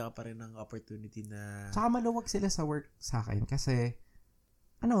 Parang binigyan ka pa rin ng opportunity na... Saka maluwag sila sa work sa akin kasi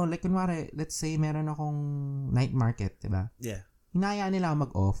like kunwari, let's say meron akong night market, di ba? Yeah. Hinayaan nila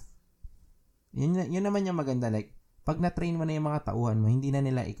mag-off. Yun naman yung maganda. Like, pag na-train mo na yung mga tauhan mo, hindi na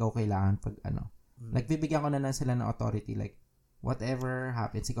nila ikaw kailangan pag Like, bibigyan ko na lang sila ng authority. Like, whatever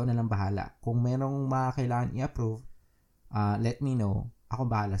happens, ikaw na lang bahala. Kung merong mga kailangan i-approve, let me know. Ako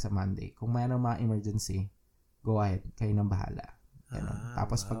bahala sa Monday. Kung merong mga emergency, go ahead. Kayo nang bahala.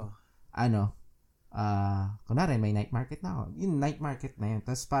 Tapos pag, kunwari, may night market na ako. Yung night market na yun.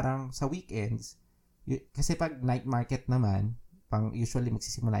 Tapos parang sa weekends, kasi pag night market naman, usually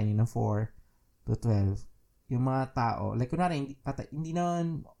magsisimula yun ng 4 to 12, yung mga tao, like kunwari, hindi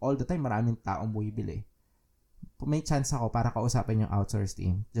naman all the time maraming taong bumibili. May chance ako para kausapin yung outsource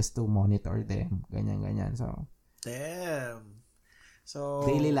team just to monitor them. Ganyan. So, damn. So,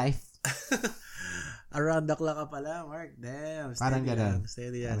 daily life. Around the clock ka pala, Mark. Damn. Parang gano'n.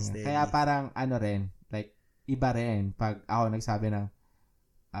 Steady. Kaya parang rin, like, iba rin pag ako nagsabi ng,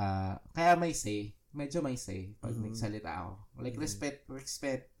 kaya may say, medyo may say pag nagsalita ako. Like,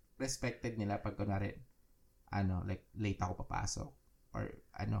 respected nila pag kunwari, like, late ako papasok. Or,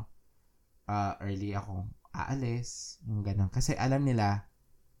 early ako aalis. Yung gano'n. Kasi alam nila,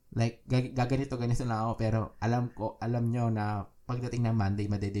 like, ganito lang ako, pero alam nyo na pagdating ng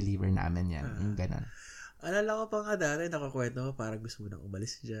Monday, madedeliver namin yan. Yung gano'n. Alala ko pa nga dati, nakakwento ko, parang gusto mo nang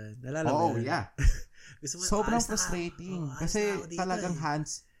umalis dyan. Nalala mo yun? Yeah. Sobrang frustrating. Kasi talagang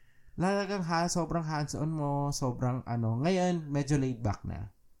sobrang hands-on mo, sobrang ngayon, medyo laid back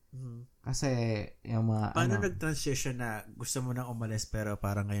na. Kasi, yung mga, paano nag-transition na gusto mo nang umalis, pero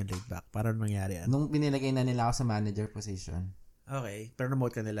parang ngayon laid back? Paano nangyari yan? Nung binilagay na nila ako sa manager position. Okay. Pero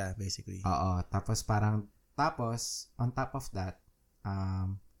promote ka nila, basically. Oo. Tapos, on top of that,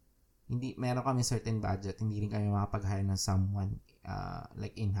 meron kami certain budget, hindi rin kami makapag-hire ng someone,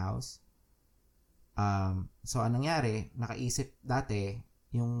 like in-house. So, anong nangyari, nakaisip dati,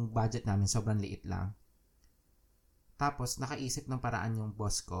 yung budget namin sobrang liit lang. Tapos, nakaisip ng paraan yung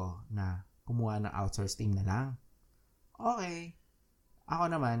boss ko na kumuha ng outsource team na lang. Okay.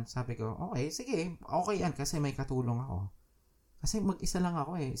 Ako naman, sabi ko, okay, sige, okay yan kasi may katulong ako. Kasi mag-isa lang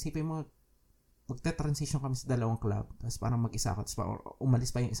ako eh. Isipin mo, magte-transition kami sa dalawang club, tapos parang mag-isa ako, tapos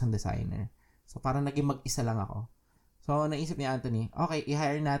umalis pa yung isang designer. So, parang naging mag-isa lang ako. So, naisip ni Anthony, okay,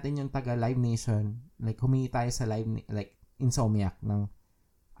 i-hire natin yung taga Live Nation, like, humingi tayo sa like, Insomniac ng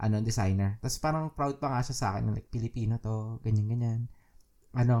designer. Tapos parang proud pa nga siya sa akin, like, Pilipino to, ganyan.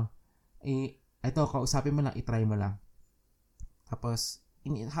 Ito, kausapin mo lang, itry mo lang. Tapos,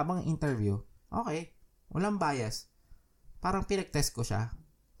 habang interview, okay, walang bias. Parang pinag-test ko siya.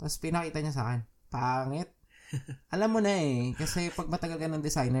 Tapos pinakita niya sa akin, pangit. Alam mo na eh, kasi pag matagal ka ng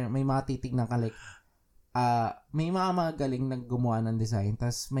designer, may mga titignan ka like, may mga magaling na gumawa ng design,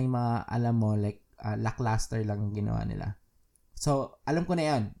 tapos may mga, alam mo, like, lackluster lang yung ginawa nila. So, alam ko na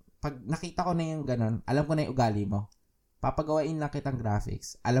yan. Pag nakita ko na yung ganun, alam ko na yung ugali mo. Papagawain lang kitang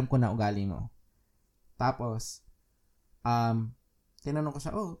graphics, alam ko na ugali mo. Tapos, tinanong ko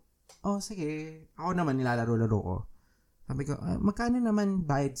siya, sige. Ako naman, nilalaro-laro ko. Sabi ko, magkano naman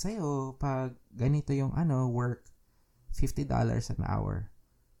bayad sa'yo pag ganito yung work? $50 an hour.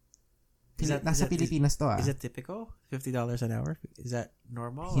 Nasa Pilipinas to Is it typical? $50 an hour? Is that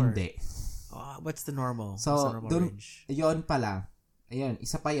normal? Hindi. What's the normal? So, what's the normal range? Yun pala. Ayun,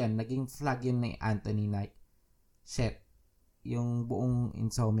 isa pa yun. Naging flag yun ni Anthony na, shit, yung buong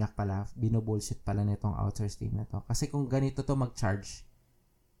Insomniac pala, binubullshit pala nitong outsource team na to. Kasi kung ganito to mag-charge,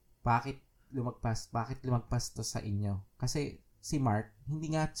 bakit lumagpas to sa inyo? Kasi si Mark,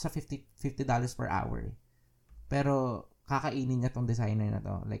 hindi nga sa $50 per hour. Pero, kakainin niya tong designer na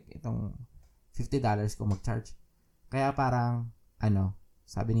to. Like, itong $50 kung mag-charge. Kaya parang,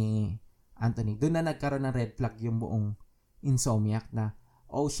 sabi ni Anthony, doon na nagkaroon ng red flag yung buong Insomniac na,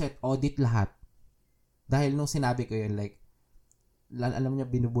 oh shit, audit lahat. Dahil nung sinabi ko yun, like, alam niya,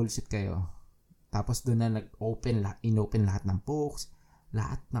 binubullshit kayo. Tapos doon na inopen lahat ng books,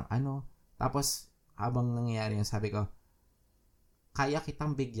 lahat ng Tapos, habang nangyayari yun, sabi ko, kaya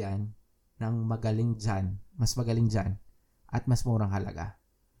kitang bigyan ng mas magaling dyan, at mas murang halaga.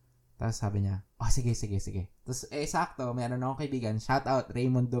 Tapos sabi niya, sige. Tapos, sakto, meron akong kaibigan, shout out,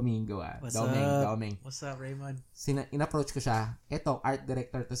 Raymond Domingo. Doming. What's up, Raymond? In-approach ko siya, eto, art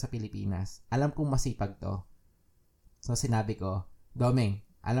director to sa Pilipinas. Alam kong masipag to. So, sinabi ko, Doming,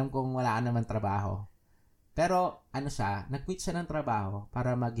 alam kong wala ka naman trabaho. Pero, nag-quit siya ng trabaho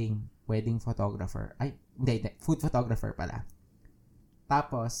para maging wedding photographer. Ay, hindi, food photographer pala.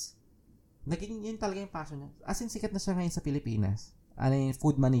 Tapos, naging yun talaga yung passion niya. As in, sikat na siya ngayon sa Pilipinas.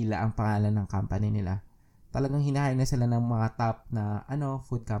 Food Manila ang pangalan ng company nila. Talagang hinahire na sila ng mga top na,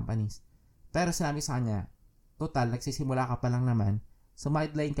 food companies. Pero sinabi sa kanya, total, nagsisimula ka pa lang naman,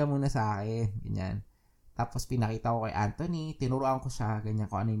 sumideline ka muna sa akin, ganyan. Tapos pinakita ko kay Anthony, tinuruan ko siya, ganyan,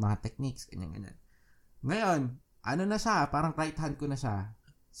 kung ano yung mga techniques, ganyan. Ngayon, na siya, parang right hand ko na siya.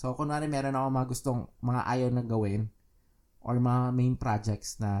 So, kunwari meron ako mga gustong, mga ayaw na gawin, or mga main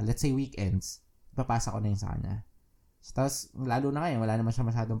projects na, let's say weekends, ipapasa ko na yun sa kanya. So, tapos, lalo na ngayon, wala naman siya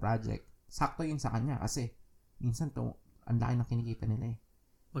masyadong project. Sakto yun sa kanya kasi minsan ang laki ng kinikita nila eh.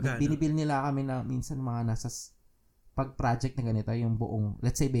 Magkano? Binibil nila kami na minsan mga nasa pag-project na ganito, yung buong,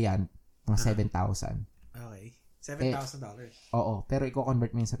 let's say beyond, mga 7,000. Okay. $7,000. Oo, pero i-convert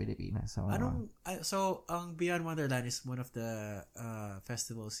mo yun sa Pilipinas. So, so ang Beyond Wonderland is one of the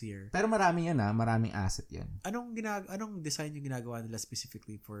festivals here. Pero marami yun maraming asset yun. Anong design yung ginagawa nila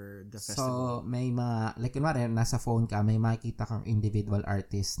specifically for the festival? So, may mga, like kunwari, nasa phone ka, may makikita kang individual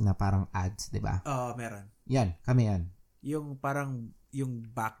artist na parang ads, di ba? Oo, meron. Yan, kami yan. Yung parang, yung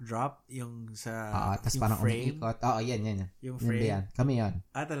backdrop, yung sa, tapos yung parang frame. umiikot. Yan. Yung frame. Yan. Kami yan.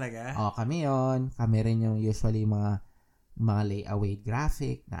 Talaga? Kami yon. Kami rin yung usually mga layaway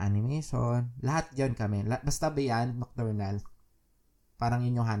graphic na animation. Lahat yon kami. Basta Beyond Nocturnal. Parang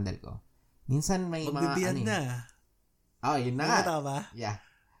yun yung handle ko. Minsan may Magbibiyan na. Yun na nga. Punta ba? Yeah.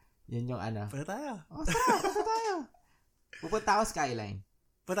 Yun yung Punta tayo. Punta tayo. Pupunta ako Skyline.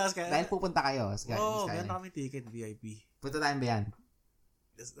 Dahil pupunta kayo. Skyline. Meron kami ticket VIP. Punta tayo Beyond.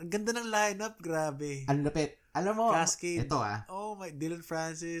 Ang ganda ng lineup, grabe. Ang lupit. Alam mo, Cascade. Ito Oh my, Dylan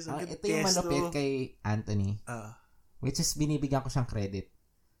Francis. Ito yung malupit kay Anthony. Which is binibigyan ko siyang credit.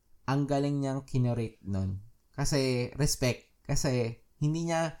 Ang galing niyang kinorate nun. Kasi, respect. Kasi, hindi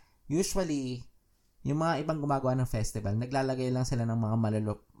niya, usually, yung mga ibang gumagawa ng festival, naglalagay lang sila ng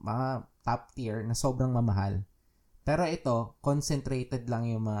mga top tier na sobrang mamahal. Pero ito, concentrated lang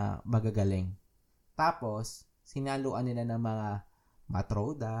yung mga magagaling. Tapos, sinaluan nila ng mga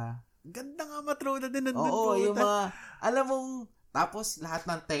Matroda. Ganda nga Matroda din nandun. Oo, yung mga, alam mong, tapos lahat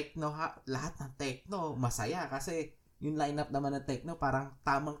ng techno, masaya kasi yung lineup naman ng techno parang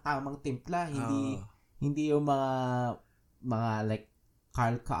tamang-tamang timpla, hindi yung mga like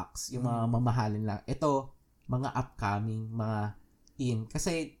Carl Cox, yung mga mamahalin lang. Ito, mga upcoming, mga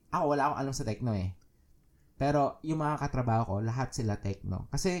kasi ako wala akong alam sa techno eh. Pero yung mga katrabaho ko, lahat sila techno.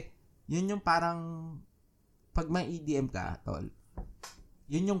 Kasi yun yung parang pag may EDM ka, tol,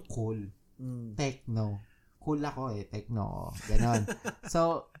 yun yung cool. Techno. Cool ako techno. Ganon.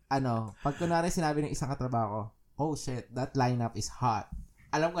 So, pag kunwari sinabi ng isang katrabaho ko, oh shit, that lineup is hot.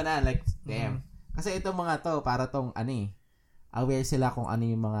 Alam ko na, like, damn. Kasi itong mga to, para tong, aware sila kung ano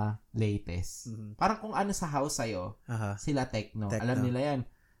yung mga latest. Parang kung ano sa house sa'yo, sila techno. Alam nila yan.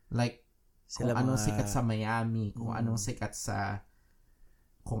 Like, sila kung anong sikat sa Miami, kung anong sikat sa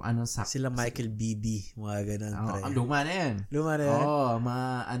sila Michael Bibi, mga ganun. Luma na yan.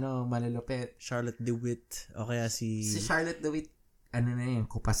 Malulupit. Charlotte DeWitt, o kaya si Charlotte DeWitt, na yun,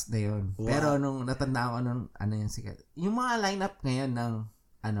 kupas na yun. Wow. Pero nung natandaan ko yung sikat. Yung mga lineup ngayon ng,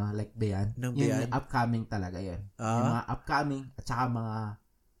 like Beyond, yung upcoming talaga yun. Yung mga upcoming, at saka mga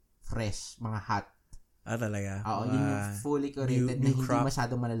fresh, mga hot. Talaga? Oo, yun yung fully curated na hindi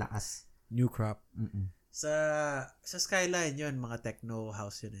masyadong malalakas. New crop. Mm-mm. Sa Skyline yun, mga techno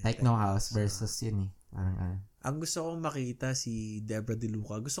house yun eh. Techno house versus yun eh. Parang ang gusto kong makita si Debra De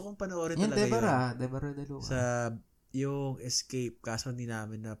Luca. Gusto kong panoorin yun, talaga Debra De Luca. Sa yung Escape, kaso hindi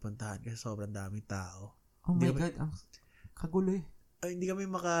namin napuntahan kasi sobrang daming tao. Oh my God, ang kagulo eh. Hindi kami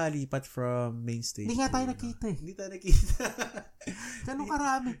makalipat from main stage. Hindi nga tayo nakita eh. Hindi tayo nakita. Ganun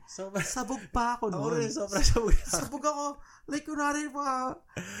karami. Sabog pa ako noon. Ako rin, sobrang sabog. Sabog ako. Like, kunwari pa,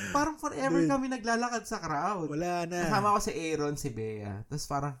 parang forever kami naglalakad sa crowd. Wala na. Kasama ko si Aaron, si Bea. Tapos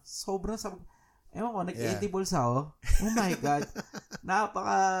parang sobrang sabog. Ewan ko, nag-edibles ako. Oh my God.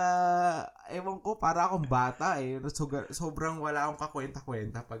 Ewan ko, para akong bata eh. Sobrang wala akong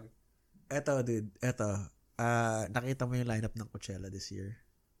kakwenta-kwenta pag... Eto, dude. Nakita mo yung lineup ng Coachella this year?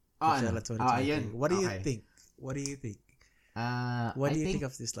 Coachella 2020. Ayun. What do you think? What do you think? What do you think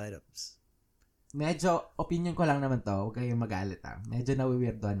of these lineups? Medyo, opinion ko lang naman to. Huwag kayong magalit Medyo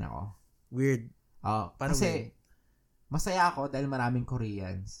nawi-weirdoan ako. Weird? Kasi, weird? Masaya ako dahil maraming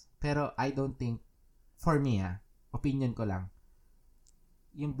Koreans. Pero I don't think, for me opinion ko lang,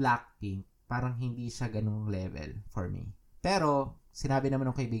 yung Blackpink, parang hindi siya ganung level for me. Pero, sinabi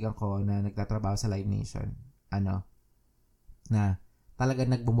naman ng kaibigan ko na nagtatrabaho sa Live Nation, na talaga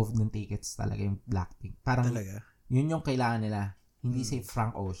nag-move ng tickets talaga yung Blackpink. Parang, talaga? Yun yung kailangan nila. Hindi si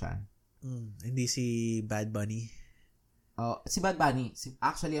Frank Ocean. Hindi si Bad Bunny. Si Bad Bunny.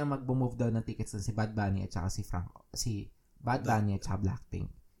 Actually, ang mag-move daw ng tickets na si Bad Bunny at saka si Bad Bunny at saka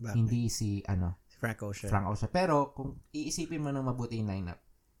Blackpink. Hindi si Frank Ocean. Pero, kung iisipin mo ng mabuti yung lineup,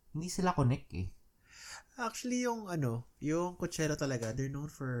 hindi sila connect eh. Actually, yung Coachella talaga, they're known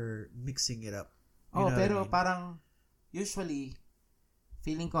for mixing it up. Pero parang, usually,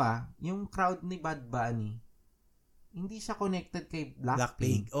 feeling ko yung crowd ni Bad Bunny, hindi siya connected kay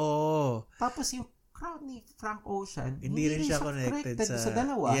Blackpink. Tapos yung crowd ni Frank Ocean, hindi rin siya connected sa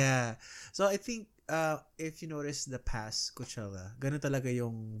dalawa. Yeah. So, I think, if you notice the past Coachella, ganun talaga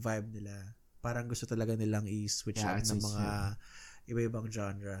yung vibe nila. Parang gusto talaga nilang i-switch up ng mga iba-ibang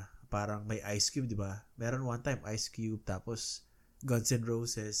genre. Parang may Ice Cube, di ba? Meron one time, Ice Cube, tapos Guns N'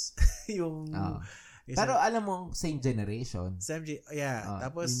 Roses. Pero alam mo, same generation.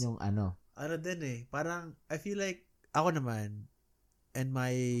 Tapos, yun yung ano din eh. Parang, I feel like, ako naman, and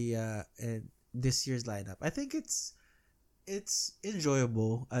my, and this year's lineup, I think it's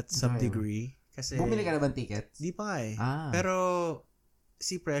enjoyable at some degree. Kasi, bumili ka na ba ng tickets? Di pa nga eh. Pero,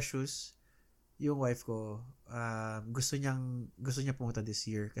 si Precious, yung wife ko, gusto niya pumunta this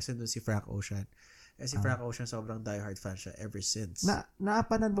year kasi doon si Frank Ocean. Si Frank Ocean sobrang diehard fan siya ever since.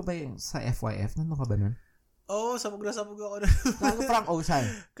 Naapanan mo ba yung sa FYF? Nandun ka ba nun? Sabog na sabog ako nun. Frank Ocean.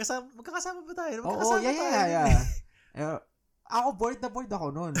 Magkakasama ba tayo? Yeah. Ako bored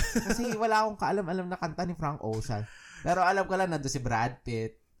ako nun. Kasi wala akong kaalam-alam na kanta ni Frank Ocean. Pero alam ko lang nandun si Brad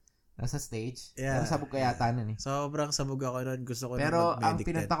Pitt nasa stage. Pero sabog ka yata nun eh. Sobrang sabog ako nun. Gusto ko pero ang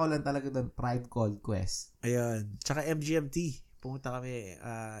pinunta ko lang talaga doon, Tribe Called Quest. Ayun. Tsaka MGMT. Pumunta kami.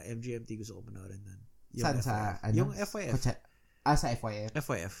 MGMT gusto ko panoorin nun. Saan sa? Yung FYF. Sa FYF?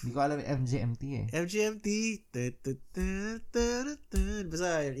 FYF. Hindi ko alam yung MGMT eh. MGMT.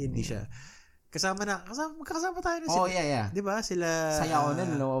 Basta hindi siya. Magkakasama tayo na sila. Yeah. Di ba? Sila... Saya ko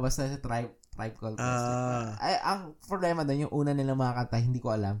nun. Lumabas na sa Tribe Called Quest. Ang problema doon, yung una nilang mga kanta, hindi ko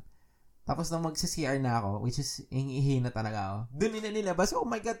alam. Tapos nang magsi-CR na ako, which is, ihi na talaga ako. Doon nilabas, oh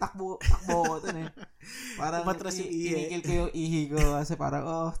my God, takbo ako dun eh. Parang tinigil ko yung ihi ko. Kasi parang,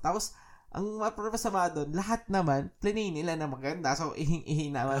 tapos, ang masama doon, lahat naman, plinay nila na maganda. So,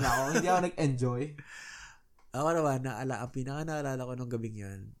 ihi naman ako. Hindi ako nag-enjoy. Ako naman, ang pinaka-naalala ko nung gabing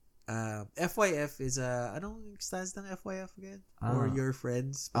yun, FYF is anong stance ng FYF again? For your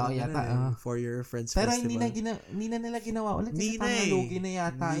friends. Yata. For your friends pero festival. Pero hindi na nila ginawa ulit. Kasi parang lugi na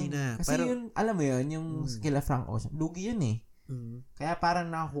yata. Kasi pero, yun, alam mo yun, yung kila Frank Ocean, lugi yun eh. Kaya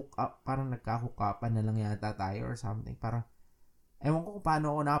parang na-hook up, parang nagka-hook upan na lang yata tayo or something. Parang, ewan ko kung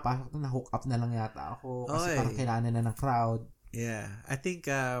paano ako nakapasok doon, na-hook up na lang yata ako. Kasi parang kailangan na ng crowd. Yeah.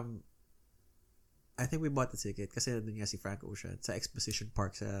 I think we bought the ticket kasi nandun nga si Frank Ocean sa Exposition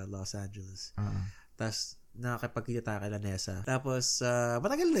Park sa Los Angeles. Tapos, nakakipagkita tayo kay Lanessa. Tapos,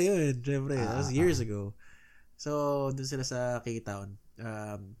 matagal na yun. Siyempre, that was years ago. So, dun sila sa K-Town.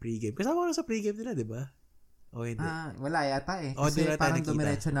 Pre-game. Kasama ko na sa pre-game nila, di ba? O hindi? Wala yata eh. Kasi parang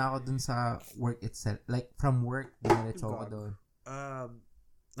dumiretso na ako dun sa work itself. Like, from work, dumiretso ako doon.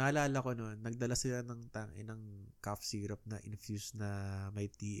 Naalala ko noon, nagdala sila ng cough syrup na infused na may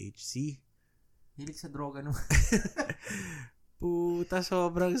THC. Hilig sa droga naman. Puta,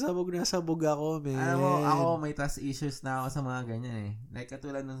 sobrang sabog ako, man. Alam mo, ako may trust issues na ako sa mga ganyan eh. Like,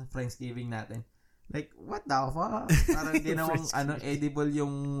 katulad ng Friendsgiving natin. Like, what the fuck? Parang ginawang, edible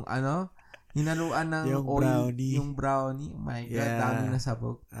yung, hinaluan ng yung oil. Brownie. Yung brownie. Oh my God, daming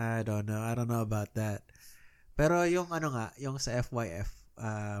nasabog. I don't know about that. Pero yung yung sa FYF,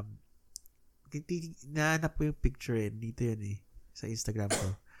 nahanap ko yung picture dito yun sa Instagram ko.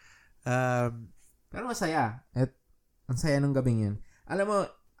 Pero masaya. Ang saya nung gabing yun. Alam mo,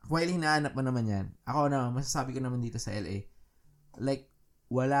 while hinahanap mo naman yan, ako na, masasabi ko naman dito sa LA, like,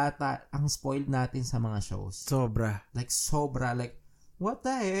 ang spoiled natin sa mga shows. Sobra. Like, what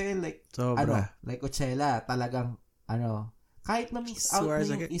the hell? Like, sobra. Like Coachella, talagang, kahit ma-miss out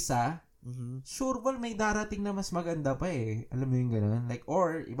na yung isa, sure ball may darating na mas maganda pa eh. Alam mo yung gano'n? Like,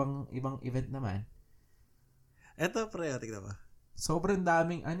 or, ibang event naman. Eto, pre, tignan ba? Sobrang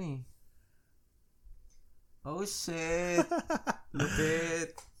daming, oh, shit.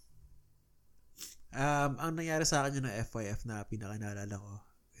 Lupit. Ang nangyari sa akin yung na FYF na pinakanaalala ko,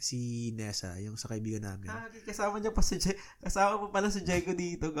 si Nessa, yung sa kaibigan namin. Kasama niya pa si Jay. Kasama pa pala si Jago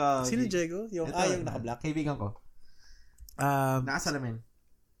dito. Sino Jago? Yung naka-black? Kaibigan ko. Nakasalamin.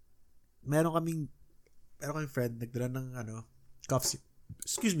 Meron kaming friend, nagdala ng cough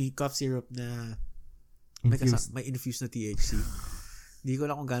syrup na may infused na THC. Hindi ko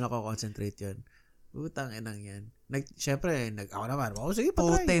lang kung gaano ko concentrate yun. Utang enang yan. Syempre, ako naman. Sige,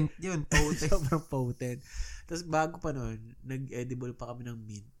 patry. Potent yun. Potent. Sobrang potent. Tapos bago pa nun, nag-edible pa kami ng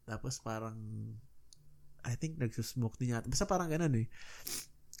mint. Tapos parang, I think nagsusmoke din yata. Basta parang ganun eh.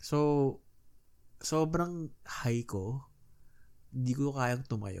 So, sobrang high ko. Hindi ko kayang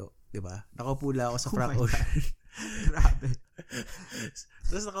tumayo. Diba? Nakaupo lang ako sa Frank Ocean. Grabe.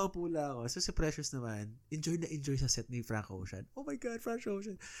 Tapos nakaupo lang ako. So si Precious naman, enjoy sa set ni Frank Ocean. Oh my God, Frank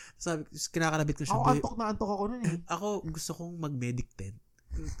Ocean. Sabi, kinakalabit ko siya. Ako, antok ako nun eh. Ako, gusto kong mag-medic tent.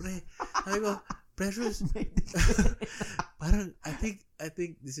 Pre, sabi ko, Precious, parang, I think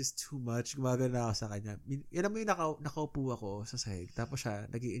this is too much. Gumagana ako sa kanya. Yan naman yung nakaupo ako sa sahig. Tapos siya,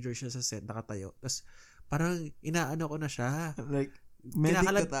 nag-enjoy siya sa set, nakatayo. Tapos, parang, inaano ko na siya. Like,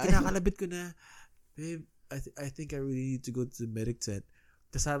 kinakalabit ko na, babe, I think I really need to go to the medic tent.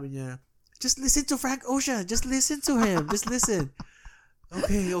 Tapos sabi niya, just listen to Frank Ocean. Just listen to him. Just listen.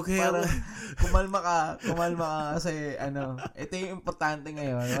 Okay. Parang, kumalma ka kasi, ito yung importante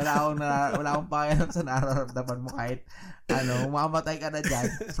ngayon. Wala akong pakialam sa nararamdaman mo kahit, mamatay ka na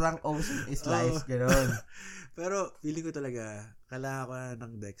dyan. Frank Ocean is life, gano'n. Pero, feeling ko talaga, kailangan ko na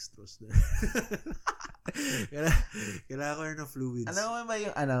ng dextrose. Kailangan ko na ng fluids. Alam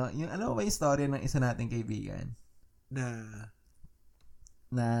mo ba yung story ng isa nating kaibigan?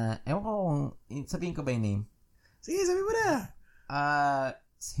 Ewan ko kung, sabihin ko ba yung name? Sige, sabihin mo na.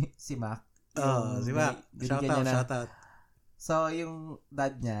 Si Mac. Si Mac. Shout out. So, yung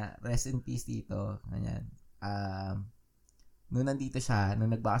dad niya, rest in peace dito. Ganyan. Nung nandito siya,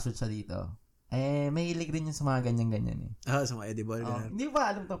 nung nagbakasyon siya dito, may hilig rin yun sa mga ganyan-ganyan eh. Sa mga edible. Hindi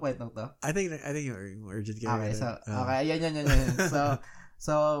ba alam tong kwentong to? I think yung urgent care. Okay, yan.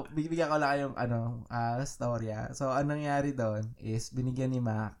 So, bibigyan ko lang kayong storya. So, anong nangyari doon is binigyan ni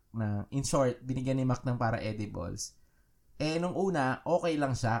Mac binigyan ni Mac ng para edibles. Nung una, okay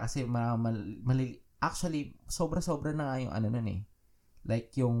lang siya kasi actually, sobra-sobra na nga yung nun eh.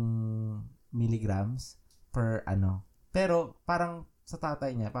 Like yung milligrams per Pero, parang sa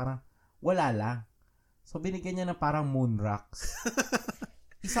tatay niya, parang wala lang. So, binigyan niya ng parang moon rocks.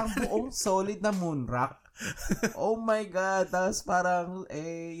 Isang buong solid na moon rock. Oh my God. Tapos parang,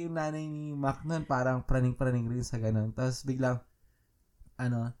 yung nanay ni Mac nun, parang praning-praning rin sa ganun. Tapos biglang,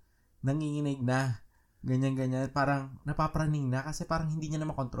 nanginginig na. Ganyan-ganyan. Parang napapraning na kasi parang hindi niya na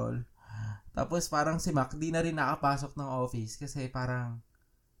makontrol. Tapos parang si Mac, di na rin nakapasok ng office kasi parang,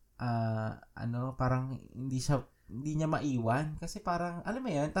 parang hindi niya maiwan kasi parang, alam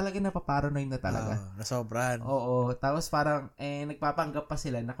mo yan, talaga napaparanoid na talaga. Nasobran. Oo. Tapos parang, nagpapanggap pa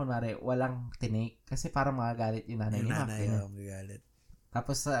sila na kunwari, walang tinik kasi parang magagalit yung nanay ni Mac. Yung magagalit.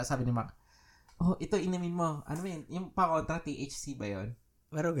 Tapos sabi ni Mac, ito inumin mo. Ano ba yun? Yung pa-kontra, THC ba yun?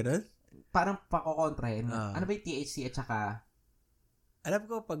 Meron ganun? Parang pa-kontra yun. Ano ba yung THC at saka Alam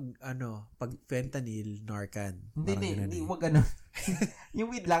ko pag fentanyl, Narcan. Hindi, wag ganun. Yung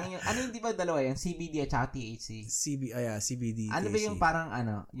weed lang, hindi ba dalawa yan? CBD at saka THC? CBD. Ano ba yung parang,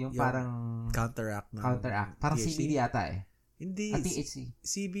 yung parang counteract. Parang THC? CBD yata eh. Hindi. THC.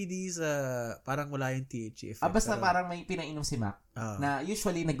 CBD parang wala yung THC effect. Basta parang may pinainom si Mac na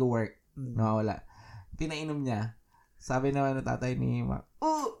usually nag-work. Wala. Pinainom niya. Sabi naman ng tatay ni Mac,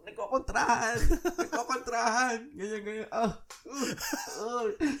 nagkokontrahan. Ganyan.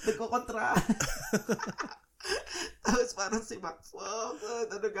 Nagkokontrahan. Tapos parang si Max,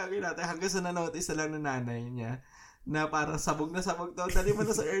 ano gagawin natin? Hanggang sa na-notice na lang ng nanay niya na parang sabog na sabog to. Dali mo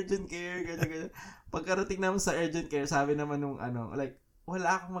na sa urgent care, ganyan. Pagkarating naman sa urgent care, sabi naman nung like,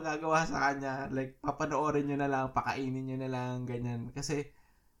 wala akong magagawa sa kanya. Like, papanoorin nyo na lang, pakainin nyo na lang, ganyan. Kasi,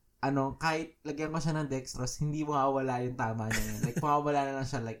 kahit lagyan ko siya ng dextrose, hindi mawawala yung tama niya yun. Like, mawawala na lang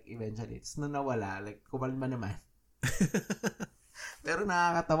siya, like, eventually. It's na nawala. Like, kumalma naman. Pero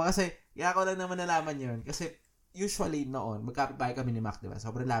nakakatawa kasi, kaya ko lang naman nalaman yun. Kasi, usually noon, magkapit-bahay kami ni Mac, diba?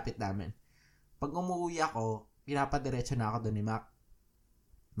 Sobrang lapit namin. Pag umuwi ako, pinapadiretso na ako doon ni Mac.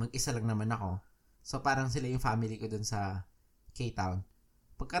 Mag-isa lang naman ako. So, parang sila yung family ko doon sa K-Town.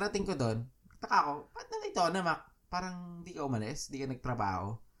 Pagkarating ko doon, taka ko, ba't nandito na, Mac? Parang di ka umalis, di ka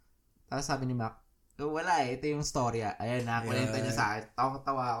nagtrabaho. Tapos sabi ni Mac, wala ito yung storya. Ayan, nakulenta niya sa akin.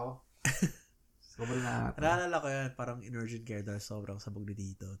 Tawa ako. Sobrang nakakatawa. Naalala ko yan, parang in urgent care dahil sobrang sabog na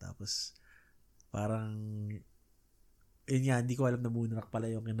dito. Tapos, parang, yun nga, hindi ko alam na munak pala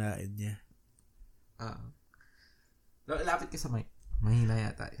yung kinain niya. Lapit ka sa mic. Mahina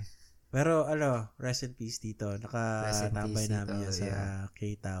yata eh. Pero, rest in peace dito. Nakatambay namin yan sa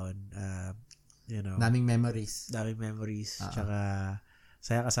K-Town. Daming memories. Tsaka,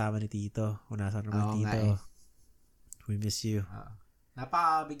 saya kasama ni Tito. Kung nasa naman Tito. We miss you.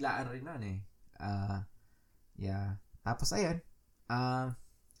 Napakabiglaan rin nun eh. Yeah. Tapos, ayun.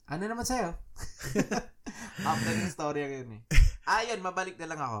 Ano naman sa'yo? After yung story yun eh. Ayun, mabalik na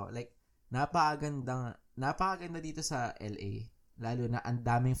lang ako. Like, napakaganda dito sa LA. Lalo na ang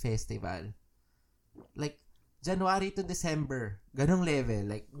daming festival. Like, January to December, ganong level.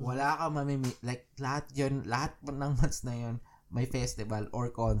 Like, wala ka like, lahat ng months na yun, may festival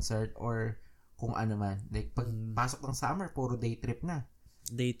or concert or kung ano man. Like, pag pasok ng summer, puro day trip na.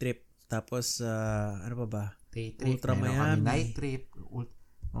 Day trip. Tapos, ano pa ba? Day trip. Ultra Miami. Night trip.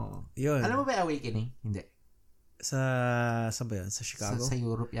 Yun. Alam mo ba Awakening? Hindi. Saan ba yun? Sa Chicago? Sa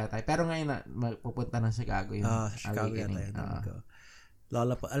Europe yata. Pero ngayon pupunta ng Chicago yung Chicago yata yun.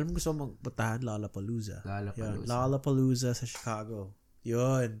 Alam mo gusto mong puntahan? Lollapalooza. Lollapalooza sa Chicago.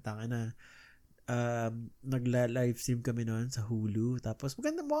 Yun. Tangina. Nagla-live stream kami noon sa Hulu. Tapos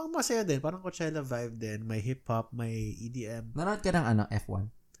maganda, mukhang masaya din. Parang Coachella vibe din. May hip-hop, may EDM. Nanood ka ng F1?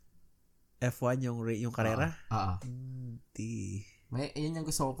 F1 yung karera? Hindi. Yun yung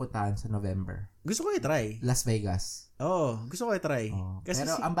gusto ko puntahan sa November. Gusto ko i-try. Las Vegas. Gusto ko i-try. Kasi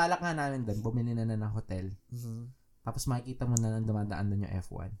pero ang balak nga namin doon, bumili na ng hotel. Tapos makikita mo na nang dumadaan doon yung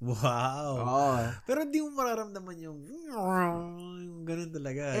F1. Wow! Pero hindi mo mararamdaman yung ganun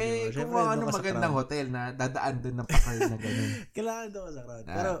talaga. Kung ano magandang hotel na dadaan doon ng pakar na ganun. Kailangan doon sa crowd.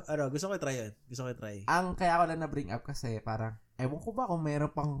 Pero gusto ko i-try yun. Kaya ko lang na-bring up kasi parang, ewan ko ba kung meron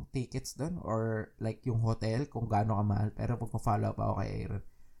pang tickets doon or like yung hotel kung gaano kamahal. Pero pagpa-follow up ako kay Aaron.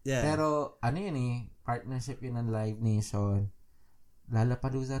 Yeah. Pero yun eh, partnership yun ng Live Nation.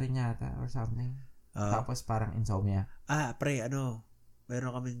 Lollapalooza rin yata or something. Tapos parang Insomnia.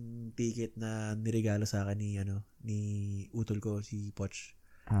 Meron kaming ticket na niregalo sa akin ni utol ko, si Poch.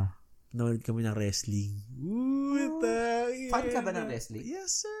 Nanood kami ng wrestling. Fan ka ba ng wrestling?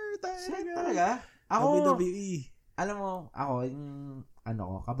 Yes, sir. Talaga? Ako, WWE. Alam mo, ako, yung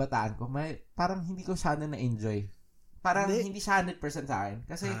kabataan ko, parang hindi ko siya na-enjoy. Parang hindi siya 100% sa akin.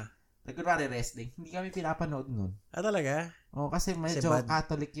 Kasi, kunwari wrestling, hindi kami pinapanood nun. Talaga? Kasi medyo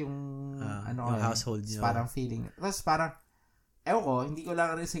Catholic yung yung household nyo. Parang feeling. Tapos parang, ewan ko, hindi ko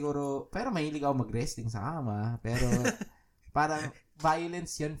lang rin siguro, pero mahilig ako mag-wrestling sa kama. Pero, parang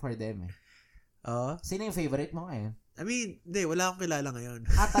violence yun for them eh. Sino yung favorite mo ngayon? I mean, wala akong kilala ngayon.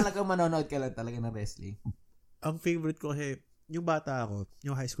 Talagang manonood ka lang talaga ng wrestling? Ang favorite ko kasi, yung bata ako,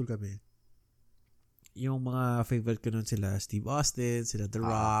 yung high school kami, yung mga favorite ko nun sila, Steve Austin, sila The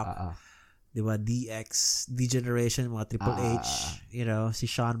Rock, diba, DX, D-Generation, mga Triple H, si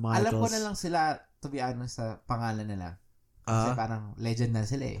Shawn Michaels. Alam ko na lang sila, to be honest, sa pangalan nila. Kasi parang legend na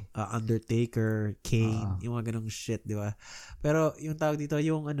sila eh. Undertaker, Kane, yung mga ganong shit, diba? Pero yung tawag dito,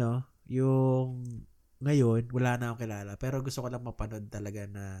 yung ngayon, wala na akong kilala. Pero gusto ko lang mapanood talaga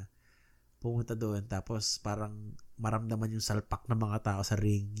na pumunta doon tapos parang maramdaman yung salpak ng mga tao sa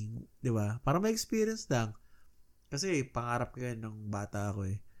ring, di ba? Para may experience lang. Kasi pangarap ko yan nung bata ako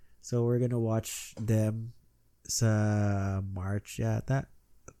eh. So we're gonna watch them sa March yata.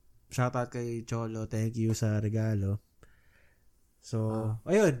 Shoutout kay Cholo, thank you sa regalo. So,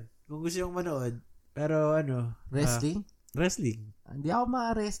 ayun, kung gusto yung manood, pero wrestling? Wrestling. Hindi ako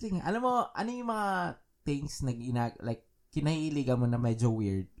wrestling. Alam mo, ano yung mga things na like kinahiligan mo na medyo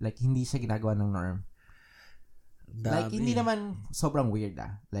weird. Like, hindi siya ginagawa ng norm. Like, hindi naman sobrang weird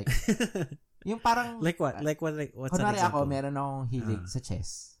Like, yung parang... Like what? What's an kunwari example? ako, meron akong hilig sa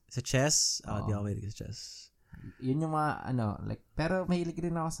chess. Sa chess? Di ako mahilig sa chess. Yun yung mga, like, pero mahilig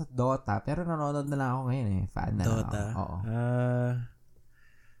rin ako sa Dota, pero nanonood na lang ako ngayon Fan na Dota? lang ako. Oo.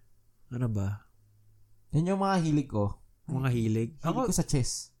 Ano ba? Yun yung mga hilig ko. Mga hilig? Hilig ko sa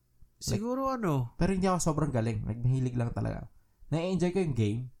chess. Siguro Pero hindi ako sobrang galing. Like, mahilig lang talaga. Na-enjoy ko yung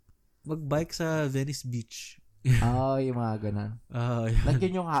game. Magbike sa Venice Beach. Yung mga ganun. Yeah. Like,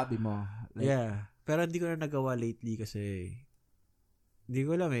 yun yung hobby mo. Like, yeah. Pero hindi ko na nagawa lately kasi hindi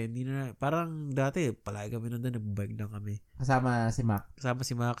ko alam hindi na, parang dati, palagi kami nandun, nagbike lang kami. Kasama si Mac. Kasama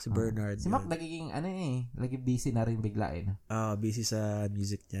si Mac, si Bernard. Si Mac nagiging, lagi busy na rin bigla busy sa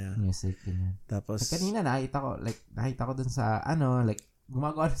music niya. Music, yun. Tapos, kanina nakita ko dun sa, like,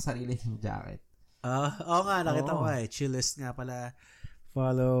 gumagawa ng sarili ng jacket. Oo nga, nakita ko Chillest nga pala.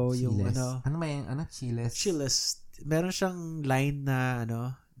 Follow yung Ano ba yung, Chillest? Chillest. Meron siyang line na,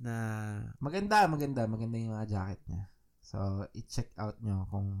 na maganda yung mga jacket niya. So, i-check out nyo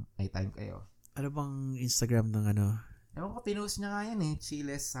kung may time kayo. Ano bang Instagram ng Ewan ko, pinost niya nga yan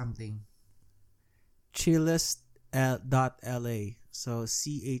Chillest something. Chillest.la. So,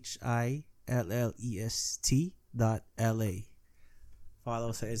 CHILLEST.LA.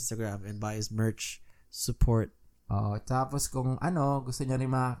 Follow sa Instagram and buy his merch. Support. Tapos kung gusto nyo rin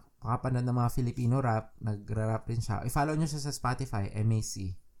makapanood ng mga Filipino rap, nagra-rap rin siya. I-follow nyo siya sa Spotify,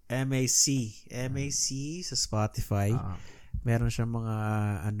 MAC sa Spotify. Meron siyang mga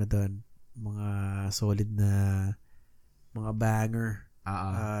doon, mga solid na mga banger.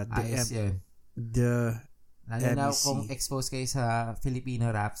 Ayos yun. Lalo na kung expose kayo sa Filipino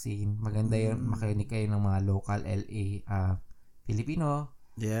rap scene, maganda yun, makinig kayo ng mga local LA Filipino.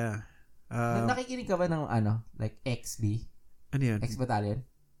 Yeah. Nakikinig ka ba ng like XB? Ano yun? X-Battalion?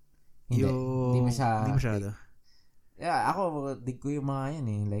 Hindi masyado. Yeah, ako, dig ko yung mga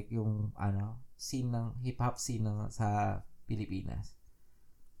yan like yung, scene ng, hip-hop scene sa Pilipinas.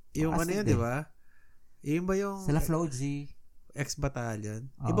 Yung yun, di ba? Yung ba yung... Sila Flow G. X-Battalion.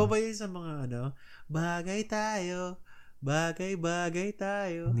 Iba ba yun sa mga, bagay tayo, bagay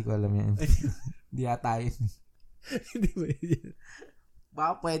tayo. Hindi ko alam yan. Hindi ata yun. Hindi ba yun?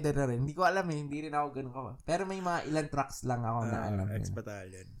 Baka pwede na rin. Hindi ko alam hindi rin ako ganun ka. Pero may mga ilang tracks lang ako na alam.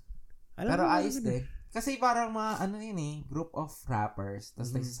 X-Battalion. Pero ayos din. Kasi parang mga group of rappers,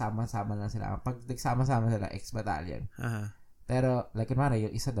 tapos nagsasama-sama lang sila. Pag nagsama-sama sila, X-Battalion. Pero, like, kunwari,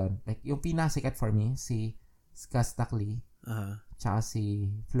 yung isa doon, like, yung pinasikat for me, si Skastakli, tsaka si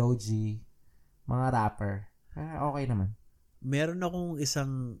Flow G, mga rapper. Okay naman. Meron akong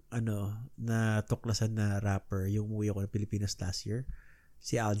isang, na tuklasan na rapper, yung umuwi ako ng Pilipinas last year.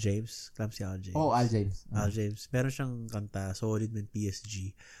 Si Al James. Club si Al James. Al James. Al James. Meron siyang kanta, Solid Man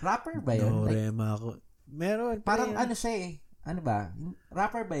PSG. Rapper ba yun? Rema ako. Meron. Parang siya Ano ba?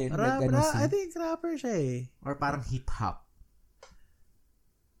 Rapper ba yun? I think rapper siya Or parang hip-hop?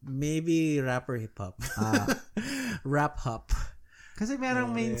 Maybe rapper hip-hop. Rap-hop. Kasi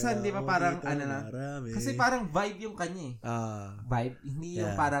merong minsan, di ba, parang kasi parang vibe yung kanya vibe. Hindi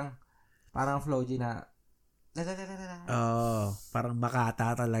yung parang Flow G na parang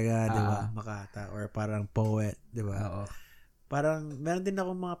Makata talaga, di ba? Makata. Or parang poet, di ba? Parang, meron din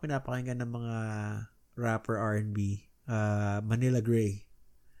ako mga pinapakinggan ng mga rapper R&B. Manila Grey.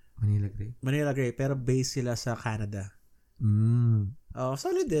 Manila Grey, pero based sila sa Canada.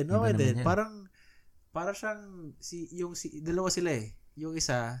 Solid din. Okay din. Parang siyang, dalawa sila Yung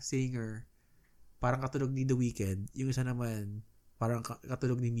isa, singer, parang katulog ni The Weeknd. Yung isa naman, parang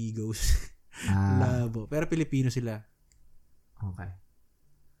katulog ni Migos. Labo. Pero Pilipino sila. Okay.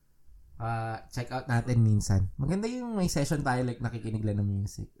 Check out natin minsan. Maganda yung may session tayo like nakikinig lang ng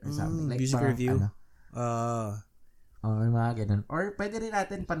music or something. Like music review? Or mga ganun. Or pwede rin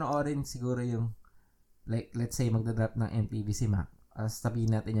natin panoorin siguro yung like let's say magdadrop ng MPV si Mac.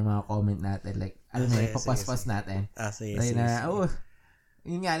 Sabihin natin yung mga comment natin. Like, papas-pas natin. Sige.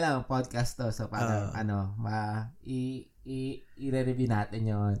 Yun nga lang, podcast to. So, parang, i-review natin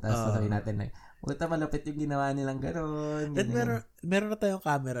yun. Tapos, sasabihin natin, puta malapit yung ginawa nilang gano'n. Then, meron na tayong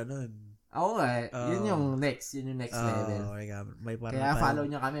camera nun. Oo nga. Yun yung next level. Kaya follow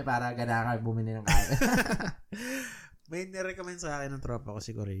nyo kami para gana kami bumili ng camera. May nirecommend sa akin ng tropa ko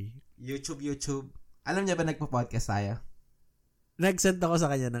si Corey. YouTube. Alam niya ba nagpo-podcast tayo? Nag-send ako sa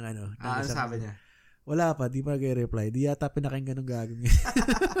kanya ng ano sabi niya? Wala pa, di pa nag-reply. Di yata pinakinggan ng gagawin niya.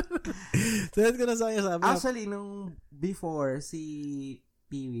 Send ko na sa kanya, sabi. Actually, nung before, si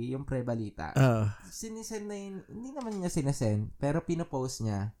Piwi, yung pre-balita, sinisend na yun, hindi naman niya sinesend, pero pinopost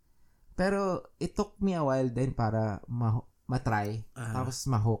niya. Pero, it took me a while din para matry, tapos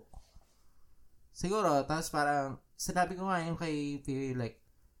ma-hook. Siguro, tapos parang, sinabi ko nga yung kay Piwi, like,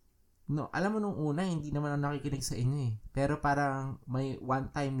 no, alam mo nung una, hindi naman ako nakikinig sa inyo Pero parang, may one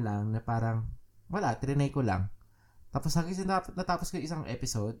time lang na parang, wala, trinay ko lang. Tapos hanggang natapos ko isang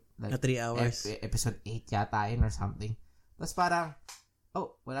episode, like, na 3 hours. Episode 8 yata yun or something. Tapos parang,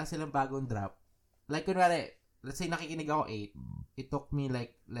 wala silang bagong drop. Like, kunwari, let's say nakikinig ako 8. It took me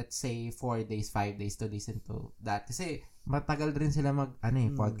like, let's say, 4 days, 5 days to listen to that. Kasi, matagal rin sila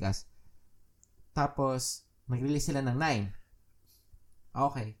podcast. Tapos, nag-release sila ng 9.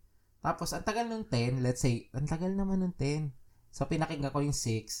 Okay. Tapos, ang tagal ng 10, let's say, ang tagal naman ng 10. So, pinakinggan ko yung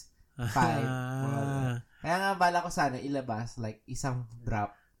 6, 5, 4. Kaya nga, bala ko sana ilabas, like, isang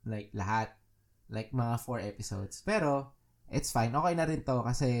drop, like, lahat. Like, mga 4 episodes. Pero, it's fine. Okay na rin to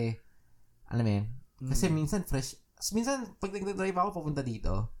kasi, alam mo yun, kasi minsan fresh, minsan, pag nag-drive ako papunta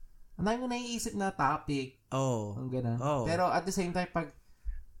dito, ang dami ko naiisip na topic. Ang ganun. Pero, at the same time, pag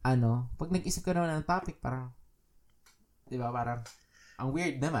nag-isip ka naman ng topic, parang, di ba, parang, ang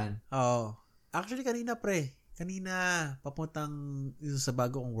weird naman. Actually, kanina, papuntang sa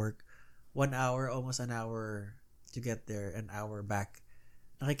bago kong work, 1 hour, almost an hour to get there, an hour back.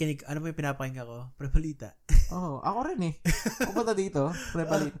 Nakikinig, ano mo yung pinapakinggan ko? Prebalita. Ako rin eh. Pupunta dito,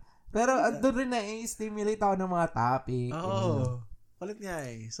 prebalita. Pero doon rin na-stimulate ako ng mga topic. Kulit nga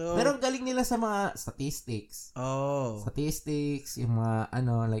eh. So, pero galing nila sa mga statistics. Statistics, yung mga,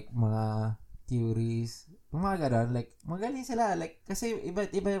 like, mga theories, yung mga gano'n, like, magaling sila, like, kasi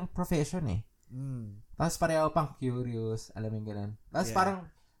iba yung profession eh. Tapos pareho pang curious, alam mo yung gano'n. Tapos parang,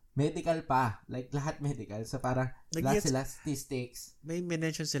 medical pa. Like, lahat medical. So, parang, lahat sila, statistics. May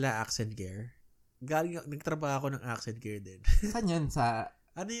mention sila accent care. Nagtrabaho ako ng accent care din. Saan yun?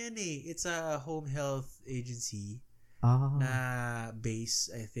 Ano yun eh? It's a home health agency na base,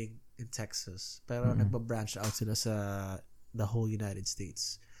 I think, in Texas. Pero nagpa-branch out sila sa the whole United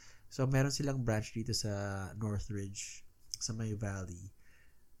States. So, meron silang branch dito sa Northridge, sa May Valley.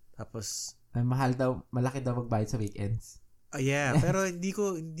 Tapos, malaki daw magbayad sa weekends. Yeah, pero hindi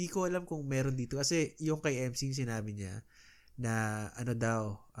ko alam kung meron dito kasi yung kay MC sinabi niya na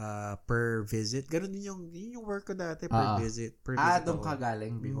per visit. Ganun din yung work ko dati per visit. Doon ka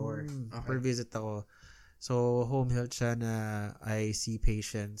galing before. Okay. Per visit ako. So home health siya na I see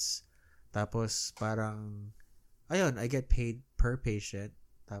patients. Tapos parang ayun, I get paid per patient.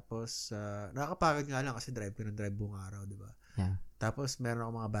 Tapos nakakapagod nga lang kasi drive buong araw, 'di ba? Yeah. Tapos, meron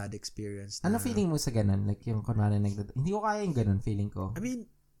ako mga bad experience. Ano feeling mo sa ganun? Like, yung kunwari hindi ko kaya yung ganun feeling ko. I mean,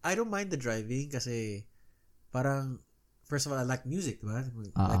 I don't mind the driving kasi parang, first of all, I like music, diba?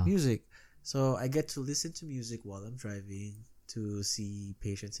 I like music. So, I get to listen to music while I'm driving to see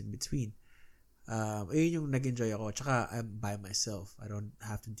patients in between. Ayun yung nag-enjoy ako. Tsaka, I'm by myself. I don't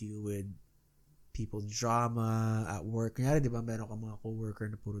have to deal with people drama at work. Kunyari, diba, meron ka mga co-worker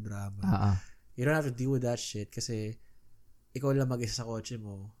na puro drama. You don't have to deal with that shit kasi ikaw lang mag-isa sa kotse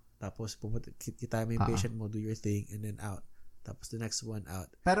mo, tapos kita mo yung patient mo, do your thing, and then out. Tapos the next one out.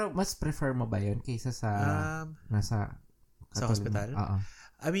 Pero mas prefer mo ba yun kaysa sa sa hospital?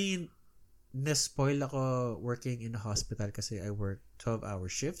 I mean, na-spoil ako working in a hospital kasi I work 12-hour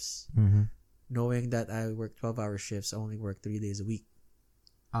shifts. Knowing that I work 12-hour shifts, I only work 3 days a week.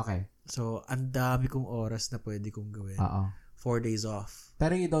 Okay. So, ang dami kong oras na pwede kong gawin. 4 days off.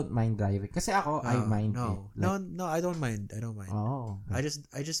 Pero you don't mind driving? Kasi ako, I mind no. it. Like, no, I don't mind. Oh. Okay.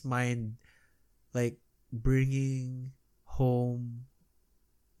 I just mind like bringing home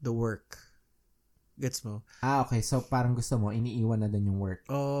the work. Gets mo? Okay. So, parang gusto mo, iniiwan na din yung work.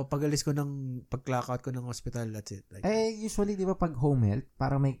 Pag-clock out ko ng hospital, that's it. Like, usually, di ba pag home health,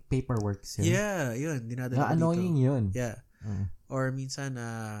 parang may paperwork yun? Yeah, yun. Dinadala ko annoying dito. Yun. Yeah. Or minsan,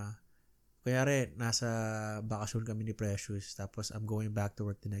 kunyari, nasa bakasyon kami ni Precious, tapos I'm going back to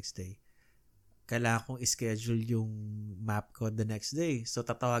work the next day. Kailangan kong schedule yung map ko the next day. So,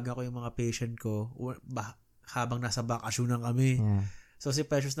 tatawagan ko yung mga patient ko habang nasa bakasyon kami. Yeah. So, si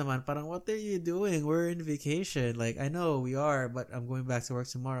Precious naman, parang, what are you doing? We're in vacation. Like, I know we are, but I'm going back to work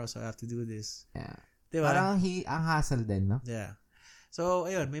tomorrow, so I have to do this. Yeah. Diba? Parang ang hassle din, no? Yeah. So,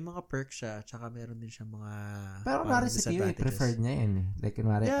 ayun, may mga perks siya, tsaka meron din siya mga pero kunwari si Kiwi, preferred niya yun eh. Like,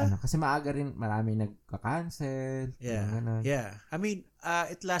 kunwari, kasi maaga rin, marami nagka-cancel. Yeah. I mean,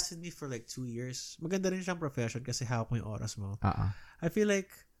 it lasted me for like 2 years. Maganda rin siyang profession kasi hawak mo yung oras mo. I feel like,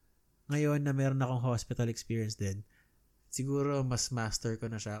 ngayon na meron akong hospital experience din, siguro mas master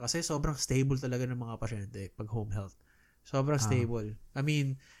ko na siya. Kasi sobrang stable talaga ng mga pasyente pag home health. Sobrang stable. I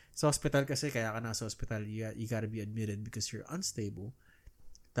mean, sa hospital kasi, kaya ka na sa hospital, you gotta be admitted because you're unstable.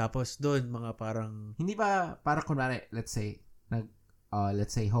 Tapos doon, mga parang... Hindi ba, parang kunwari, let's say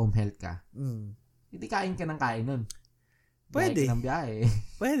home health ka. Hindi kain ka ng kain nun. Pwede. Biyahe ka ng biyahe.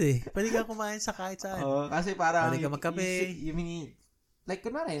 Pwede ka kumain sa kahit saan. Kasi parang... Pwede ka magkape. Like,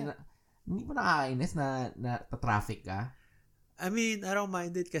 kunwari, hindi mo nakakainis na traffic ka? I mean, I don't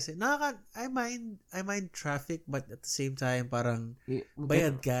mind it kasi I mind traffic but at the same time parang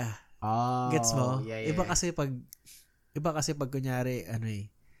bayad ka. Oh, Gets mo? Yeah. Iba kasi pag kunyari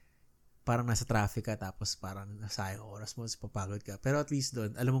parang nasa traffic ka tapos parang nasayang oras mo, papagod ka. Pero at least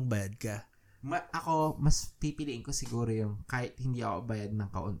doon, alam mong bayad ka. Ako, mas pipiliin ko siguro yung kahit hindi ako bayad ng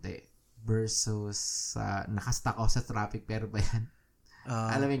kaunti versus nakastuck ako sa traffic pero bayan.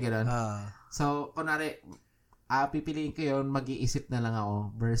 Alam mo yung gano'n? So, kunwari, pipiliin ko yun, mag-iisip na lang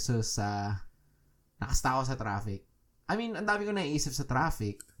ako versus nakastuck ako sa traffic. I mean, ang dami ko naiisip sa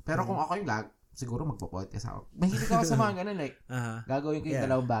traffic. Pero kung ako yung siguro magpo-podcast ako. Mahilig ako sa mga ganun, like, gagawin ko yung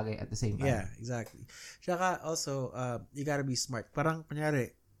dalawang bagay at the same time. Yeah, exactly. Tsaka, also, you gotta be smart. Parang,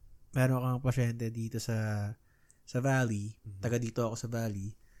 kunyari, meron kang pasyente dito sa Valley. Taga dito ako sa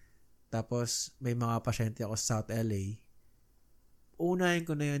Valley. Tapos, may mga pasyente ako sa South LA. Unahin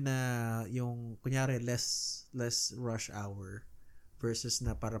ko na yun na yung, kunyari, less rush hour versus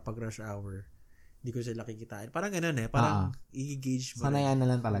na para pag rush hour, hindi ko sila kikitain. Parang ganun parang i-gauge mo. Sanayan na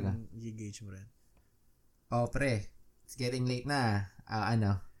lang talaga. I-gauge mo rin. Oh, pre. It's getting late na.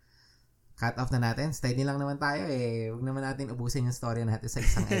 Cut off na natin. Steady lang naman tayo eh. Huwag naman natin ubusin yung story natin sa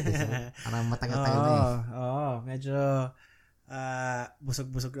isang episode. Parang matagal-tagal na eh. Medyo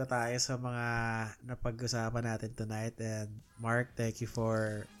busog-busog na tayo sa mga napag-usapan natin tonight. And Mark, thank you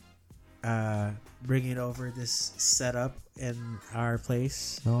for bringing over this setup in our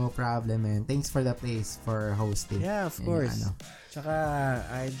place. No problem, man. Thanks for the place for hosting. Yeah, of course. Tsaka,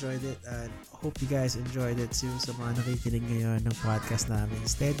 I enjoyed it and hope you guys enjoyed it too sa mga nakikinig ngayon ng podcast namin.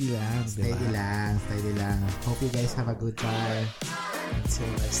 Steady lang, diba? Steady lang. Hope you guys have a good time.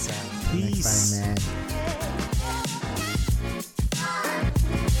 Until next time. Peace. Next time, man.